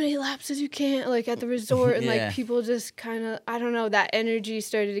 get as many laps as you can, like at the resort. And like people just kind of, I don't know, that energy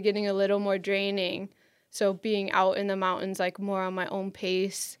started getting a little more draining. So being out in the mountains, like more on my own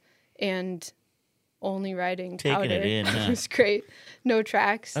pace and only riding Taking powder. it in, huh? It was great. No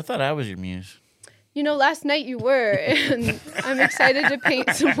tracks. I thought I was your muse. Last night you were, and I'm excited to paint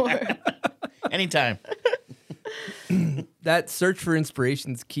some more. Anytime. That search for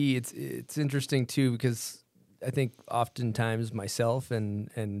inspiration is key. It's interesting too, because I think oftentimes myself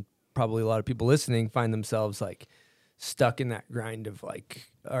and probably a lot of people listening find themselves like stuck in that grind of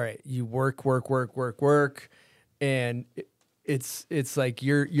like, all right, you work, and it's like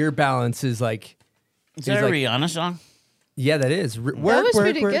your balance is like. Is that a Rihanna song? Yeah, that is. That was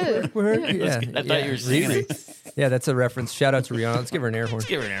pretty good. Yeah. I thought you were singing it. Yeah, that's a reference. Shout out to Rihanna. Let's give her an air horn. Let's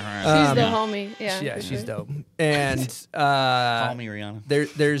give her an air horn. She's the homie. Yeah. Yeah, she's dope. And Call me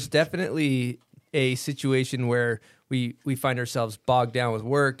Rihanna. There's definitely a situation where we find ourselves bogged down with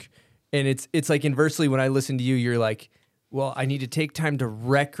work, and it's like inversely when I listen to you, you're like, well, I need to take time to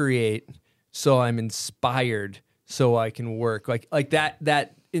recreate so I'm inspired so I can work. Like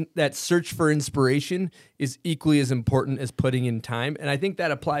that search for inspiration is equally as important as putting in time. And I think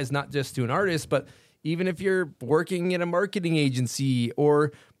that applies not just to an artist, but even if you're working in a marketing agency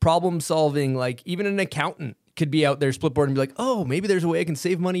or problem solving, like even an accountant could be out there split board and be like, oh, maybe there's a way I can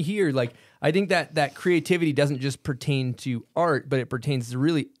save money here. Like, I think that creativity doesn't just pertain to art, but it pertains to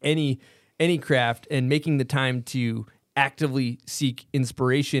really any craft, and making the time to actively seek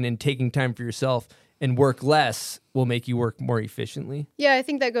inspiration and taking time for yourself and work less will make you work more efficiently. Yeah, I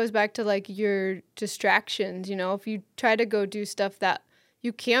think that goes back to like your distractions. If you try to go do stuff that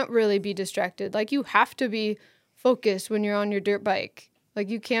you can't really be distracted, like you have to be focused when you're on your dirt bike. Like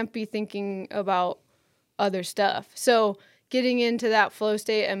you can't be thinking about other stuff. So getting into that flow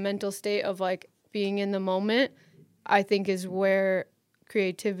state and mental state of like being in the moment, I think is where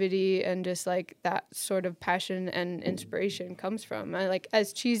creativity and just like that sort of passion and inspiration comes from. I like,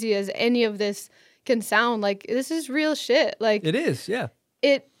 as cheesy as any of this can sound, like this is real shit. Like it is, yeah.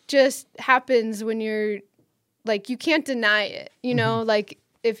 It just happens when you're like, you can't deny it, like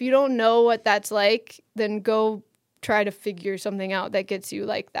if you don't know what that's like, then go try to figure something out that gets you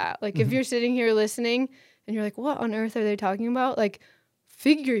like that. Like if you're sitting here listening and you're like, what on earth are they talking about? Like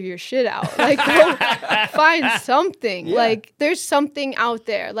figure your shit out. Like go find something. Yeah. Like there's something out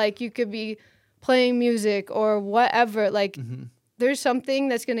there. Like you could be playing music or whatever. Like there's something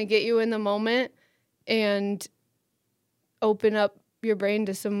that's going to get you in the moment and open up your brain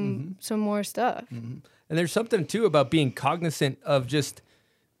to some more stuff. And there's something too about being cognizant of just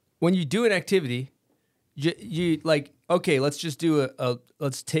when you do an activity, you like, okay, let's just do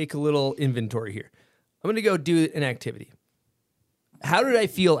let's take a little inventory here. I'm going to go do an activity. How did I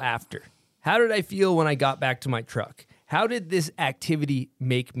feel after? How did I feel when I got back to my truck? How did this activity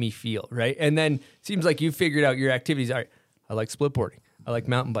make me feel, right? And then it seems like you figured out your activities. All right, I like split boarding. I like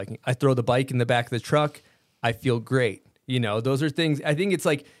mountain biking. I throw the bike in the back of the truck. I feel great. Those are things. I think it's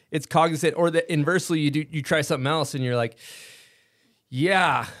like it's cognizant, or that inversely you try something else and you're like,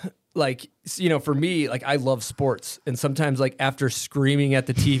 yeah, like, for me, like I love sports, and sometimes like after screaming at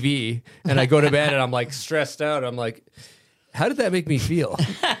the TV and I go to bed and I'm like stressed out, I'm like, how did that make me feel?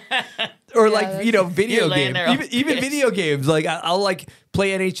 Or video games, even video games. Like I'll like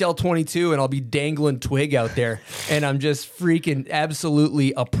play NHL 22 and I'll be dangling twig out there and I'm just freaking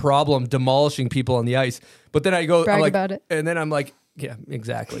absolutely a problem, demolishing people on the ice. But then I go, brag I'm like, about it. And then I'm like, yeah,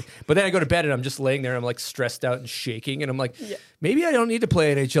 exactly. But then I go to bed and I'm just laying there and I'm like stressed out and shaking and I'm like, maybe I don't need to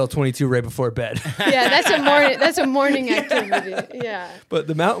play NHL 22 right before bed. Yeah, that's a morning activity. Yeah. But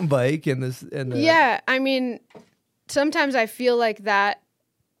the mountain bike yeah, I mean, sometimes I feel like that.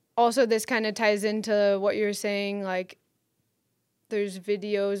 Also, this kind of ties into what you're saying, like there's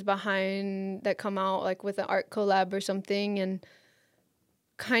videos behind that come out like with an art collab or something, and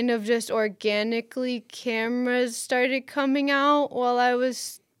kind of just organically cameras started coming out while I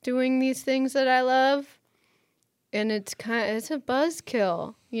was doing these things that I love. and it's a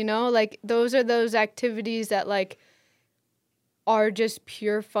buzzkill, you know? Like those are those activities that like are just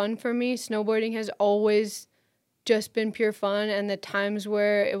pure fun for me. Snowboarding has always just been pure fun, and the times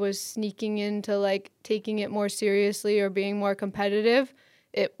where it was sneaking into like taking it more seriously or being more competitive,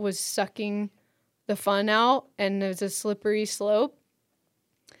 it was sucking the fun out, and there's a slippery slope.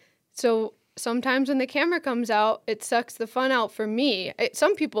 So sometimes when the camera comes out, it sucks the fun out for me.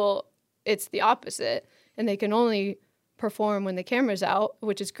 Some people, it's the opposite, and they can only perform when the camera's out,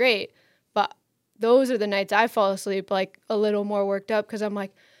 which is great. But those are the nights I fall asleep like a little more worked up because I'm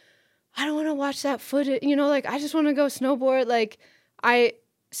like, I don't want to watch that footage. You know, like I just want to go snowboard. Like I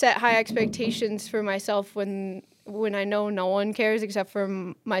set high expectations for myself when I know no one cares except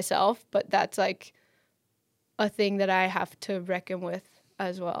for myself. But that's like a thing that I have to reckon with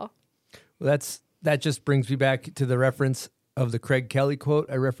as well. Well, that just brings me back to the reference of the Craig Kelly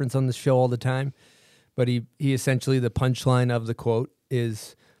quote I reference on the show all the time. But he essentially, the punchline of the quote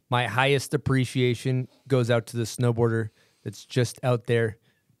is, my highest appreciation goes out to the snowboarder that's just out there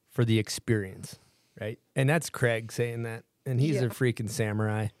for the experience, right? And that's Craig saying that, and he's a freaking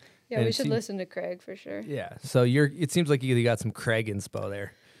samurai. Yeah, and we should listen to Craig for sure. Yeah, so it seems like you got some Craig inspo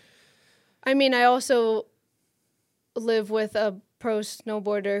there. I mean, I also live with a pro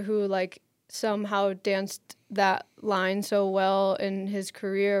snowboarder who like somehow danced that line so well in his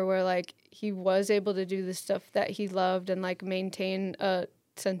career where like he was able to do the stuff that he loved and like maintain a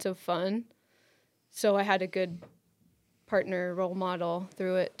sense of fun. So I had a good partner role model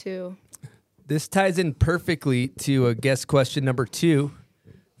through it too. This ties in perfectly to a guest question number 2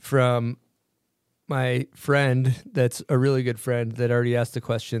 from my friend that's a really good friend that already asked a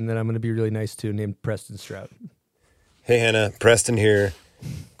question that I'm going to be really nice to, named Preston Stroud. Hey, Hannah, Preston here.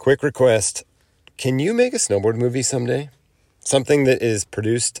 Quick request. Can you make a snowboard movie someday? Something that is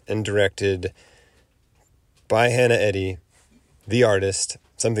produced and directed by Hannah Eddy, the artist.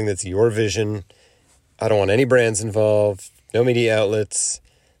 Something that's your vision. I don't want any brands involved, no media outlets.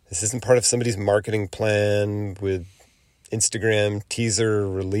 This isn't part of somebody's marketing plan with Instagram teaser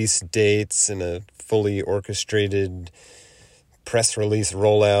release dates and a fully orchestrated press release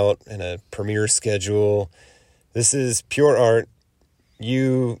rollout and a premiere schedule. This is pure art.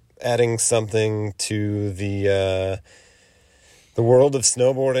 You adding something to the world of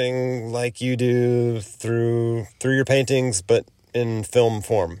snowboarding like you do through your paintings, but in film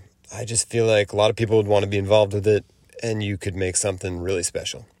form. I just feel like a lot of people would want to be involved with it, and you could make something really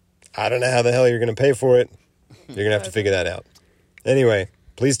special. I don't know how the hell you're going to pay for it. You're going to have to figure that out. Anyway,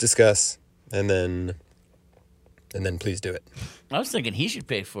 please discuss, and then please do it. I was thinking he should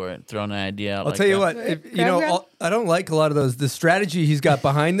pay for it, throwing an idea out. I'll tell you what, I don't like a lot of those. The strategy he's got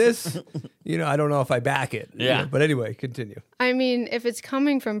behind this, I don't know if I back it. Yeah. But anyway, continue. I mean, if it's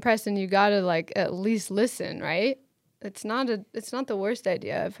coming from Preston, you got to like at least listen, right? It's not the worst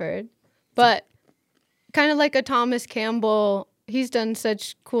idea I've heard. But kind of like a Thomas Campbell, he's done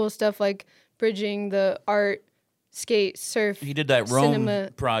such cool stuff like bridging the art, skate, surf. He did that Rome cinema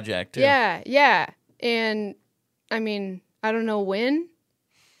project too. Yeah. And I mean, I don't know when,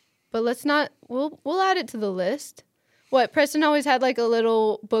 but we'll add it to the list. What, Preston always had like a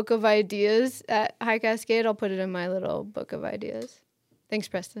little book of ideas at High Cascade. I'll put it in my little book of ideas. Thanks,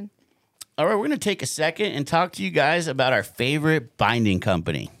 Preston. All right, we're going to take a second and talk to you guys about our favorite binding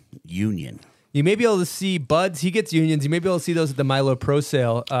company, Union. You may be able to see Buds. He gets unions. You may be able to see those at the Milo Pro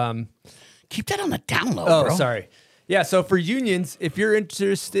Sale. Keep that on the down low, bro. Oh, sorry. Yeah, so for unions, if you're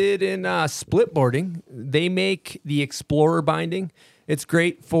interested in split boarding, they make the Explorer binding. It's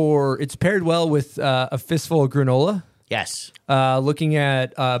great it's paired well with a fistful of granola. Yes. Looking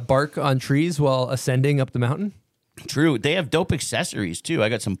at bark on trees while ascending up the mountain. True. They have dope accessories, too. I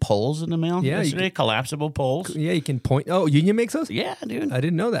got some poles in the mail yesterday, collapsible poles. Yeah, you can point. Oh, Union makes those? Yeah, dude. I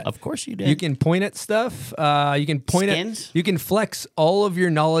didn't know that. Of course you did. You can point at stuff. You can point Skins? You can flex all of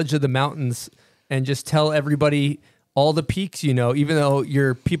your knowledge of the mountains and just tell everybody all the peaks you know, even though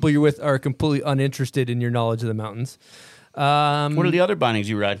your people you're with are completely uninterested in your knowledge of the mountains. What are the other bindings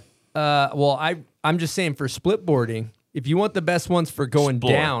you ride? Well, I'm just saying for split boarding, if you want the best ones for going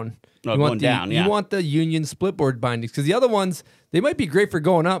down... No, going down, You want the Union splitboard bindings because the other ones, they might be great for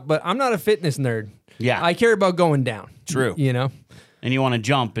going up, but I'm not a fitness nerd. Yeah. I care about going down. True. And you want to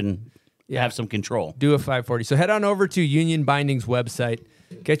jump and have some control. Do a 540. So head on over to Union Bindings website.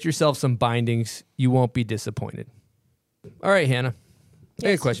 Get yourself some bindings. You won't be disappointed. All right, Hannah. I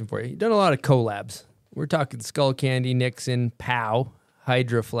got a question for you. You've done a lot of collabs. We're talking Skull Candy, Nixon, POW,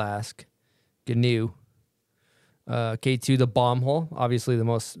 Hydro Flask, GNU, K2, the Bomb Hole, obviously the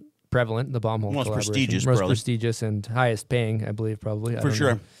most prevalent, the Bomb Hole most collaboration. prestigious, most probably. prestigious and highest paying, I believe, probably. For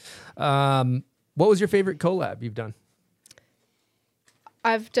sure. What was your favorite collab you've done?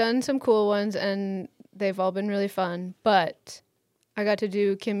 I've done some cool ones, and they've all been really fun, but I got to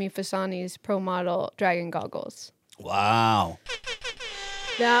do Kimi Fasani's Pro Model Dragon Goggles. Wow.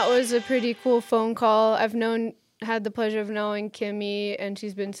 That was a pretty cool phone call. Had the pleasure of knowing Kimmy, and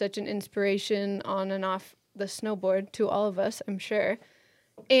she's been such an inspiration on and off the snowboard to all of us, I'm sure.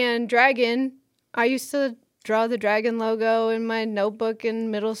 And Dragon, I used to draw the Dragon logo in my notebook in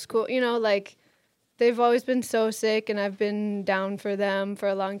middle school. Like, they've always been so sick, and I've been down for them for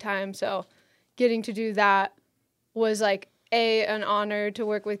a long time. So getting to do that was like A, an honor to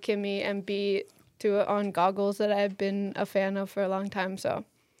work with Kimmy, and B, do it on goggles that I've been a fan of for a long time. So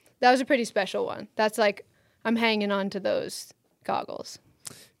that was a pretty special one. That's like, I'm hanging on to those goggles.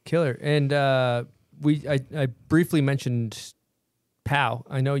 Killer. And I briefly mentioned POW.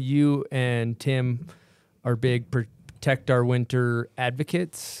 I know you and Tim are big Protect Our Winter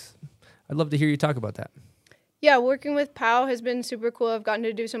advocates. I'd love to hear you talk about that. Yeah, working with POW has been super cool. I've gotten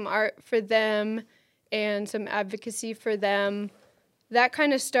to do some art for them and some advocacy for them. That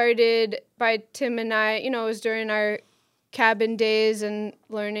kind of started by Tim and I. It was during our cabin days and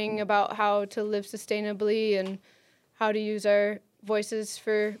learning about how to live sustainably and how to use our voices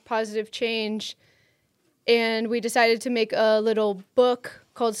for positive change. And we decided to make a little book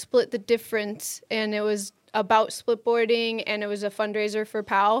called Split the Difference, and it was about splitboarding, and it was a fundraiser for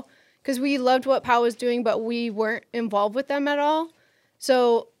POW, because we loved what POW was doing, but we weren't involved with them at all.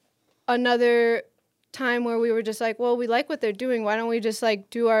 So another time where we were just like, well, we like what they're doing. Why don't we just like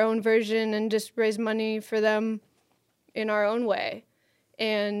do our own version and just raise money for them in our own way?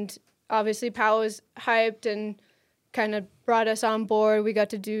 And obviously POW was hyped and kind of brought us on board. We got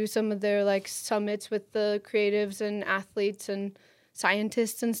to do some of their like summits with the creatives and athletes and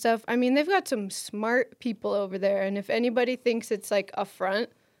scientists and stuff. I mean, they've got some smart people over there. And if anybody thinks it's like a front,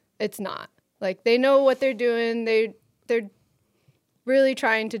 it's not. Like, they know what they're doing. They're really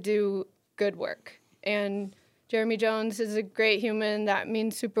trying to do good work. And Jeremy Jones is a great human that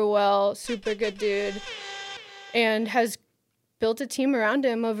means super well, super good dude, and has built a team around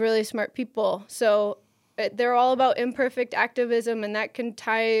him of really smart people. So they're all about imperfect activism, and that can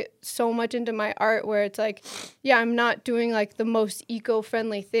tie so much into my art, where it's like, yeah, I'm not doing like the most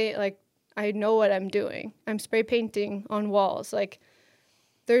eco-friendly thing. Like, I know what I'm doing. I'm spray painting on walls. Like,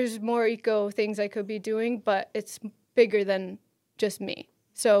 there's more eco things I could be doing, but it's bigger than just me.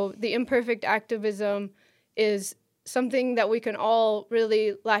 So the imperfect activism is something that we can all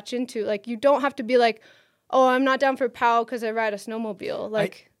really latch into. Like, you don't have to be like, oh, I'm not down for POW because I ride a snowmobile.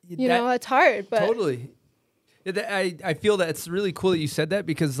 Like, it's hard. But Totally. I feel that it's really cool that you said that,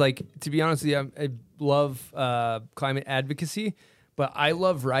 because, like, to be honest with you, I love climate advocacy, but I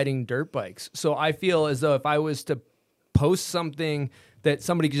love riding dirt bikes. So I feel as though if I was to post something that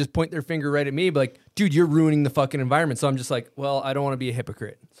somebody could just point their finger right at me, but like, dude, you're ruining the fucking environment. So I'm just like, well, I don't want to be a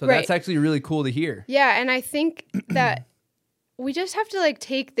hypocrite. So Right. That's actually really cool to hear. yeah, and I think that we just have to like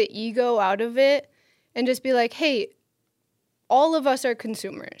take the ego out of it and just be like, hey, all of us are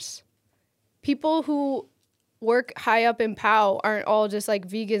consumers. People who work high up in POW aren't all just like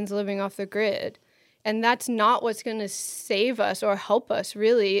vegans living off the grid. And that's not what's going to save us or help us,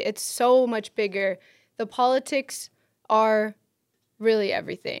 really. It's so much bigger. The politics are really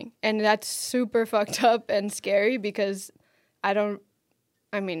everything. And that's super fucked up and scary, because none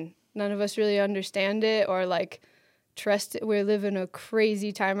of us really understand it or like trust it. We live in a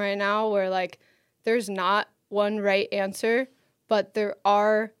crazy time right now where like there's not one right answer, but there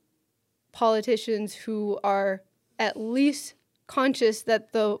are politicians who are at least conscious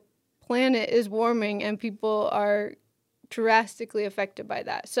that the planet is warming and people are drastically affected by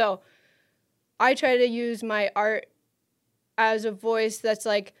that. So I try to use my art as a voice that's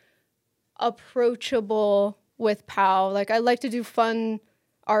like approachable with POW. Like, I like to do fun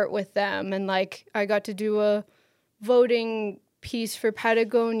art with them, and like I got to do a voting piece for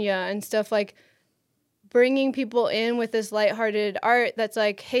Patagonia and stuff, like bringing people in with this lighthearted art that's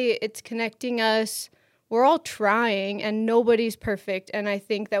like, hey, it's connecting us. We're all trying and nobody's perfect. And I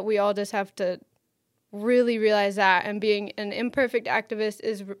think that we all just have to really realize that, and being an imperfect activist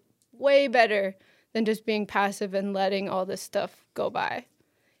is way better than just being passive and letting all this stuff go by.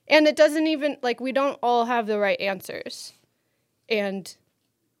 And it doesn't even, like, we don't all have the right answers. And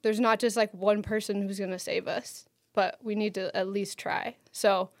there's not just like one person who's going to save us, but we need to at least try.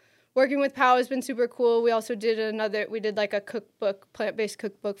 So working with POW has been super cool. We also did like a cookbook, plant-based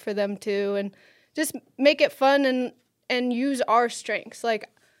cookbook for them too, and just make it fun and use our strengths. Like,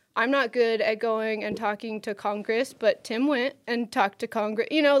 I'm not good at going and talking to Congress, but Tim went and talked to Congress.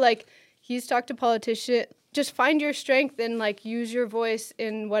 Like, he's talked to just find your strength and like use your voice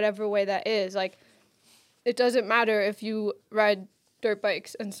in whatever way that is. Like, it doesn't matter if you ride dirt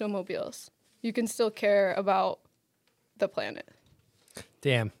bikes and snowmobiles. You can still care about the planet.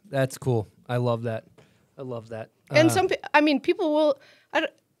 Damn, that's cool. I love that. And people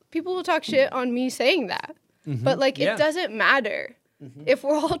will talk shit on me saying that, but like it doesn't matter if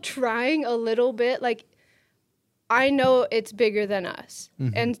we're all trying a little bit. Like, I know it's bigger than us,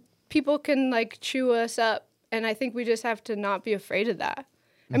 and people can like chew us up, and I think we just have to not be afraid of that.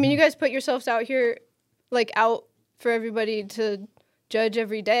 I mean, you guys put yourselves out here, like out for everybody to judge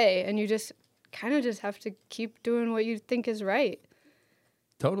every day, and you just kind of just have to keep doing what you think is right.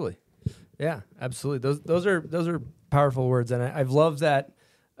 Totally. Yeah, absolutely. Those are powerful words, and I've loved that.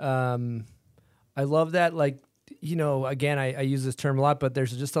 I love that. Like, you know, again, I use this term a lot, but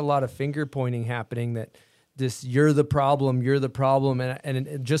there's just a lot of finger pointing happening. That this, you're the problem,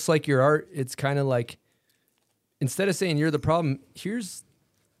 and just like your art, it's kind of like, instead of saying you're the problem, here's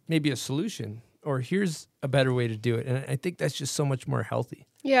maybe a solution, or here's a better way to do it, and I think that's just so much more healthy.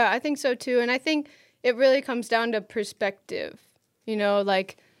 Yeah, I think so too, and I think it really comes down to perspective. You know,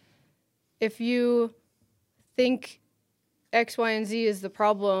 like, if you think X, Y, and Z is the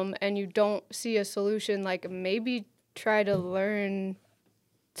problem and you don't see a solution, like, maybe try to learn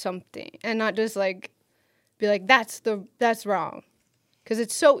something and not just like be like, that's wrong. Because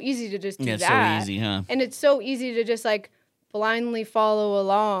it's so easy to just do that. Yeah, it's so easy, huh? And it's so easy to just like blindly follow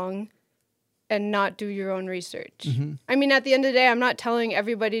along and not do your own research. I mean, at the end of the day, I'm not telling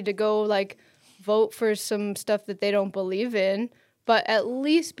everybody to go like vote for some stuff that they don't believe in, but at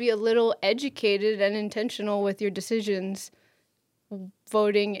least be a little educated and intentional with your decisions,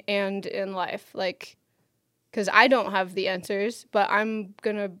 voting and in life. Like, because I don't have the answers, but I'm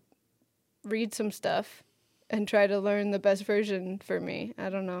going to read some stuff and try to learn the best version for me. I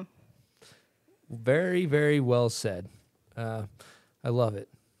don't know. Very, very well said. I love it.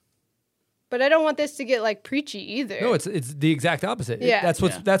 But I don't want this to get like preachy either. No, it's the exact opposite. Yeah.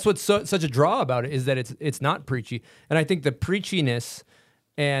 That's what's such a draw about it, is that it's not preachy. And I think the preachiness,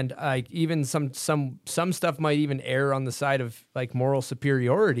 and like even some stuff might even err on the side of like moral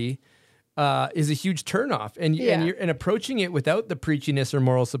superiority, is a huge turnoff. And approaching it without the preachiness or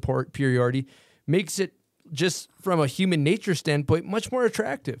moral superiority makes it, just from a human nature standpoint, much more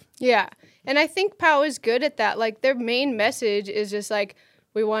attractive. Yeah. And I think POW is good at that. Like, their main message is just like,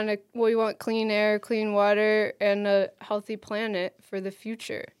 we want clean air, clean water, and a healthy planet for the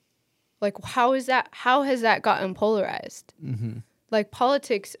future. Like, how has that gotten polarized? Like,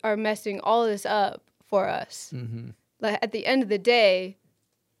 politics are messing all this up for us. Like, at the end of the day,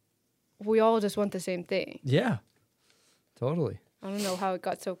 we all just want the same thing. Yeah, totally. I don't know how it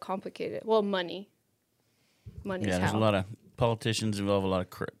got so complicated. Well, money. There's a lot of politicians involve a lot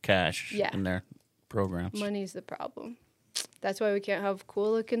of cash in their programs. Money's the problem. That's why we can't have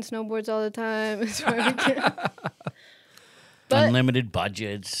cool-looking snowboards all the time. That's why we can't. Unlimited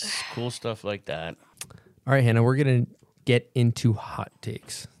budgets, cool stuff like that. All right, Hannah, we're going to get into hot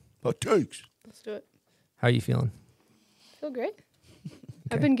takes. Hot takes. Let's do it. How are you feeling? I feel great. Okay.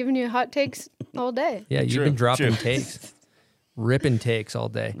 I've been giving you hot takes all day. Yeah, you've been dropping takes. Ripping takes all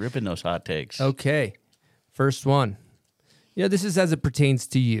day. Ripping those hot takes. Okay. First one. Yeah, this is as it pertains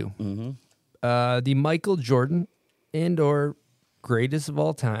to you. The Michael Jordan and or greatest of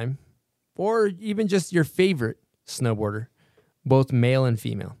all time, or even just your favorite snowboarder, both male and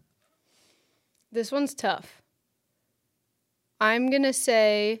female. This one's tough. I'm going to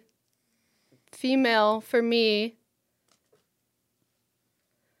say female for me.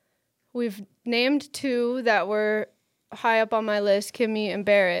 We've named two that were high up on my list, Kimmy and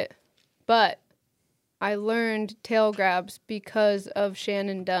Barrett, but I learned tail grabs because of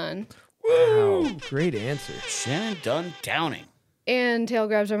Shannon Dunn. Wow, great answer. Shannon Dunn Downing. And tail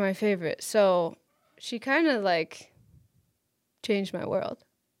grabs are my favorite. So she kind of like changed my world.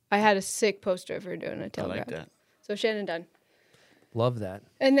 I had a sick poster of her doing a tail grab. I like that. So Shannon Dunn. Love that.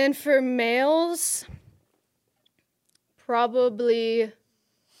 And then for males, probably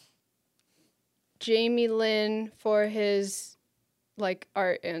Jamie Lynn for his like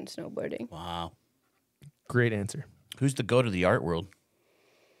art and snowboarding. Wow. Great answer. Who's the goat of the art world?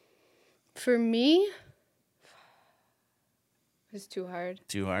 For me, it's too hard.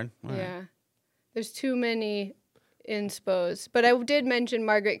 Too hard? All yeah. right. There's too many inspos. But I did mention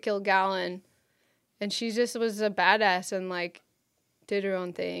Margaret Kilgallen, and she just was a badass and, like, did her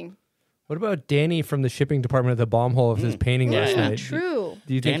own thing. What about Danny from the shipping department at the bomb hole of his painting last night? True.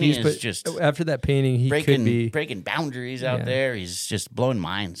 Do you think Danny he's is just after that painting, he could be breaking boundaries out there. He's just blowing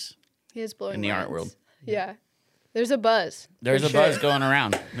minds. He is blowing in the art minds. world. Yeah. There's a buzz. There's for a buzz sure. going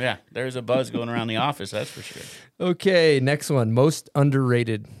around. Yeah, there's a buzz going around the office, that's for sure. Okay, next one. Most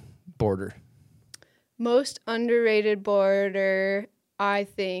underrated boarder. Most underrated boarder, I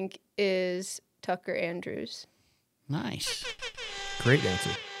think, is Tucker Andrews. Nice. Great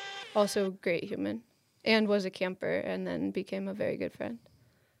answer. Also great human. And was a camper and then became a very good friend.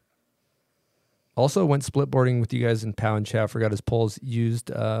 Also went split boarding with you guys in Pow and Chow. Forgot his poles. Used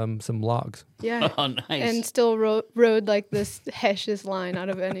some logs. Yeah. Oh, nice. And still rode like this hessiest line out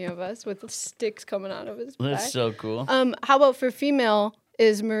of any of us with sticks coming out of his back. That's so cool. How about for female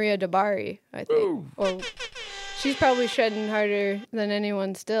is Maria Dabari, I think. Or she's probably shredding harder than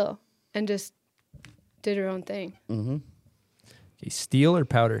anyone still and just did her own thing. Mm-hmm. Okay, steel or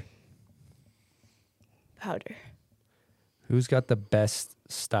powder? Powder. Who's got the best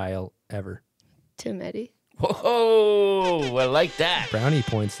style ever? Tim Eddy. Whoa, I like that. Brownie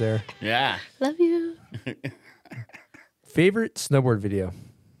points there. Yeah. Love you. Favorite snowboard video?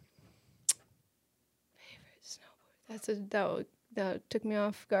 That took me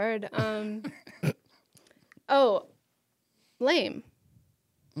off guard. Lame.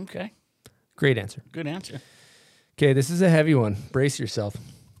 Okay. Great answer. Good answer. Okay, this is a heavy one. Brace yourself.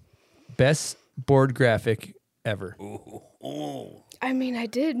 Best board graphic ever. I mean, I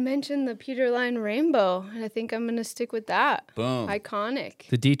did mention the Peter Line Rainbow, and I think I'm going to stick with that. Boom. Iconic.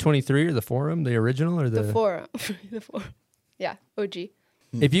 The D23 or the Forum, the original or The forum. The forum. Yeah, OG.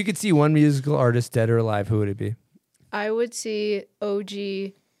 If you could see one musical artist, dead or alive, who would it be? I would see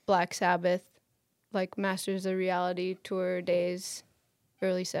OG Black Sabbath, like Masters of Reality tour days,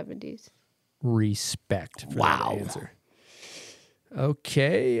 early 70s. Respect for Wow. that answer.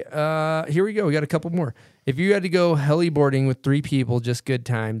 Okay, here we go. We got a couple more. If you had to go heliboarding with 3 people, just good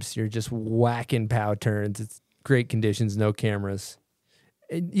times, you're just whacking pow turns. It's great conditions, no cameras.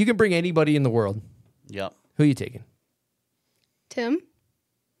 And you can bring anybody in the world. Yep. Who are you taking? Tim,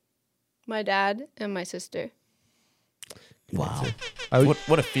 my dad, and my sister. Wow. I would-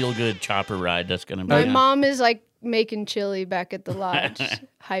 What a feel-good chopper ride that's going to be. My mom is like making chili back at the lodge,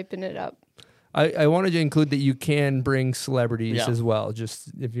 hyping it up. I wanted to include that you can bring celebrities Yeah. as well,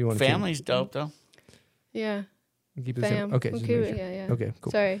 just if you want to. Family's dope, though. Yeah. Keep it Fam. simple. Okay. just Okay, make sure. yeah. Okay,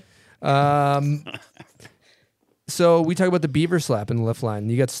 cool. Sorry. So we talk about the beaver slap and the lift line.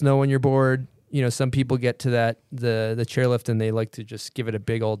 You got snow on your board. You know, some people get to that the chairlift and they like to just give it a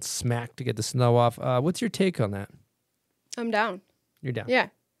big old smack to get the snow off. What's your take on that? I'm down. You're down. Yeah.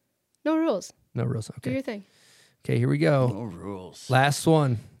 No rules. No rules. Do Okay. your thing. Okay, here we go. No rules. Last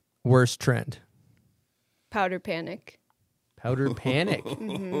one. Worst trend. Powder panic. Powder panic.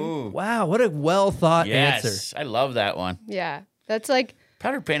 Wow, what a well thought Yes. answer. I love that one. Yeah. That's like,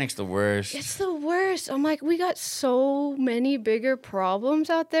 Powder panic's the worst. it's the worst. I'm like, we got so many bigger problems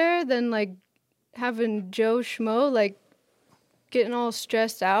out there than like having Joe Schmo like getting all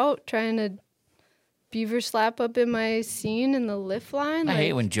stressed out trying to beaver slap up in my scene in the lift line. I Like,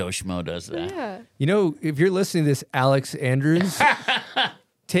 hate when Joe Schmo does that. yeah. You know, if you're listening to this, Alex Andrews,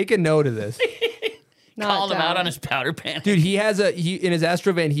 take a note of this. Not Called him out down. on his powder panic. Dude, he in his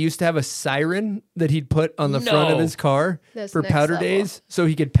Astrovan, he used to have a siren that he'd put on the front of No. his car That's for next powder level. days so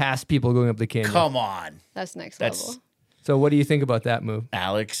he could pass people going up the canyon. Come on. That's next That's- level. So what do you think about that move?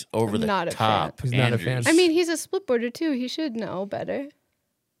 Alex over the Not a top. fan. He's not a fan. Andrews. I mean, he's a splitboarder too. He should know better.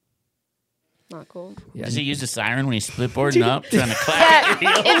 Not cool. Yeah. Does he use the siren when he's splitboarding up, trying to clap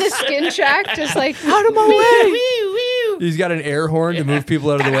your heels? In the skin track, just like out of my way. He's got an air horn to move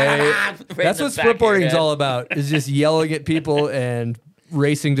people out of the way. Right That's in what the back of your splitboarding is head. all about. Is just yelling at people and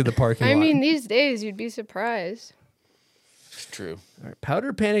racing to the parking I lot. mean, these days you'd be surprised. It's true. All right,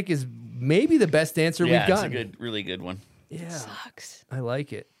 powder panic is maybe the best answer Yeah, we've it's a gotten. good, really good one. Yeah, Sucks. I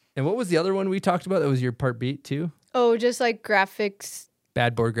like it. And what was the other one we talked about? That was your part beat too. Oh, just like graphics,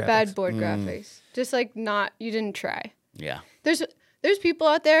 Bad board graphics. bad board graphics. Just like you didn't try. Yeah. There's people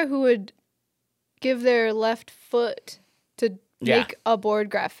out there who would give their left foot to Yeah. make a board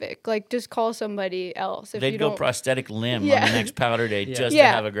graphic. Like just call somebody else if They'd you go don't. prosthetic limb on Yeah. the next powder day just to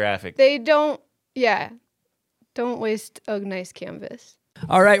Yeah. have a graphic. They don't. Yeah. Don't waste a nice canvas.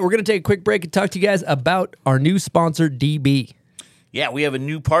 All right, we're going to take a quick break and talk to you guys about our new sponsor, DB. Yeah, we have a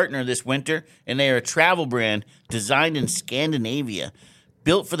new partner this winter, and they are a travel brand designed in Scandinavia.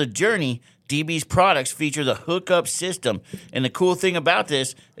 Built for the journey, DB's products feature the hookup system. And the cool thing about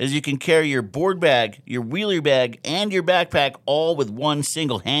this is you can carry your board bag, your wheeler bag, and your backpack all with one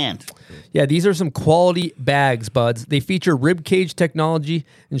single hand. Yeah, these are some quality bags, buds. They feature rib cage technology,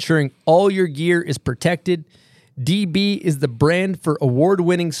 ensuring all your gear is protected. DB is the brand for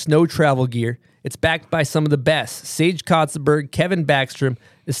award-winning snow travel gear. It's backed by some of the best: Sage Kotzeberg, Kevin Backstrom,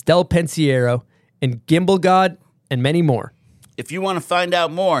 Estelle Pensiero, and Gimbal God and many more. If you want to find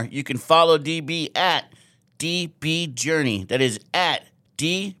out more, you can follow DB at DB Journey. That is at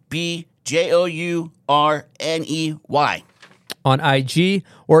DBJourney. On IG,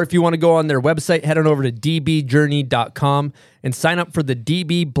 or if you want to go on their website, head on over to dbjourney.com and sign up for the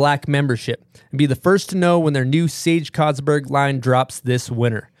DB Black membership and be the first to know when their new Sage Kotzberg line drops this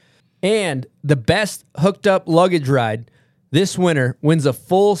winter. And the best hooked up luggage ride this winter wins a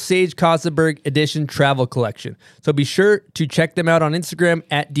full Sage Kotzberg edition travel collection. So be sure to check them out on Instagram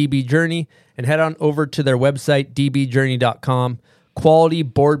at dbjourney and head on over to their website, dbjourney.com. Quality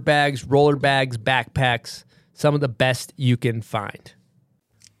board bags, roller bags, backpacks, some of the best you can find.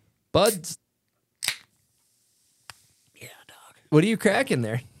 Buds. Yeah, dog. What are you cracking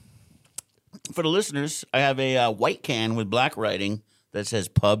there? For the listeners, I have a white can with black writing that says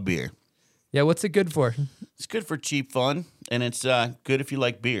pub beer. Yeah, what's it good for? It's good for cheap fun, and it's good if you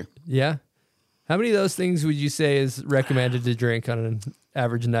like beer. Yeah. How many of those things would you say is recommended to drink on an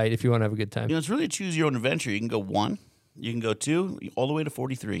average night if you want to have a good time? You know, it's really choose your own adventure. You can go 1, you can go 2, all the way to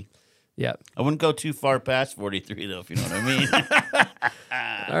 43. Yeah. I wouldn't go too far past 43, though, if you know what I mean.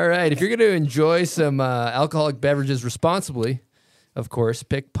 All right. If you're going to enjoy some alcoholic beverages responsibly, of course,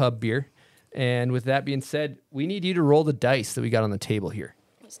 pick pub beer. And with that being said, we need you to roll the dice that we got on the table here.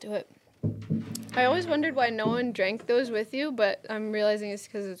 Let's do it. I always wondered why no one drank those with you, but I'm realizing it's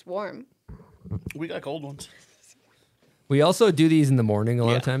because it's warm. We got cold ones. We also do these in the morning a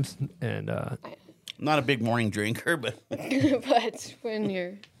lot of times. And I'm not a big morning drinker, but but when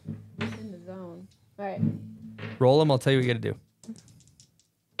you're in the zone. All right. roll them. I'll tell you what you got to do.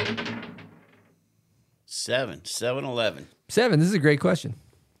 7, 11. 7. This is a great question.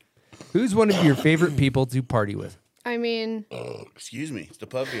 Who's one of your favorite people to party with? I mean, Excuse me, it's the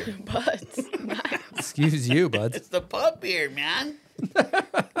pub beer. but Excuse you, buds. It's the pub beer, man.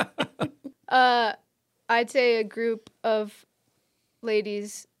 I'd say a group of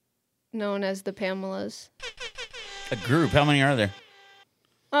ladies known as the Pamelas. A group? How many are there?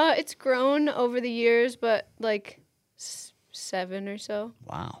 It's grown over the years, but like 7 or so.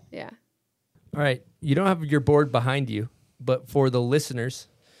 Wow. Yeah. All right. You don't have your board behind you, but for the listeners,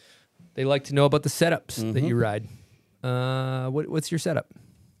 they like to know about the setups that you ride. What's your setup?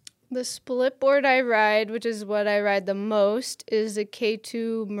 The split board I ride, which is what I ride the most, is a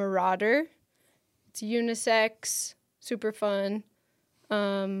K2 Marauder. It's unisex, super fun.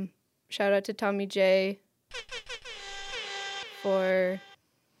 Shout out to Tommy J for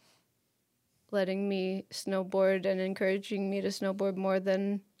letting me snowboard and encouraging me to snowboard more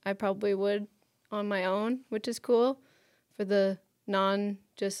than I probably would on my own, which is cool. For the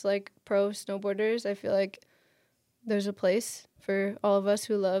just like pro snowboarders, I feel like there's a place for all of us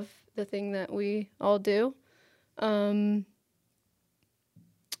who love the thing that we all do.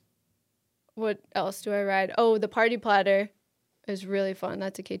 What else do I ride? Oh, the Party Platter is really fun.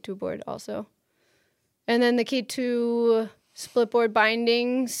 That's a K2 board also. And then the K2 split board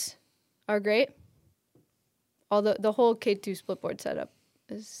bindings are great. All the whole K2 split board setup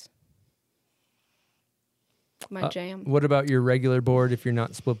is my jam. What about your regular board if you're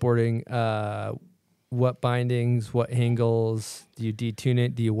not split boarding? What bindings, what angles? Do you detune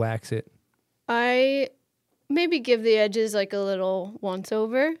it? Do you wax it? I maybe give the edges like a little once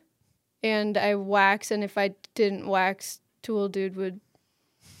over, and I wax, and if I didn't wax, Tool Dude would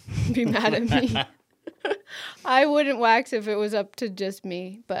be mad at me. I wouldn't wax if it was up to just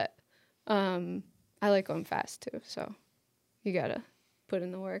me, but I like going fast too, so you gotta put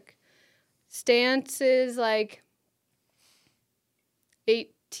in the work. Stance is like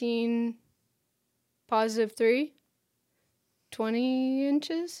 18 positive 3, 20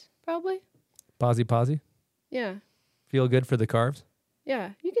 inches probably. Posy. Yeah. Feel good for the carves?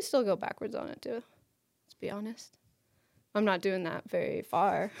 Yeah, you can still go backwards on it too. Let's be honest. I'm not doing that very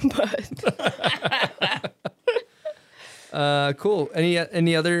far, but cool. Any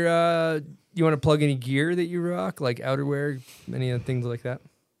other you want to plug any gear that you rock, like outerwear, any other things like that?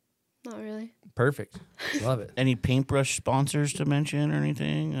 not really. Perfect. Love it. Any paintbrush sponsors to mention or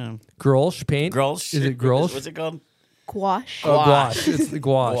anything? Grolsch paint? Grolsch? Is it Grolsch? What's it called? Gouache. Oh, gouache. It's the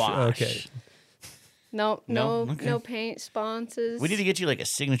gouache. Gouache. Okay. No Okay. paint sponsors. We need to get you like a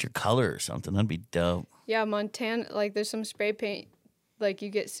signature color or something. That'd be dope. Yeah, Montana, like there's some spray paint, like you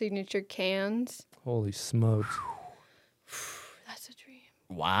get signature cans. Holy smokes. That's a dream.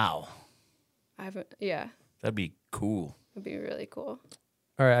 Wow. Yeah, That'd be cool. it'd be really cool.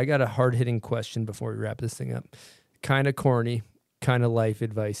 All right, I got a hard-hitting question before we wrap this thing up. Kind of corny, kind of life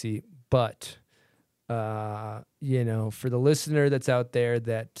advicey, but for the listener that's out there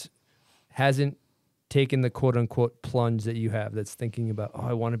that hasn't taken the quote-unquote plunge that you have, that's thinking about,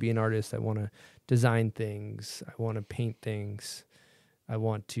 I want to be an artist, I want to design things. I want to paint things. I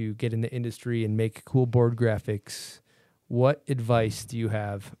want to get in the industry and make cool board graphics. What advice do you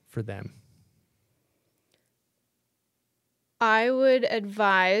have for them? I would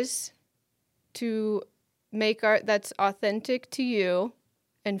advise to make art that's authentic to you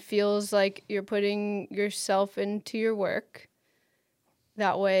and feels like you're putting yourself into your work.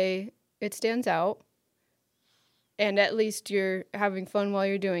 That way it stands out. And at least you're having fun while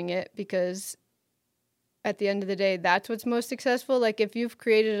you're doing it, because at the end of the day, that's what's most successful. Like, if you've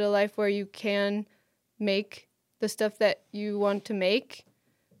created a life where you can make the stuff that you want to make,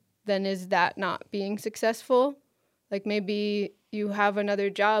 then is that not being successful? Like, maybe you have another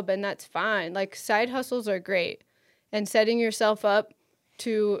job and that's fine. Like, side hustles are great. And setting yourself up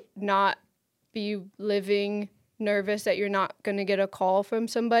to not be living nervous that you're not going to get a call from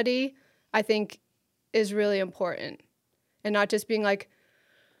somebody, I think is really important. And not just being like,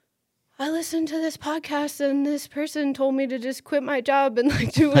 I listened to this podcast and this person told me to just quit my job and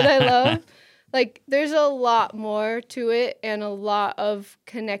like do what I love. Like, there's a lot more to it and a lot of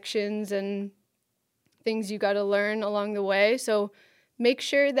connections and things you got to learn along the way. So make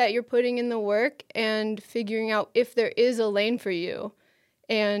sure that you're putting in the work and figuring out if there is a lane for you.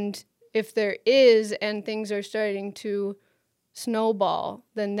 And if there is, and things are starting to snowball,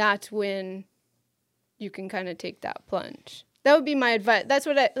 then that's when you can kind of take that plunge. That would be my advice. That's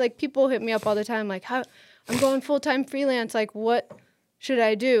what like, people hit me up all the time, like, how I'm going full-time freelance. Like, what should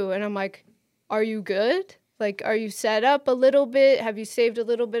I do? And I'm like, are you good? Like, are you set up a little bit? Have you saved a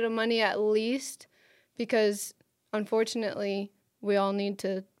little bit of money at least? Because unfortunately, we all need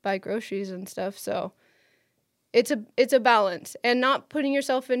to buy groceries and stuff. So it's a balance, and not putting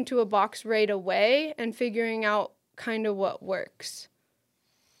yourself into a box right away and figuring out kind of what works,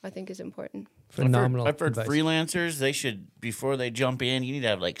 I think, is important. Phenomenal. I've heard advice. freelancers, they should, before they jump in, you need to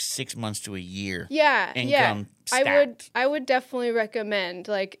have like 6 months to a year. Yeah, income stacked. I would definitely recommend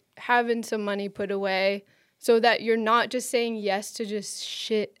like having some money put away so that you're not just saying yes to just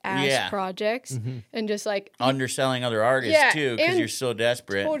shit ass projects and just like underselling other artists too, because you're so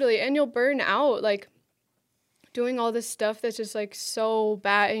desperate. Totally, and you'll burn out like doing all this stuff that's just like so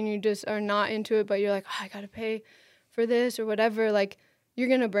bad, and you just are not into it, but you're like, oh, I gotta pay for this or whatever. Like, you're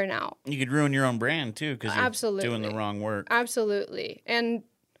going to burn out. You could ruin your own brand, too, because you're doing the wrong work. Absolutely. And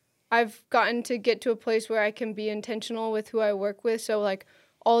I've gotten to get to a place where I can be intentional with who I work with. So, like,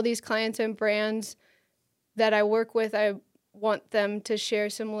 all these clients and brands that I work with, I want them to share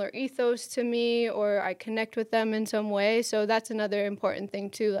similar ethos to me, or I connect with them in some way. So that's another important thing,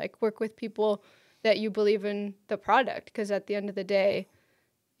 too. Like, work with people that you believe in the product, because at the end of the day,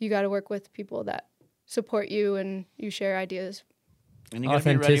 you got to work with people that support you and you share ideas. And you got to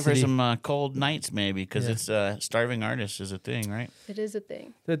be ready for some cold nights, maybe, because it's starving artists is a thing, right? It is a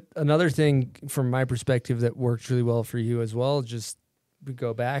thing. Another thing from my perspective that works really well for you as well, just we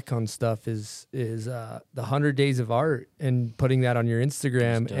go back on stuff, is the 100 days of art and putting that on your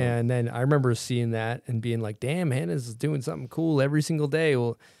Instagram. And then I remember seeing that and being like, damn, Hannah's doing something cool every single day.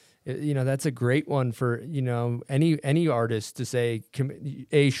 Well, that's a great one for, any artist to say,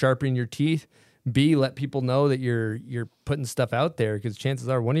 A, sharpen your teeth, B, let people know that you're putting stuff out there, because chances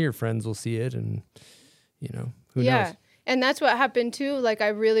are one of your friends will see it, and who knows. And that's what happened too. Like, I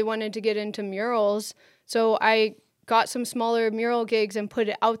really wanted to get into murals, so I got some smaller mural gigs and put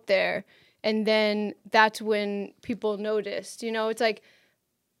it out there, and then that's when people noticed. It's like,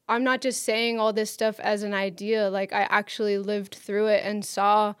 I'm not just saying all this stuff as an idea. Like, I actually lived through it and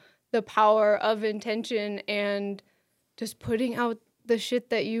saw the power of intention and just putting out the shit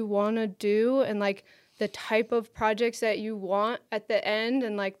that you want to do, and like the type of projects that you want at the end,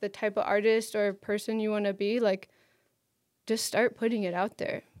 and like the type of artist or person you want to be. Like, just start putting it out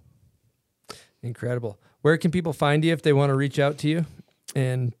there. Incredible. Where can people find you if they want to reach out to you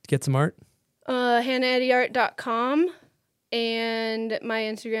and get some art? HannahEddyArt.com, and my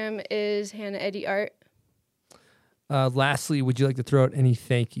Instagram is HannahEddyArt. Lastly, would you like to throw out any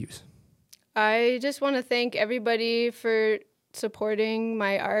thank yous? I just want to thank everybody for supporting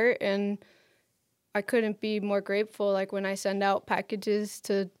my art, and I couldn't be more grateful. Like, when I send out packages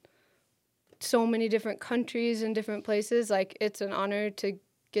to so many different countries and different places, like, it's an honor to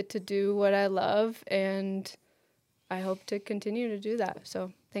get to do what I love, and I hope to continue to do that.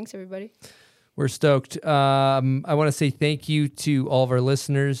 So thanks, everybody. We're stoked. I want to say thank you to all of our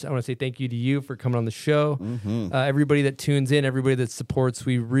listeners. I want to say thank you to you for coming on the show. Everybody that tunes in, everybody that supports,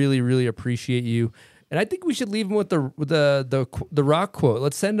 we really, really appreciate you. And I think we should leave them with the rock quote.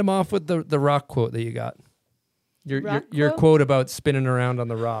 Let's send them off with the rock quote that you got. Your quote about spinning around on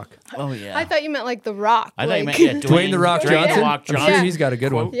the rock. Oh yeah. I thought you meant like The Rock. I thought you like- meant Dwayne The Rock Johnson. The Rock I'm Johnson. sure he's got a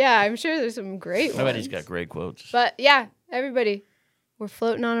good one. Yeah, I'm sure there's some great I ones. bet he's got great quotes. But yeah, everybody, we're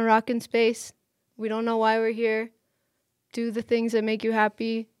floating on a rock in space. We don't know why we're here. Do the things that make you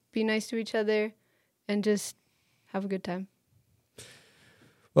happy. Be nice to each other, and just have a good time.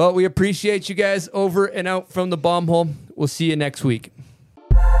 Well, we appreciate you guys. Over and out from the bomb hole. We'll see you next week.